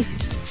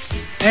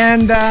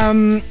 And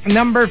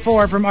number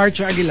 4 from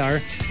Archer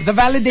Aguilar, the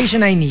validation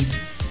I need,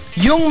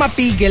 yung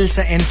mapigil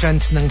sa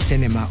entrance ng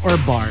cinema or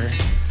bar,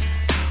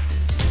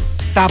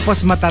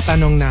 tapos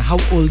matatanong na, how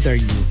old are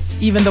you?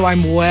 Even though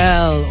I'm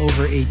well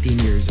over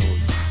 18 years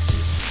old.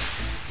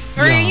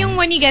 Or yung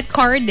when you get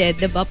carded,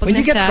 diba? Pag when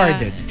you get nasa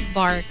carded.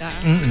 bar ka.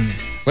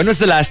 When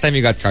was the last time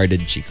you got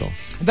carded, Chico?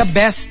 The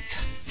best,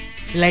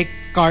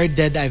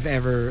 carded I've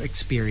ever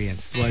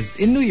experienced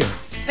was in New York.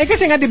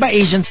 Kasi nga, di ba,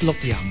 Asians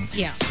look young.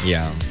 Yeah.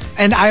 Yeah.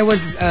 And I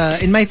was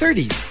in my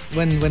 30s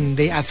when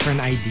they asked for an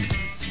ID.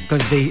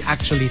 Because they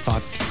actually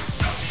thought,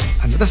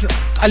 tas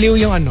aliw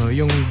yung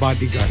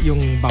bodyguard, yung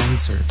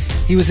bouncer.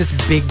 He was this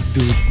big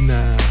dude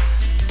na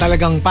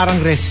talagang parang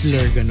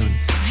wrestler, ganun.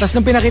 Tapos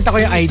nung pinakita ko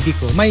yung ID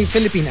ko, my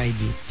Philippine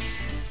ID.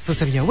 So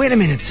sabi niya, wait a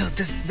minute, so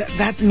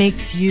that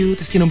makes you,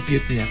 tapos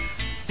kinumpute niya.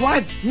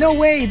 What? No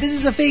way, this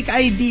is a fake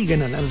ID,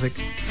 ganun. I was like,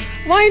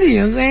 why do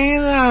you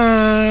say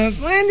that?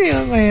 Why do you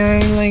say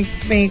I'm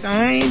fake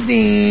ID?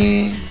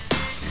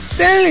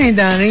 Tell me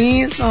the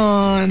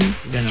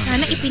reasons. Ganon.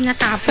 Sana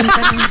ipinatapon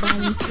ka ng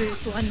bouncer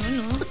to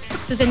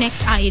to the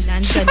next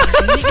island. Ganon.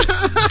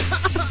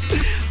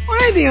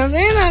 Why do you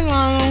say that,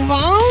 mga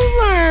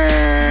bouncer?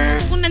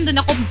 Kung nandun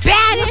ako,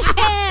 banish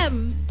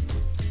him!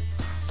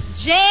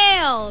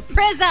 Jail!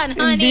 Prison,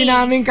 honey! Hindi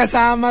namin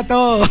kasama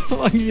to.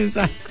 Huwag niyo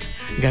sa...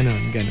 Ganon.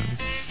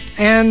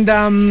 And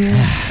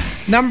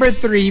number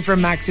 3 from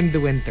Maxim De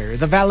Winter,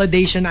 the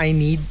validation I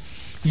need,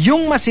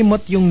 yung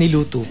masimot yung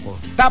niluto ko.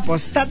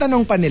 Tapos,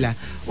 tatanong pa nila,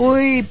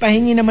 uy,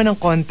 pahingi naman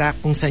ng contact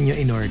kung saan nyo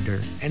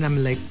in-order. And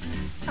I'm like,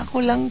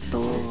 ako lang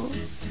to.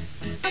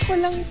 Ako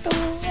lang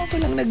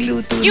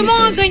nagluto. Yung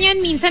mga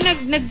ganyan, minsan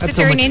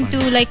nag-turn into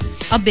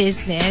a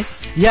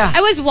business. Yeah.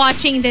 I was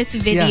watching this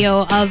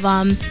video of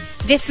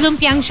this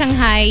Lumpiang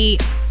Shanghai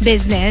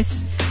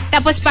business.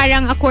 Tapos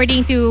parang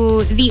according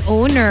to the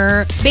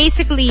owner,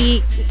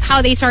 basically, how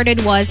they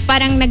started was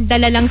parang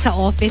nagdala lang sa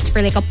office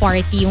for a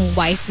party yung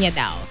wife niya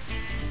daw.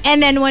 And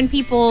then when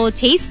people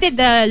tasted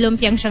the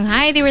Lumpiang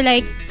Shanghai, they were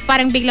like,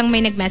 parang biglang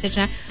may nag-message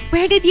na,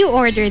 where did you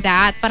order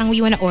that? Parang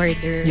we wanna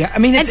order. Yeah, I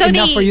mean, it's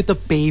enough for you to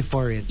pay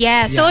for it.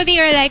 Yeah, so they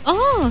were like,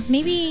 oh,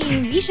 maybe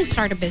we should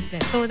start a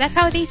business. So that's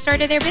how they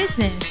started their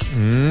business.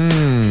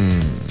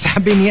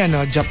 Sabi ni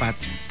Japat,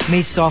 may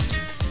soft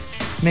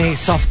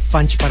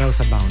punch pa raw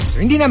sa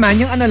bouncer. Hindi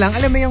naman, yung lang,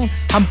 alam mo yung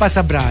hampas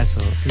sa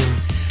braso. Yung,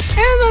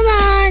 eto na,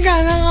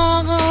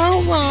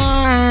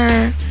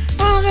 nakakasar.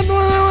 Bakit mo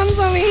naman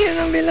sabihin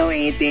ng below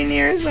 18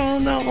 years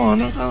old ako,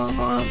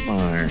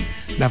 nakakasar.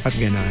 Dapat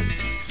ganon.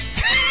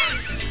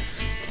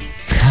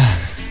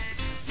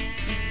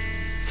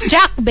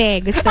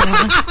 Jackbe, gusto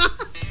mo?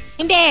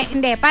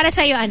 Hindi. Para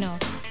sa'yo,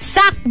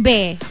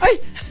 sakbe. Ay!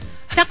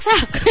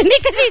 Saksak. Hindi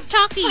kasi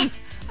Chucky.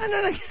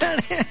 Ano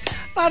nangyari?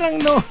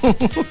 Parang no.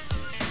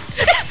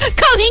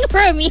 Coming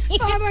from me.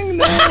 Parang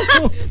no.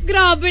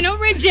 Grabe no,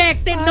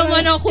 rejected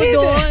naman ako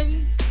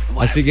doon.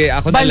 Sige,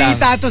 ako na lang.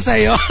 Balita to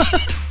sa'yo.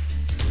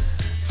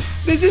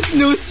 This is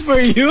news for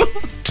you.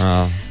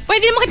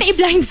 Pwede naman kita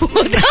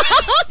i-blindfold.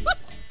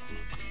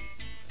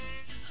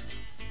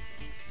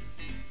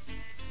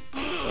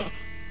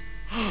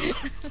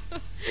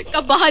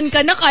 Kabahan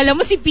ka na, kala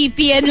mo si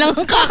PPN lang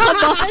ang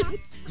kakabahan.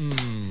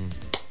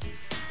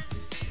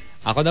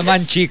 Ako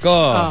naman,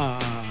 Chico.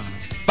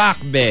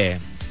 Pakbe.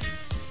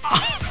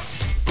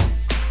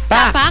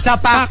 Sapak?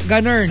 Sapak,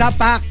 ganun.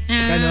 Sapak.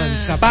 Ganon,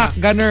 Sapak,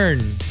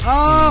 ganun.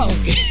 Oh,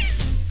 okay.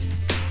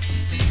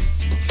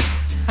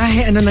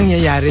 Ay, ano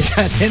nangyayari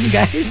sa atin,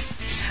 guys?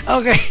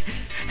 Okay.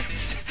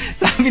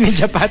 Sabi ni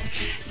Japat,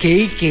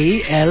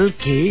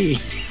 KKLK.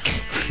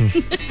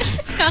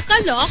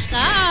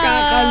 Kakaloka.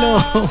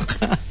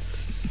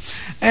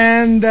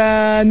 And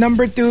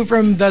number 2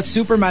 from the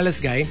Super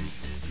Malas guy,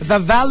 the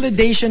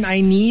validation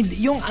I need,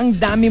 yung ang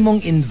dami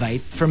mong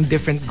invite from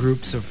different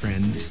groups of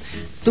friends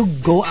to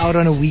go out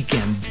on a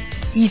weekend.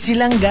 Easy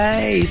lang,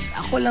 guys.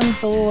 Ako lang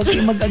to. Huwag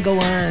kayong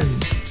mag-agawan.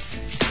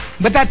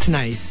 But that's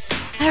nice.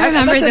 I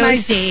remember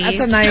those days. That's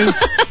a nice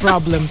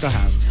problem to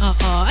have.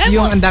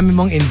 Yung ang dami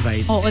mong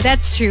invite. Oh,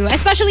 that's true.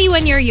 Especially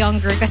when you're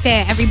younger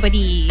kasi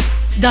everybody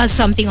does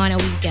something on a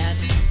weekend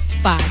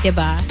pa,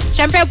 diba?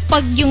 Siyempre,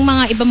 pag yung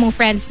mga iba mong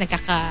friends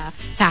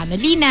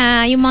nagkaka-family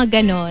na, yung mga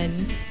ganon.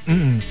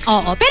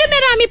 Oo. Pero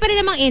marami pa rin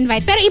namang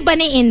invite. Pero iba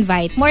na yung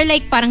invite. More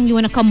like parang you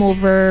wanna come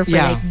over for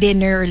like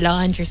dinner or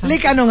lunch or something.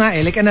 Like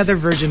like another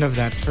version of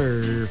that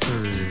for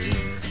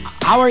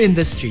our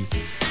industry.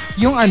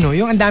 Yung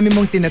yung ang dami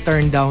mong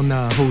tina-turn down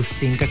na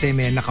hosting kasi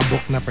may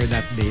nakabook na for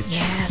that date.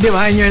 Yes. Di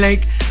ba? And you're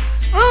like,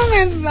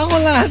 ako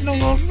lahat ng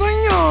gusto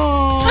nyo.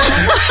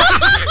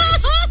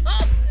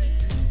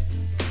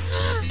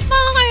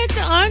 Bakit?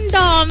 Ang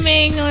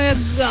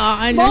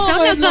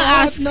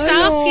nag-ask sa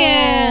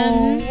akin?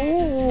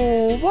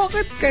 Oo,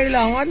 bakit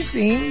kailangan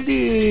same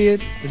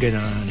date?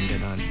 Ganon.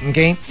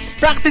 Okay?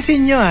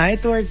 Practicein nyo ha. It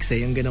works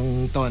eh. Yung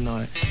ganong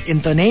tono.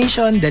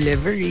 Intonation,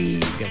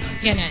 delivery,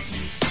 ganon.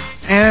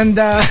 And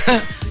the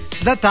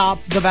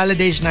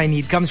validation I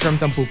need comes from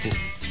Tampupu.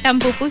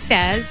 Tampupu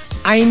says,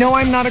 I know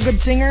I'm not a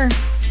good singer,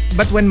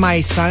 but when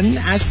my son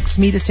asks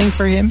me to sing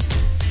for him,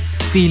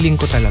 feeling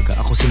ko talaga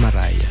ako si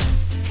Mariah.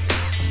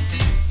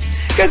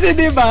 Kasi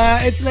diba,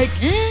 it's like,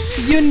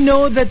 you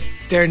know that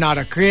they're not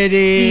a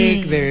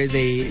critic,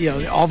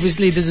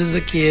 obviously this is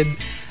a kid,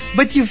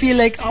 but you feel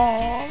like,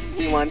 oh,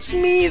 he wants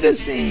me to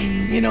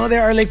sing. You know,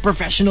 there are like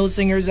professional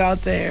singers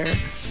out there.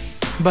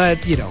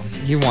 But, he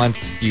wants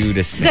you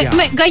to sing.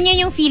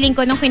 Ganyan yung feeling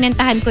ko nung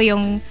kinantahan ko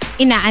yung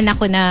inaanak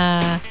ko na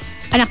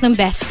anak ng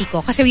bestie ko.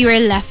 Kasi we were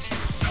left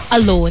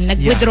alone.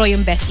 Nag-withdraw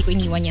yung bestie ko,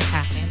 iniwan niya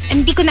sa akin.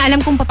 And hindi ko na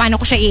alam kung paano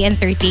ko siya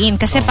i-entertain.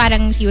 Kasi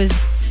parang he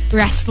was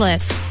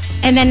restless.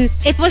 And then,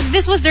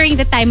 this was during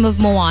the time of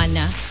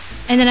Moana.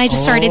 And then I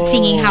just started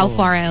singing How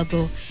Far I'll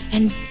Go.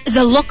 And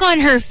the look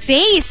on her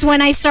face when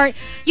I start,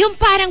 yung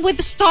parang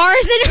with the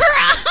stars in her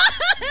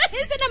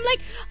eyes. And I'm like,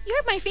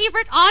 you're my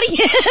favorite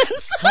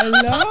audience.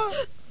 Hello?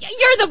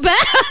 You're the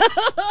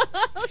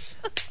best.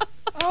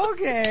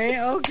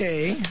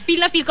 Okay.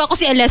 Feel ko ako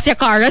si Alessia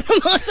Cara ng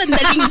mga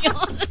sandaling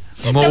yun.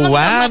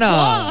 Moana.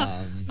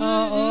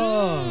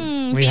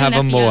 We have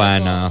a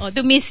Moana.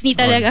 Dumiss ni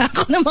talaga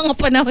ako ng mga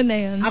panahon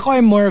na yun. Ako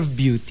I'm more of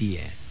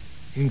beauty eh.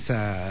 Yung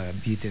sa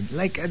beauty.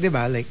 Like,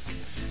 diba? Like,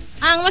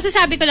 ang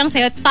masasabi ko lang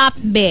sa'yo, top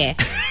be.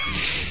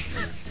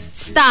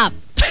 Stop.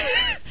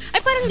 Ay,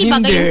 parang di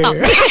bagay yung top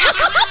be.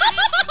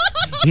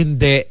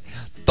 Hindi.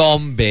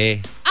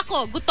 Tombe.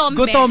 Ako, gutombe.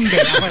 Gutombe.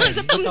 Ako rin.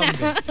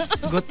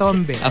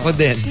 Gutombe. Ako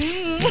din.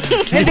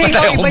 Hindi,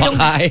 tayo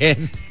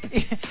kumakain.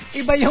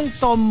 Iba yung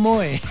tom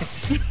mo eh.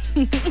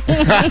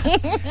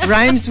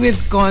 Rhymes with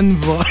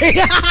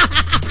convoy.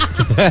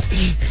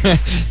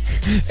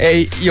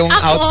 Yung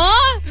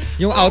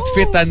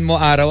outfitan mo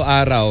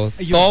araw-araw.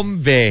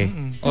 Tombe.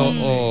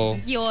 Oo.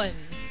 Yun.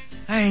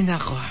 Ay,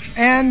 nako.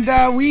 And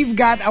we've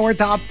got our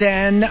top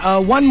 10.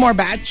 One more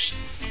batch.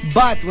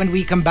 But when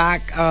we come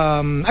back,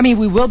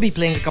 we will be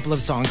playing a couple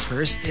of songs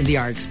first in the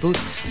RX booth,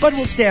 but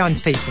we'll stay on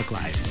Facebook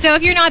Live. So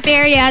if you're not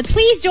there yet,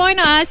 please join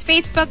us,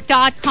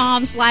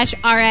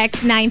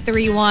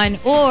 facebook.com/RX931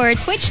 or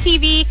Twitch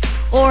TV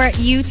or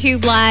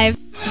YouTube Live.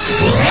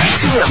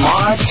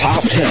 TMR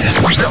Top 10.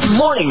 The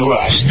Morning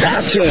Rush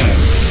Top 10.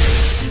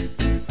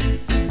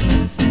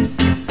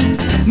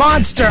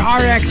 Monster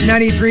RX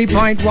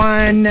 93.1.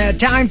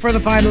 Time for the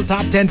final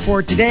top 10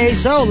 for today.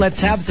 So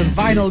let's have some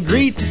final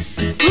greets.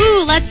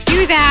 Ooh, let's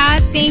do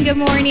that. Saying good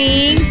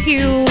morning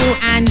to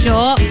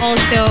Anjo.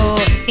 Also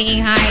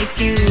saying hi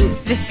to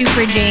the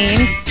Super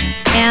James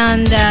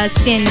and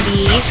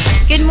Cindy.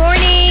 Good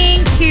morning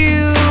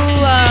to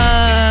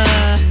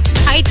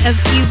Height of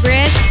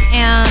Hubris.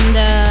 And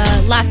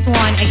last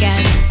one again,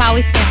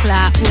 Pawis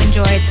Tekla, who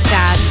enjoyed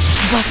that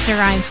Busta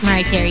Rhymes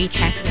Mariah Carey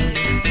track earlier.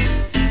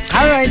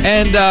 All right.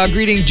 And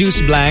greeting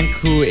Juice Blank,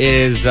 who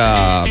is,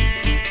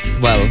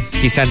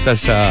 he sent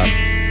us a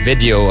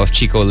video of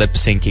Chico lip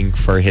syncing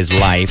for his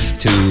life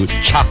to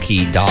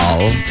Chucky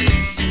Doll,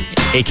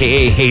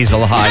 aka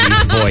Hazel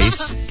Hottie's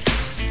voice.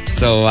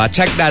 So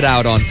check that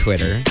out on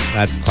Twitter.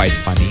 That's quite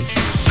funny.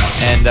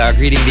 And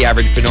greeting the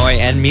average Pinoy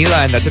and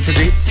Mila, and that's it for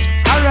greets.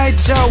 All right,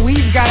 so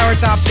we've got our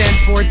top 10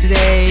 for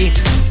today,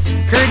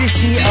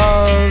 courtesy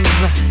of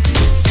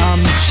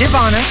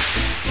Shivana.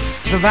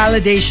 The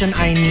validation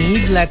I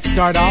need. Let's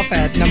start off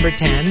at number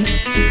 10,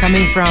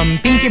 coming from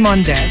Pinky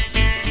Mondes.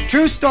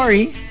 True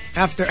story.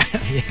 After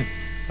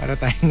para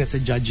tayong nasa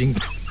judging.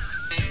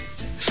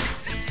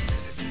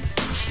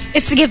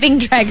 It's giving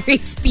Drag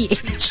Race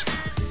PH.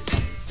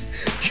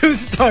 True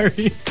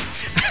story.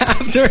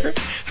 After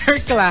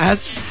her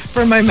class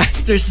for my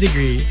master's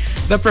degree,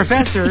 the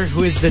professor,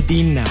 who is the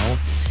dean now,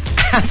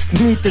 asked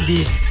me to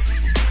be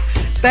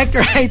tech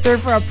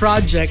writer for a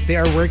project they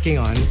are working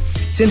on.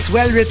 Since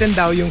well-written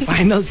daw yung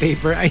final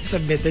paper I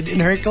submitted in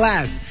her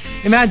class.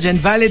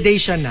 Imagine,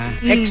 validation na,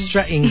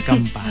 extra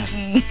income pa.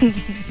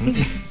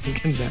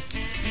 Ganda.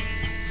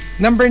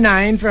 Number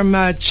 9 from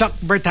Chuck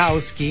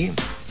Bertowski.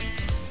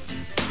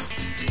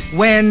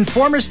 When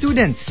former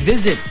students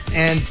visit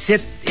and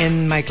sit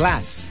in my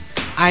class,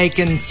 I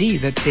can see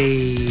that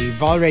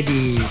they've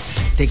already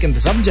taken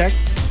the subject,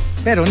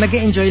 pero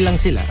nag-enjoy lang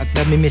sila at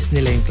nami-miss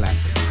nila yung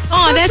klase.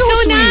 Oh, that's so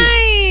sweet.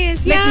 nice!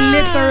 Like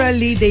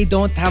literally, they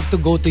don't have to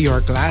go to your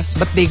class,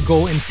 but they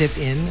go and sit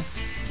in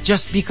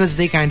just because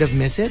they kind of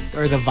miss it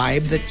or the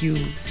vibe that you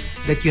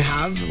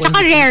have.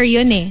 Tsaka rare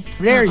yun eh.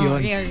 Rare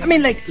yun. I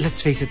mean, like,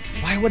 let's face it,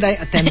 why would I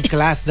attend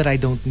class that I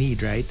don't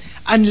need, right?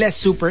 Unless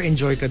super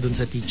enjoy ka dun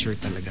sa teacher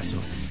talaga. So,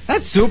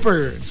 that's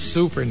super,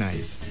 super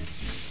nice.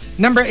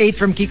 Number 8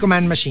 from Kiko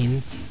Man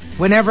Machine.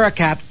 Whenever a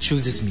cat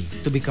chooses me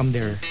to become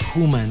their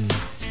human.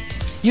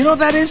 You know,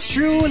 that is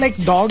true. Like,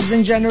 dogs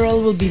in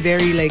general will be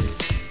very, like,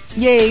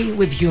 yay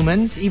with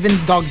humans. Even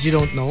dogs you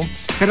don't know.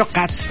 Pero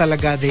cats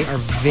talaga, they are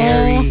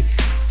very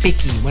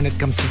picky when it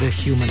comes to the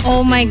humans.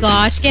 Oh my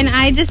gosh. Can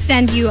I just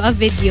send you a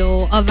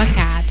video of a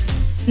cat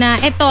na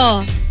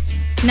ito,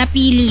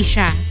 napili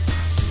siya.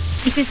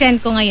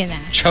 Isisend ko ngayon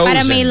Chosen.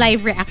 Para may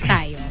live react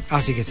tayo.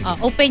 Sige.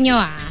 Open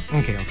nyo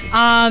Okay.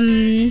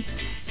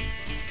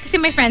 Kasi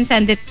my friend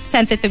sent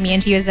it to me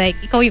and she was like,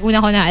 ikaw yung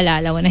una ko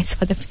naalala when I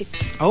saw the video.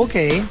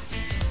 Okay.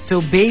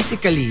 So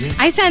basically,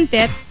 I sent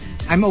it.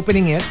 I'm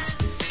opening it.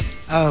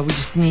 We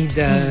just need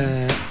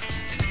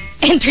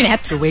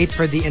internet. to wait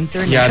for the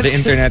internet. Yeah, the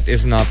internet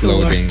is not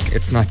loading.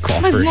 It's not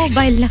cooperating.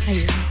 Mag-mobile na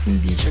kayo.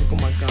 Hindi siya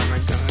gumagana,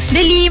 guys.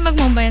 Dali,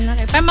 mag-mobile na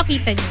kayo. Para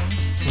makita nyo.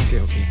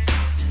 Okay.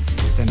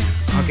 Ito na.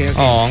 Okay.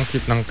 Oh, ang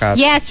cute ng cat.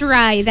 Yes,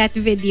 Rai, that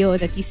video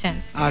that you sent.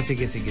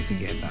 Sige.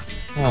 Ito.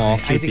 Oh,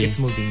 I think it's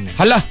moving na.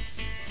 Hala!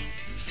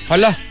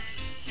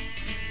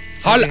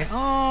 Okay.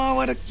 Oh,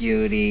 what a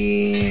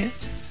cutie.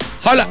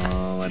 Hala!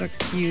 Oh, what a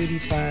cutie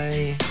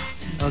pie.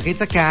 Okay,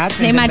 it's a cat.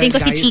 Na-imagine ko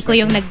si Chico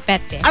yung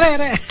nag-pet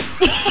Are.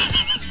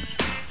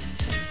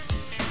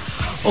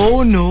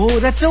 Oh no,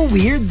 that's so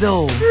weird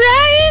though.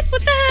 Right?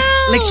 What the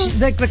hell?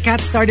 Like the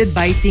cat started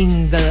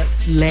biting the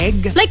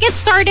leg. Like it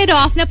started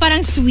off na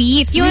parang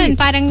sweet. Yun,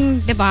 parang,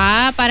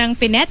 diba? Parang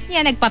pinet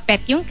niya,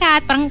 nagpa-pet yung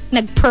cat, parang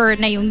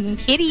nag-purr na yung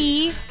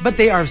kitty. But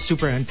they are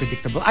super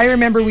unpredictable. I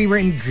remember we were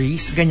in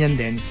Greece, ganyan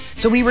din.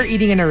 So we were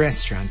eating in a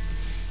restaurant.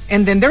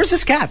 And then there was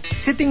this cat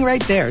sitting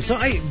right there. So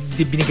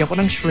binigyan ko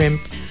ng shrimp.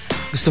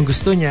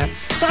 Gustong-gusto niya.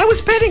 So I was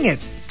petting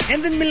it.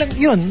 And then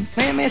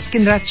may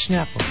skin ratch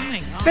niya ako. Oh my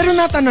God. Pero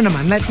not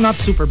naman, like not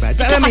super bad.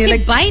 Ito kasi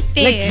bite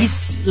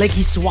Like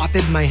he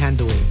swatted my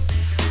hand away.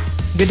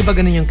 Di ba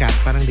ganun yung cat?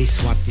 Parang they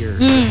swat your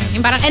hand.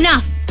 Yung parang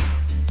enough.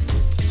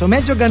 So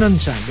medyo ganun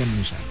siya.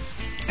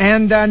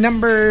 And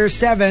number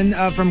 7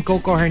 from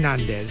Coco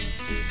Hernandez.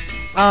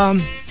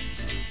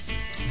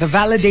 The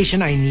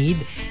validation I need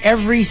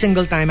every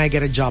single time I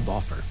get a job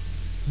offer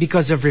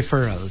because of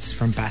referrals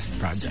from past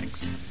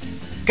projects.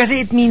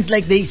 Kasi it means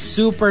like they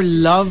super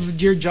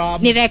loved your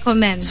job.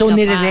 Nirecommend. So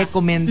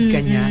nire-recommend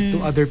ka niya to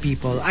other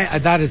people.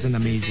 That is an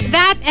amazing.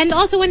 That and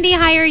also when they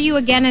hire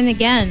you again and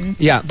again.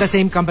 Yeah. The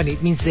same company.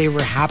 It means they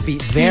were happy,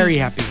 very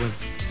happy with.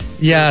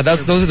 Yeah,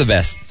 those are the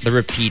best. The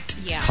repeat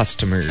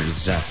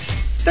customers.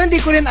 Ito, hindi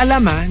ko rin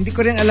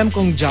alam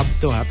kung job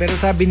to ha. Pero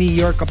sabi ni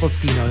Your Cup of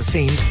Tino,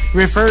 saying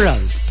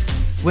referrals.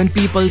 When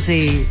people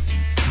say,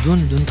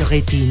 dun ka kay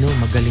Tino,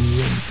 magaling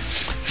yun.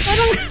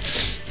 Parang,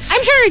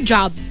 I'm sure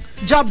job.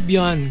 Job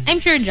yun. I'm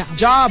sure job.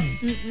 Job.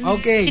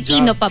 Okay. Si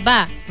Tino pa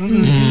ba?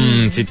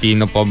 Si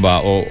Tino pa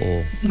ba?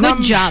 Oo.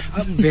 Good job.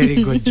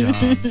 Very good job.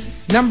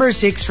 Number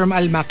 6 from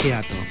Al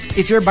Macchiato.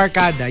 If your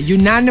barkada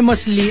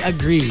unanimously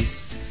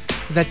agrees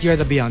that you're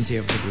the Beyonce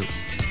of the group.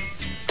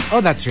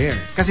 Oh, that's rare.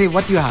 Kasi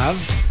what you have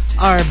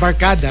are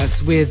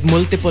barkadas with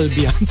multiple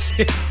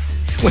Beyoncés.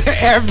 Where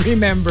every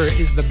member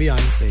is the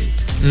Beyonce.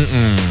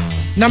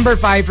 Number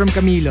 5 from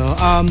Camilo.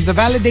 The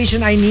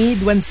validation I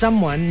need when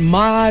someone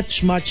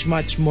much, much,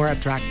 much more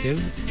attractive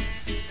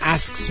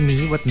asks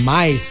me what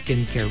my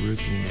skincare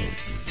routine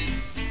is.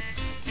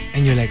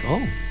 And you're like,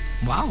 oh,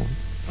 wow,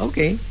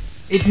 okay.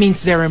 It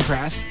means they're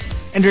impressed.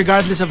 And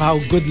regardless of how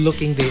good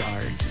looking they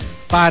are,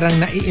 parang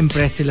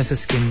nai-impress sila sa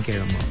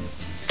skincare mo.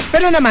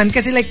 Pero naman,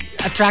 kasi like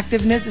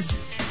attractiveness is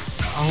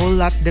a whole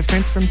lot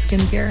different from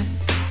skincare.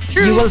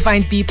 True. You will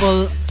find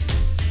people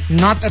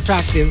not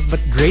attractive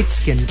but great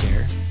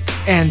skincare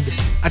and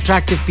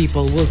attractive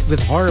people with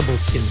horrible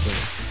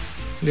skincare.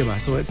 Diba?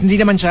 So hindi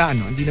naman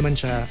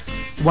siya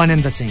one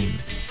and the same.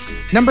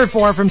 Number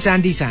 4 from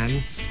Sandy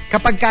San.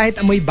 Kapag kahit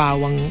amoy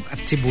bawang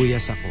at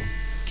sibuyas ako,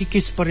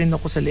 kikiss pa rin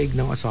ako sa leeg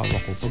ng asawa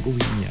ko pag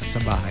uwi niya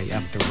sa bahay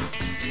after work.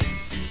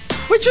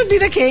 Which should be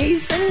the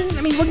case. I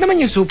mean, wag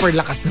naman yung super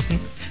lakas ng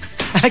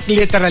like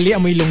literally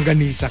amoy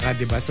longganisa ka,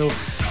 diba? So,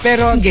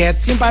 pero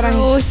gets, yung parang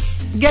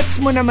gets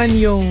mo naman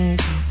yung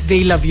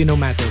they love you no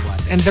matter what.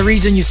 And the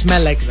reason you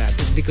smell like that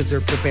is because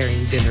they're preparing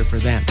dinner for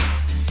them.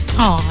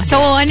 Oh, so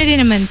ano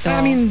din naman to?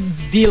 I mean,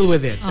 deal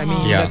with it. I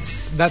mean, Yeah.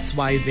 that's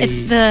why they...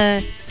 It's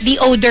the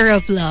odor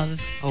of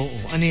love. Oh,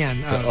 ano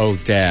yan?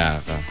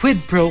 Odeur.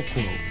 Quid pro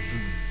quo.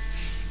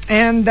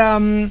 And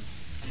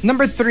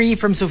number 3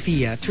 from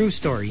Sophia, true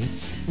story.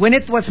 When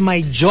it was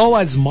my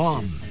jowa's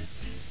mom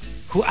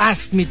who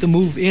asked me to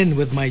move in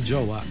with my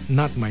jowa,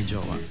 not my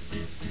jowa.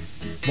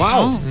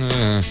 Wow.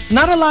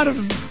 Not a lot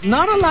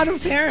of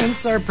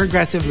parents are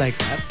progressive like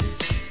that.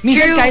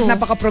 Minsan kahit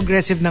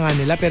napaka-progressive na nga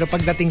nila, pero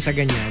pagdating sa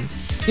ganyan,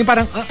 yung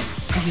parang,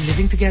 are you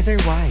living together?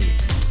 Why?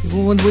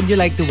 Would you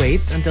like to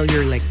wait until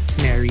you're like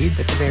married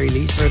at the very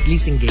least, or at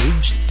least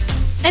engaged?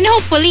 And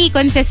hopefully,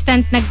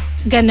 consistent na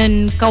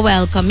ganun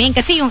ka-welcoming.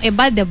 Kasi yung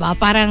iba, diba,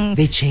 parang...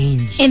 They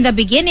change. In the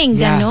beginning,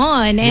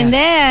 ganon. And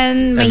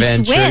then, may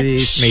eventually,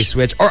 switch. may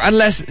switch. Or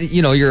unless,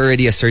 you're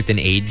already a certain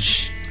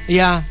age.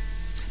 Yeah.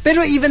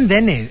 Pero even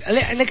then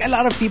like a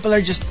lot of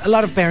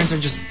parents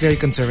are just very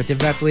conservative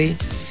that way.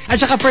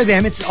 At saka for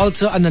them, it's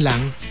also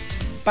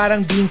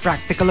parang being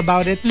practical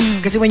about it.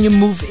 Kasi when you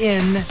move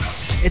in,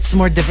 it's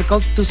more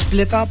difficult to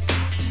split up.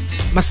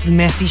 Mas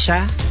messy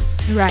siya.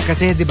 Right.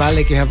 Kasi, di ba,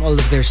 like you have all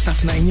of their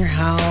stuff na in your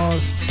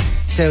house.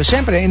 So,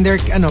 syempre, in their,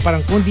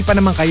 parang kung di pa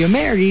naman kayo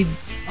married,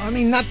 I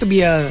mean, not to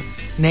be a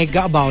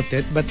nega about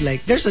it, but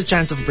like, there's a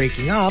chance of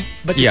breaking up.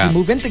 But if you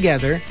move in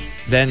together,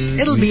 then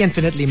it'll be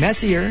infinitely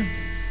messier.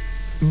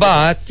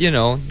 But,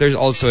 there's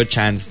also a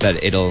chance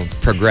that it'll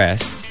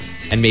progress.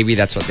 And maybe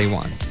that's what they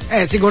want.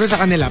 Siguro sa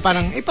kanila,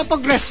 parang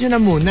ipaprogress nyo na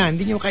muna.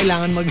 Hindi nyo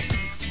kailangan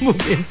mag-move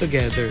in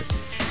together.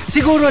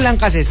 Siguro lang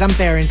kasi, some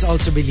parents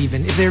also believe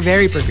in, if they're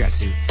very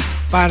progressive,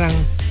 parang,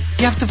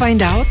 you have to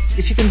find out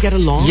if you can get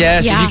along.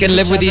 Yes, if you can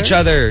live with each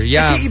other.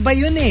 Yeah. Kasi iba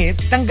yun eh.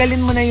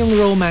 Tanggalin mo na yung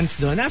romance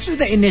doon. After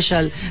the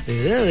initial,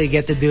 we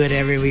get to do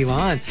whatever we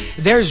want.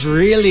 There's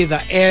really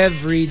the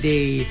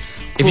everyday...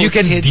 If you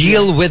can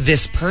deal with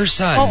this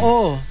person.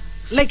 Oo.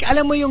 Like,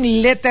 alam mo yung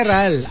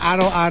literal,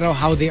 araw-araw,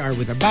 how they are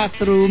with the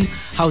bathroom,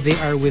 how they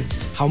are with,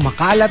 how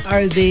makalat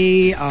are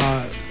they,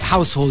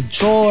 household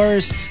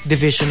chores,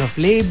 division of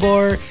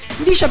labor.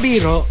 Hindi siya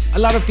biro. A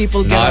lot of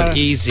people get Not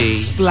easy.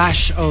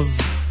 Splash of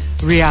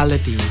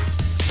reality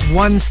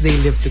once they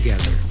live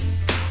together.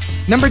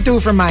 Number 2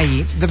 from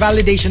Mai, the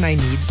validation I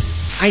need.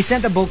 I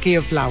sent a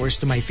bouquet of flowers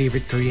to my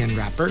favorite Korean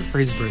rapper for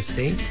his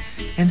birthday.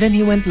 And then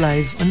he went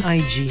live on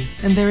IG.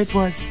 And there it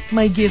was,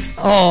 my gift.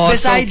 Oh,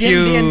 beside so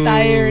him the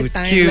entire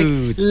time. Cute.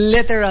 Like,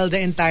 literal, the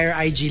entire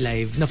IG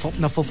live,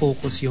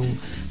 nafo-focus yung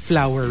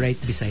flower right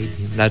beside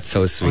him. That's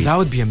so sweet. Oh, that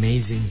would be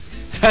amazing.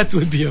 That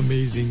would be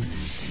amazing.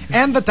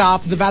 And the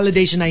top, the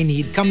validation I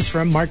need, comes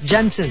from Mark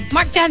Jensen.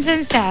 Mark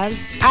Jensen says,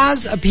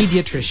 as a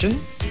pediatrician,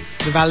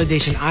 the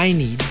validation I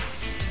need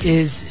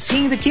is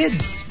seeing the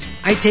kids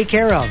I take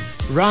care of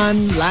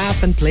run,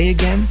 laugh, and play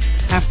again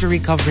after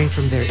recovering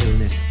from their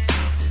illness.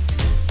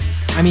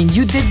 I mean,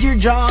 you did your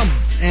job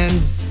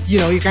and,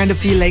 you kind of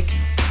feel like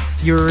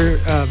you're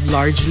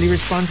largely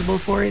responsible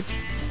for it.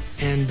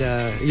 And,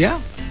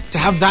 to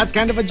have that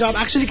kind of a job.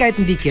 Actually, kahit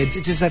hindi kids,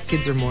 it's just that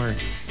kids are more,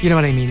 you know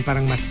what I mean?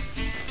 Parang mas...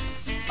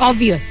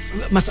 obvious.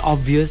 Mas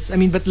obvious. I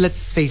mean, but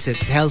let's face it,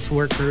 health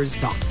workers,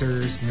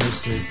 doctors,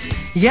 nurses.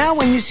 Yeah,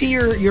 when you see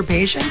your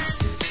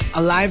patients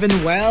alive and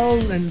well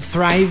and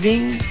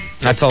thriving...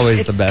 That's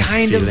always the best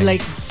kind feeling. of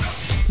like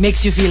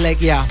makes you feel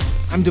like, yeah,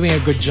 I'm doing a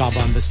good job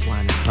on this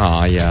planet.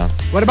 Oh, yeah.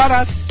 What about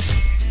us?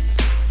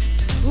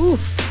 Oof.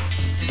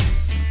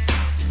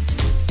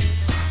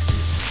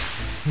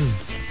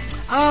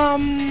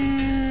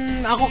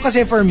 Ako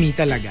kasi for me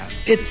talaga,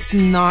 it's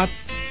not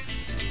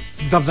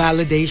the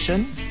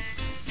validation.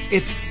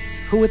 It's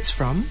who it's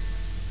from.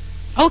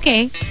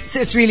 Okay. So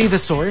it's really the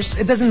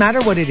source. It doesn't matter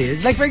what it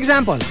is. Like for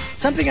example,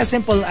 something as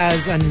simple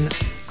as an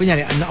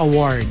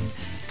award.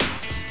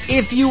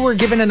 If you were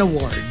given an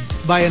award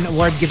by an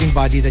award-giving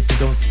body that you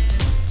don't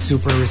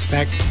super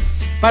respect,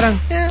 parang,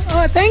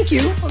 thank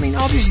you. I mean,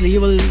 obviously,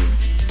 you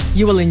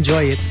will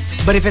enjoy it.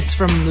 But if it's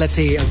from, let's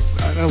say, an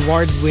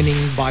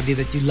award-winning body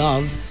that you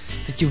love,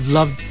 that you've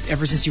loved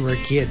ever since you were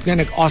a kid,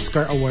 like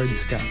Oscar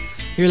awards ka,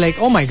 you're like,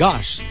 oh my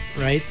gosh,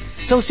 right?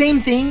 So same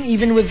thing,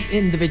 even with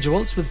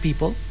individuals, with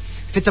people.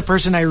 If it's a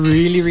person I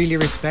really, really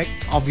respect,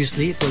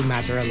 obviously, it will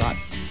matter a lot.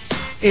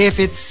 If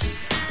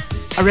it's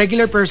a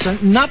regular person,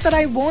 not that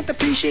I won't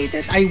appreciate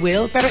it, I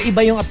will, pero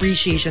iba yung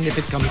appreciation if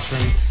it comes from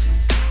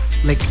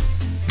like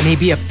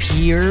maybe a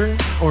peer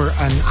or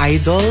an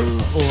idol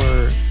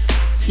or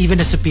even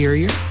a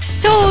superior.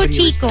 So,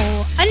 Chico,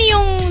 ano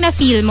yung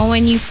na-feel mo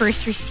when you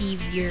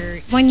received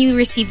your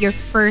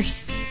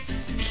first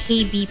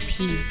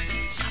KBP?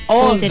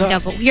 Oh,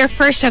 your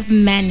first of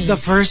many. The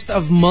first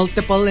of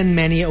multiple and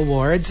many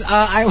awards.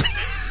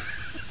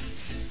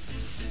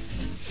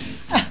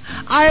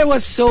 I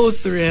was so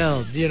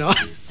thrilled,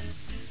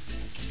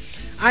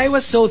 I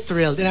was so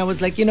thrilled. And I was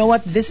like, you know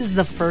what? This is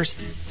the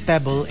first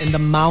pebble in the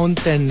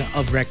mountain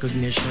of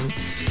recognition.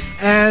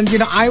 And,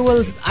 I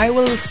will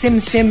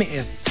sim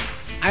it.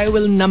 I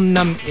will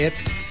num it.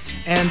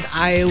 And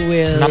I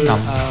will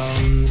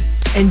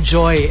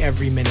enjoy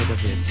every minute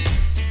of it.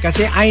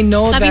 Kasi I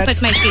know Let that... me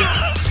put my feet.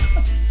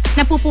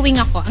 Napupuwing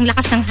ako. Ang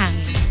lakas ng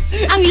hangin.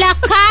 Ang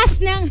lakas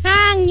ng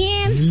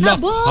hangin sa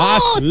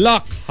boat!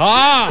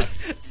 Lakas!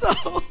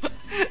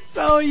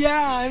 So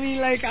yeah, I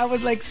mean, like, I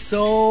was like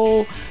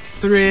so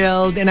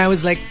thrilled and I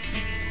was like,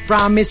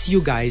 promise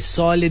you guys,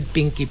 solid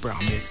pinky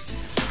promise,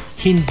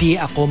 hindi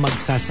ako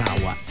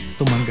magsasawa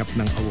tumanggap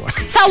ng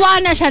award.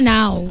 Sawa na siya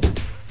now.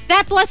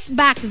 That was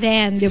back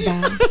then, di ba?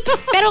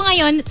 Pero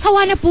ngayon,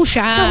 sawa na po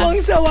siya.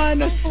 Sawang-sawa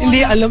na.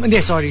 Hindi,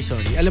 sorry.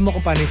 Alam mo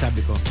kung paano yung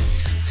sabi ko?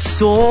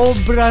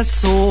 Sobrang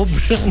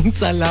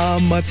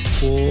salamat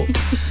po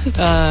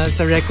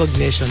sa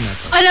recognition na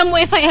to. Alam mo,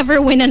 if I ever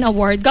win an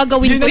award,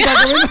 gagawin ko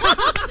yan.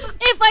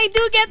 If I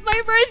do get my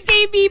first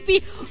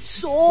KBP,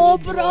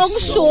 sobrang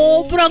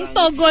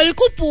tagal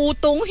ko po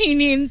tong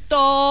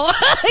hininto.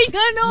 Ay,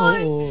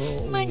 ganon.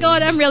 Oh my God,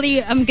 I'm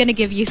gonna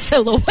give you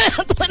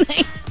silhouette when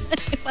I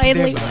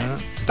finally win.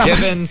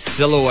 Given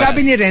silhouette.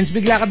 Sabi ni Renz,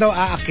 bigla ka daw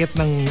aakit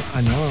ng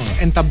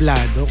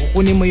entablado.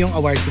 Kukunin mo yung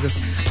award ko, tapos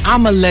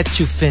I'ma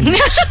let you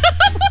finish.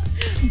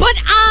 But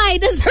I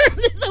deserve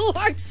this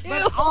award too.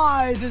 But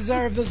I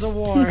deserve this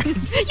award.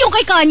 Yung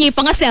kay Kanye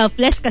pa nga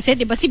selfless kasi,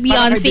 di ba? Si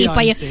Beyonce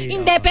pa yun.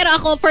 Hindi, pero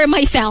ako for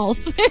myself.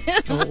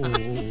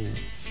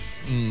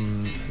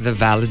 The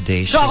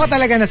validation. So ako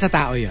talaga nasa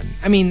tao yun.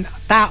 I mean,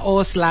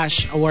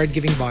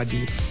 tao/award-giving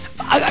body.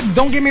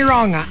 Don't get me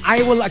wrong,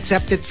 I will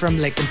accept it from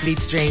like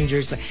complete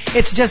strangers.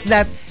 It's just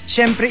that,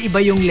 syempre iba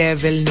yung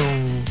level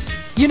nung,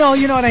 you know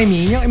what I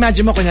mean? Yung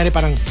imagine mo, kunyari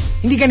parang,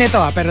 hindi ganito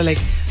pero like,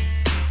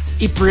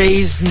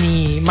 i-praise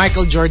ni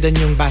Michael Jordan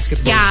yung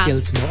basketball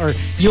skills mo, or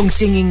yung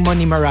singing mo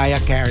ni Mariah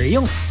Carey.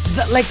 Yung,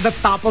 like the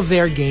top of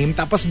their game,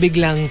 tapos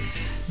biglang,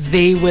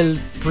 they will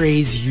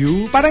praise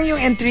you. Parang yung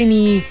entry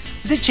ni,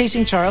 is it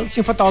Chasing Charles?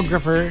 Yung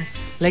photographer,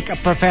 like a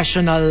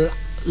professional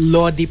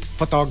Lodi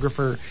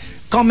photographer,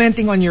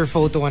 commenting on your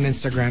photo on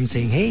Instagram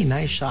saying, hey,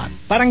 nice shot.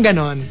 Parang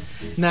ganon.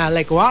 Na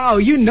like, wow,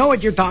 you know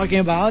what you're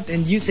talking about,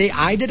 and you say,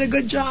 I did a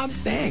good job,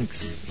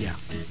 thanks. Yeah.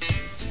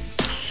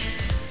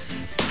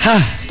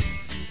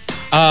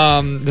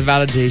 The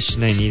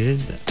validation I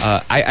needed.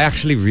 I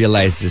actually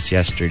realized this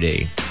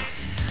yesterday.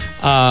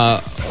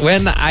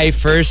 When I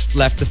first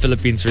left the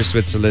Philippines for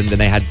Switzerland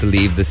and I had to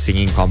leave the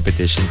singing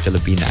competition,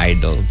 Philippine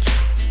Idol,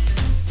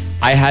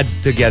 I had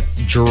to get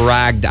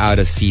dragged out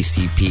of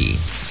CCP.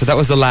 So that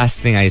was the last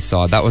thing I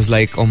saw. That was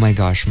like, oh my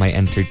gosh, my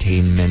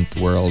entertainment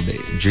world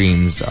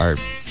dreams are,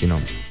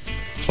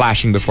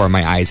 flashing before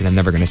my eyes, and I'm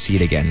never going to see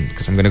it again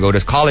because I'm going to go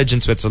to college in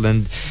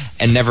Switzerland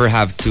and never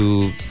have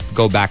to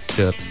go back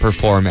to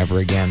perform ever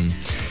again.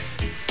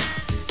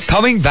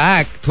 Coming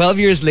back 12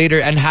 years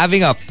later and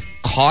having a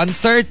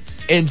concert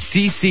in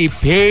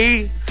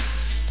CCP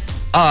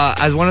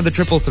as one of the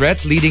triple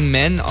threats, leading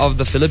men of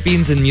the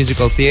Philippines in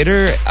musical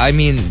theater, I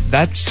mean,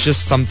 that's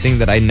just something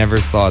that I never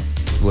thought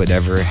would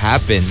ever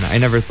happen. I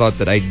never thought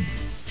that I'd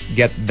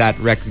get that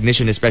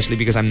recognition, especially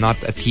because I'm not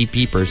a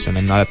TP person.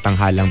 I'm not a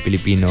tanghalang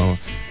Filipino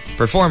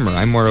performer.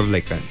 I'm more of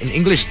like an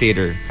English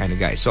theater kind of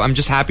guy. So I'm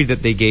just happy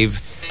that they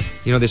gave,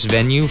 this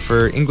venue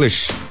for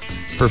English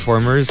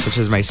performers such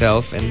as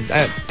myself,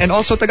 and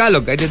also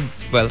Tagalog. I did,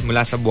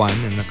 Mula sa Buwan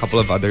and a couple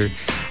of other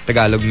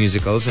Tagalog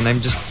musicals, and I'm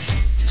just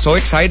so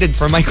excited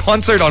for my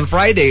concert on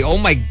Friday. Oh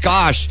my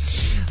gosh.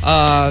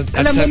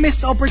 Alam mo,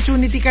 missed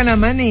opportunity ka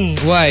naman eh.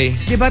 Why?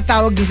 Di ba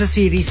tawag din sa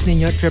series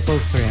ninyo, Triple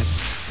Threat?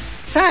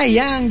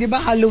 Sayang, di ba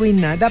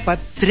Halloween na? Dapat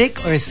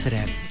trick or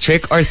threat.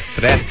 Trick or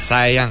threat,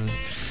 sayang.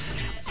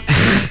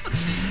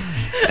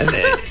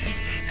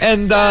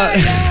 and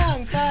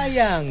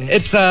sayang.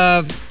 It's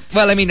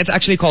it's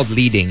actually called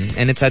Leading,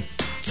 and it's at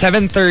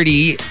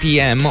 7:30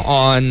 p.m.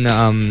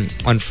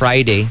 on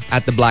Friday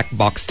at the Black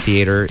Box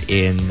Theater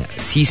in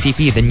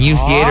CCP, the new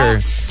theater.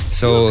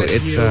 So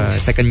it's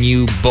like a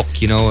new book,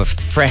 a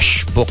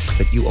fresh book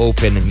that you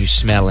open and you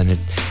smell, and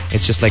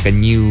it's just like a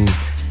new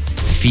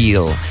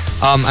feel.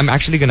 I'm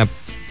actually gonna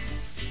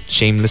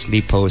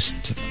shamelessly post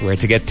where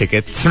to get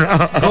tickets. Go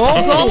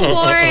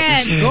for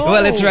it. Go.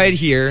 Well, it's right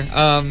here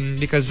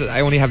because I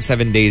only have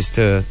 7 days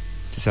to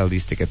sell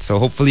these tickets. So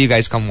hopefully you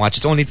guys come watch.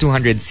 It's only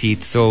 200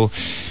 seats. So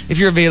if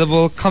you're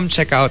available, come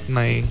check out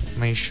my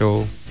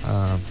show,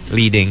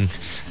 Leading.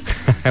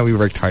 We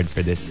worked hard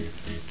for this.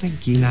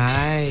 Thank you.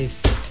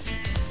 Nice.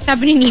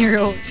 Sabi ni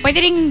Nero,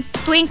 pwede ring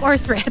twink or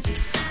threat.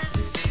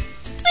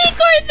 Twink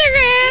or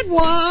threat?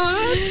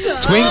 What?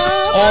 Twink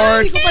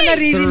or hindi ko pa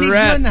naririnig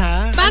threat. Yun,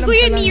 ha? Bago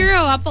yun,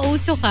 Nero,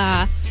 pauso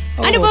ka.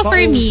 Ano ba for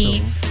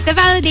me? The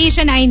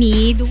validation I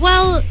need?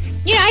 Well,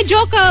 I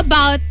joke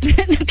about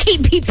the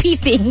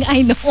KBP thing.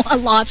 I know a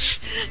lot.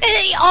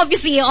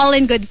 Obviously, all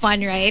in good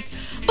fun, right?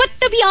 But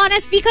to be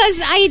honest,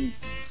 because I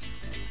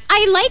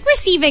like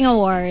receiving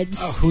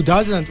awards. Oh, who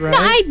doesn't, right? No,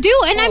 I do.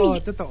 And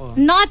I'm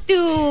not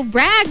to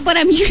brag, but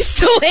I'm used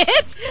to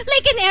it.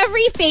 Like in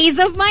every phase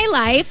of my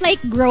life, like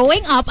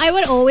growing up, I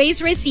would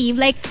always receive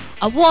like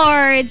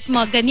awards,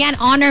 mga ganyan,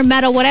 honor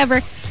medal,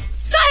 whatever.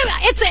 So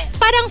it's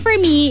parang for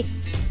me,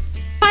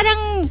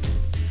 parang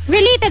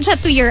related siya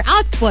to your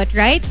output,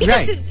 right?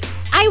 Because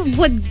I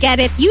would get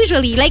it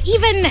usually, like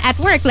even at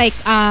work, like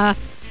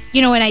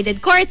when I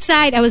did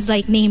courtside, I was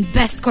like named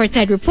best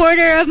courtside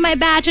reporter of my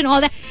batch and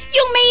all that.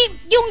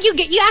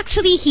 You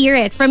actually hear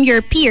it from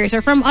your peers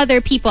or from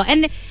other people,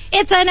 and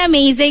it's an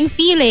amazing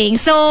feeling.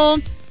 So,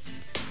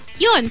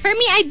 yun, for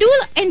me, I do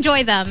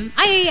enjoy them.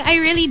 I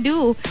really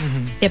do.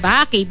 Mm-hmm.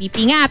 Diba?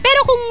 KBP nga. Pero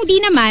kung di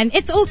naman,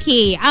 it's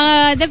okay.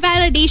 The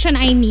validation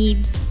I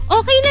need,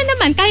 okay na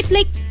naman. Kahit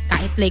like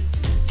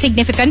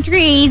significant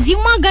raise,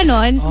 yung mga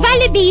ganon,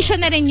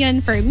 validation na rin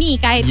yun for me,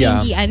 kahit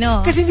hindi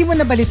ano. Kasi hindi mo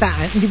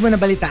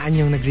nabalitaan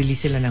yung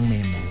nag-release sila ng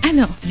memo.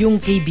 Ano? Yung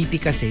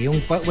KBP kasi, yung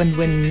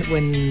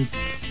when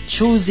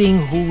choosing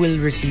who will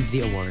receive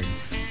the award,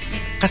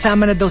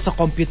 kasama na daw sa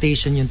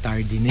computation yung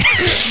tardiness.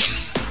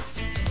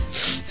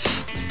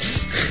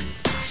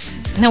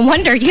 No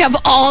wonder you have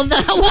all the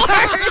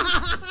awards.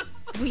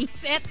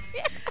 Wiset.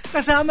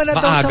 Kasama na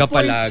daw sa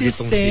point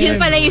system. Yun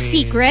pala yung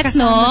secret,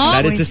 no?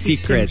 That is a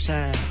secret.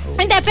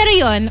 Hindi, pero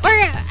yun. Or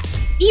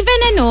even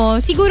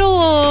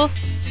siguro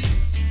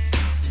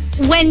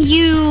when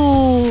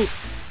you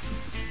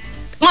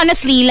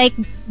honestly, like,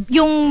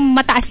 yung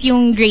mataas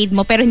yung grade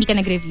mo pero hindi ka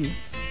nag-review.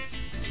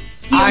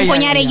 Yung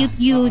kunyari,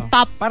 you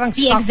top parang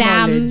the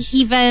exam knowledge.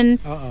 even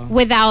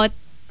without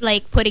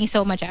like putting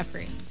so much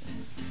effort.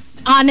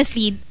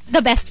 Honestly,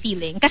 the best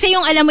feeling. Kasi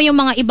yung alam mo yung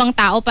mga ibang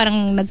tao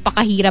parang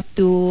nagpakahirap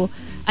to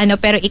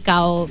pero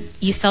ikaw,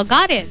 you still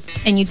got it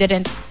and you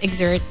didn't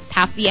exert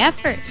half the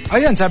effort.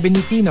 Ayun, sabi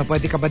ni Tino,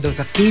 pwede ka ba daw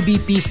sa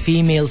KBP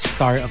Female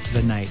Star of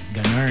the Night?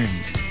 Ganun.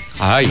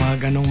 Ay. Mga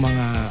ganong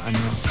mga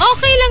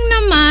Okay lang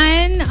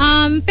naman.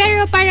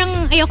 Pero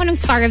parang ayoko ng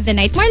Star of the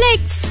Night. More like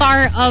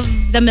Star of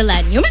the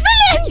Millennium.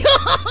 Millennium!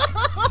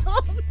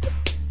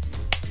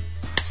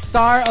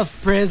 Star of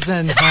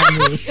Prison,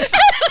 honey.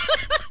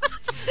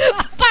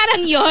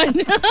 Parang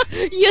yun.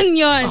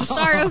 Yun.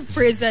 Star of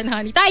Prison,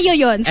 honey. Tayo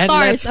yun. And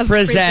Stars let's of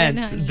present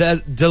Prison, honey.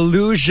 the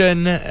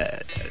Delusion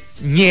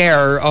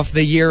Nier of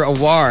the Year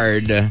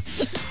award.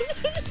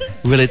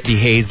 Will it be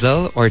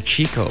Hazel or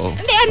Chico?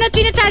 Hindi,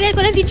 china-channel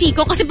ko lang si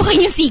Chico kasi baka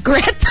yun yung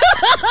secret.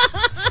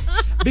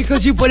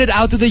 Because you put it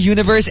out to the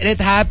universe and it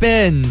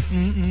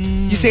happens.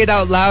 You say it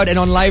out loud and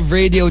on live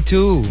radio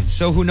too.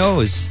 So who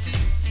knows?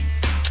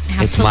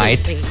 It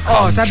might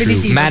come sabi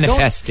true. ni Tino,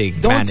 Manifesting.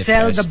 Don't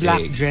sell the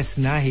black dress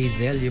na,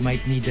 Hazel. You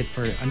might need it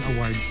for an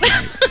awards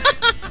night.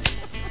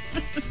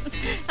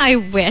 I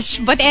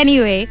wish. But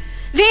anyway,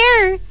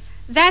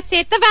 that's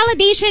it. The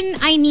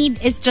validation I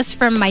need is just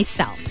from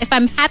myself. If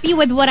I'm happy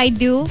with what I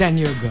do, then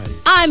you're good.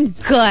 I'm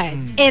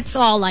good. It's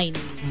all I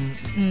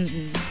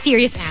need.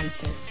 Serious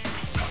answer.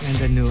 And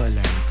the new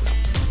alarm clock.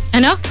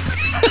 Ano?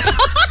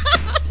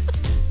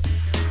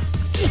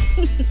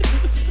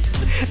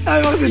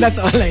 Kasi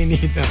that's all I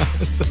need.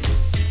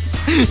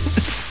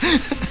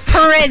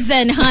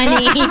 Prison,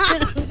 honey.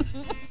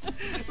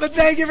 But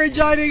thank you for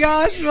joining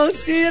us. We'll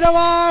see you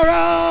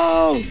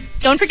tomorrow.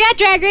 Don't forget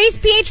Drag Race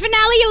PH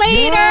finale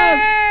later.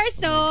 Yes.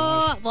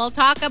 So we'll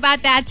talk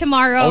about that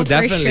tomorrow. Oh,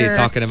 definitely for sure.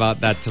 talking about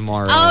that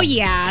tomorrow. Oh,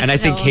 yeah. And I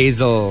think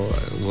Hazel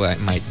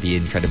might be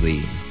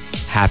incredibly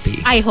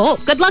happy. I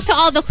hope. Good luck to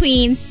all the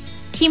queens.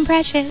 Team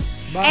Precious.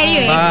 Bye.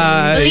 Anyway,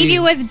 Bye. we'll leave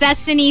you with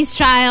Destiny's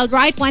Child.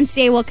 Right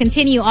Wednesday will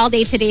continue all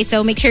day today,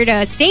 so make sure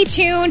to stay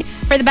tuned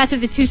for the best of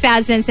the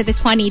 2000s to the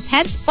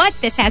 2010s. But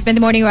this has been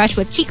The Morning Rush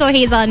with Chico,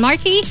 Hazel, and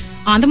Markki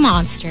on The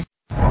Monster.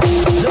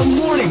 The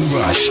Morning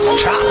Rush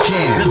Top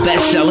 10. The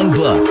best-selling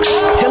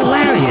books.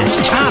 Hilarious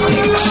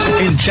topics.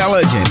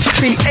 Intelligent,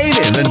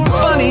 creative, and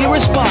funny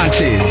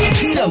responses.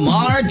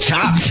 TMR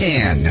Top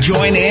 10.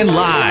 Join in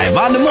live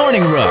on The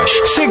Morning Rush,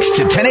 6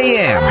 to 10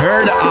 a.m.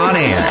 Heard on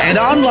air and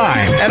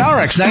online at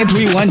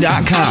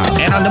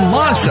rx931.com. And on the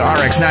Monster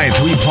RX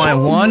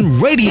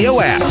 93.1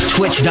 radio app.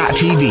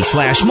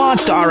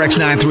 Twitch.tv/Monster RX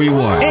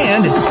 931.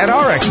 And at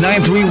RX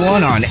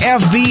 931 on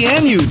FB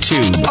and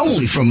YouTube.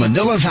 Only from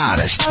Manila's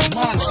hottest.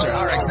 Monster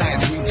RX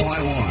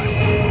 93.1.